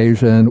that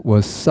occasion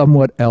was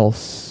somewhat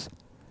else,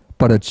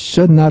 but it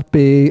should not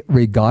be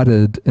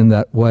regarded in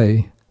that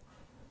way.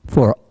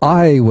 For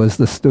I was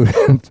the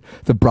student,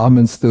 the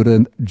Brahmin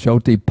student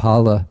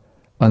Jyotipala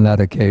on that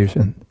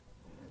occasion.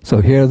 So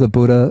here the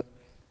Buddha,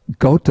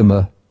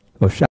 Gautama,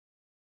 or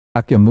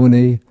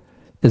Shakyamuni,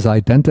 is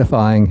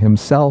identifying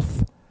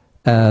himself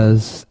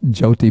as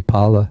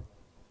Jyotipala.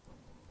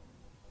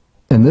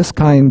 And this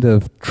kind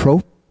of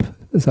trope,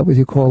 is that what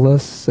you call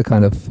this? A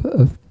kind of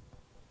a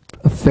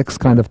fixed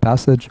kind of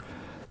passage.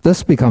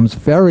 This becomes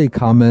very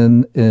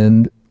common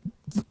in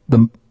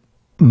the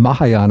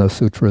Mahayana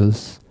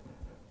sutras,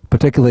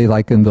 particularly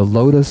like in the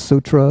Lotus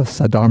Sutra,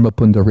 Saddharma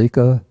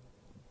Pundarika.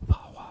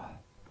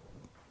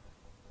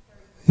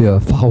 Yeah,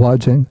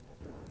 Phawajing.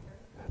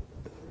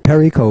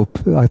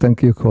 Pericope, I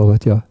think you call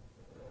it, yeah.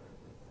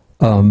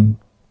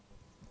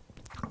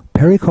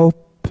 Pericope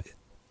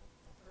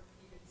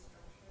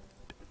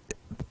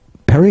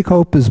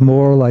is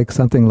more like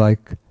something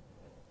like,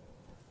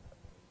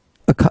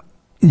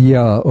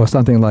 or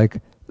something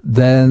like,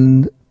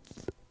 then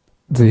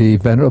the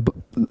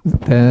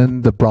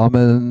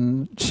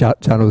Brahmin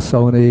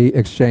Janusoni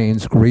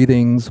exchanged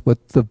greetings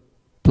with the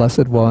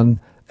Blessed One,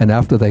 and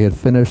after they had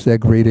finished their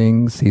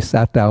greetings, he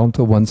sat down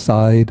to one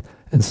side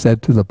and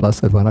said to the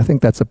Blessed One. I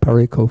think that's a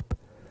pericope.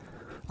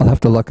 I'll have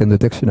to look in the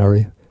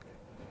dictionary.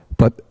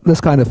 But this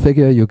kind of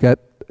figure you get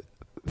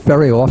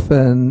very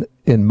often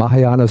in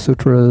Mahayana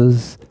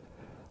sutras.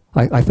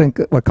 I think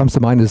what comes to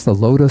mind is the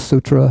Lotus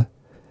Sutra,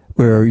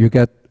 where you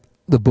get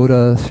the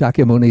Buddha,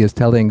 Shakyamuni, is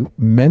telling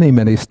many,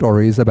 many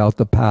stories about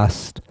the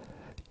past.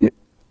 You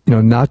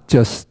know, not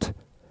just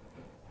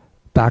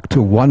back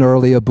to one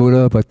earlier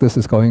Buddha, but this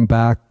is going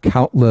back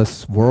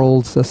countless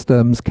world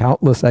systems,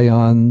 countless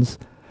aeons.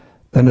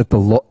 Then at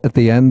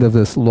the end of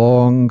this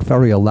long,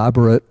 very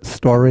elaborate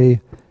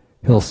story,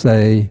 he'll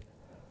say,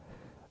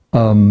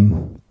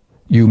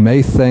 you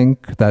may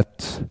think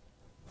that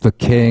the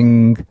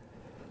king,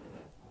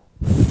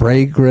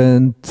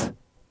 fragrant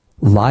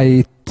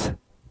light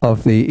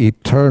of the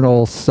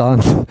eternal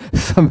sun,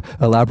 some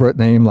elaborate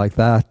name like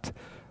that,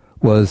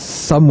 was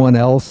someone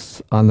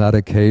else on that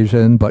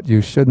occasion, but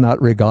you should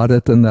not regard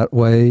it in that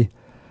way.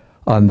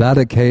 On that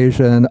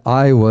occasion,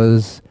 I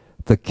was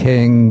the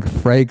king,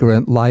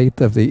 fragrant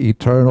light of the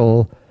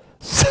eternal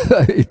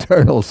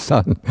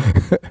sun.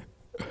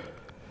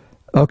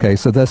 Okay,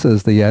 so this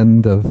is the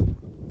end of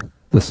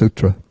the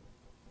sutra.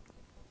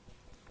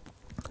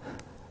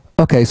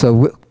 Okay,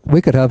 so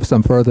we could have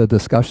some further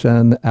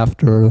discussion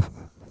after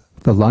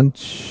the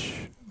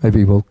lunch.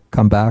 Maybe we'll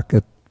come back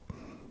at,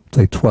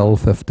 say,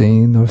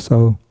 12:15 or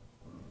so.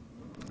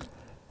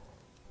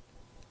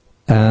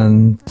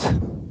 And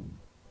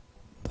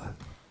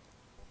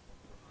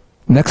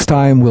next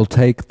time we'll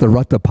take the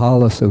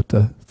Ratapala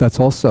Sutta. That's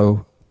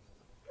also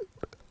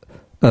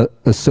a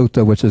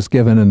sutta which is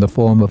given in the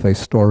form of a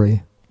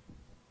story.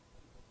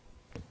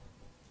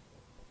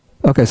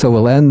 Okay, so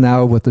we'll end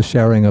now with the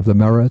sharing of the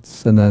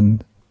merits and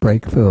then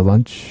break for the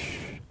lunch.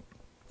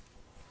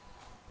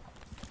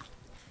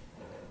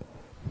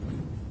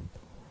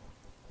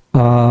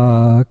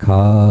 Akasata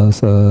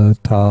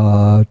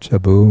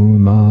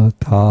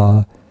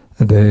chabumata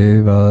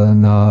deva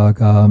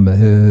naga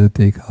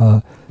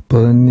mahidika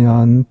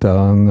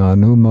punyantang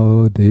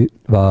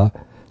anumoditva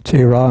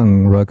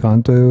chirang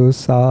rakantu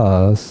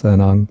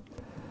sasanang.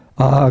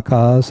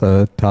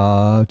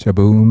 Akasata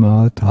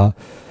chabumata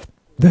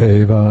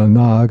deva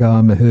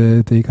naga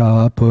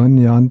mahidika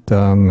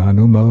punyantang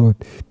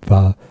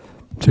anumoditva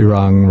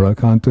chirang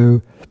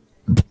rakantu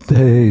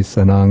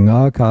Desanang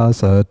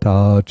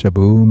akasata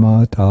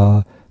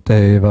chabumata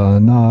deva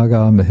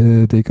naga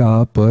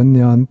mahidika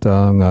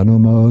punyantang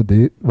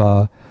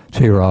anumoditva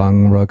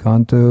chirang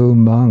rakantu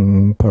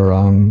mang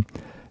parang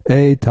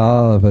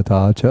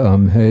etavata cha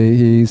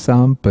amhehi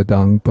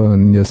sampadang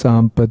punya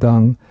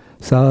sampadang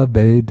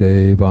sabbe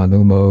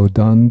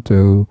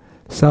devanumodantu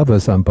sabba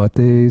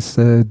sampati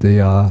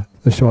siddhya.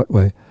 The short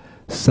way.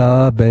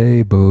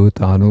 Sabbe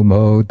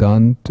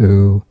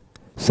bhutanumodantu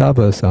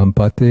Sabba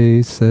sampati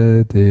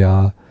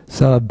siddhya,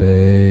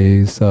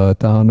 sabbe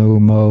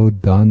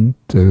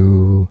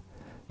satanumodantu,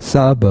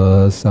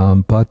 sabba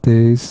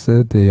sampati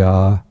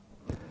siddhya,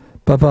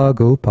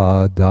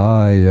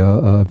 bhavagopadaya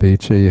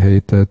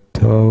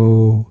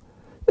avichihetato,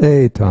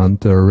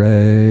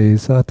 etantare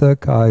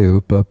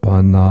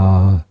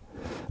satakayupapanna,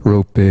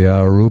 rupya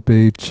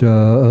rupicha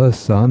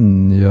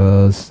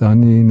asanya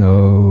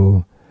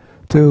sanino,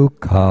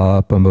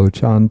 tukha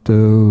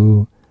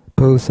pamuchantu,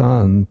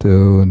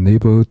 Pusantu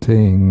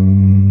Nibuting.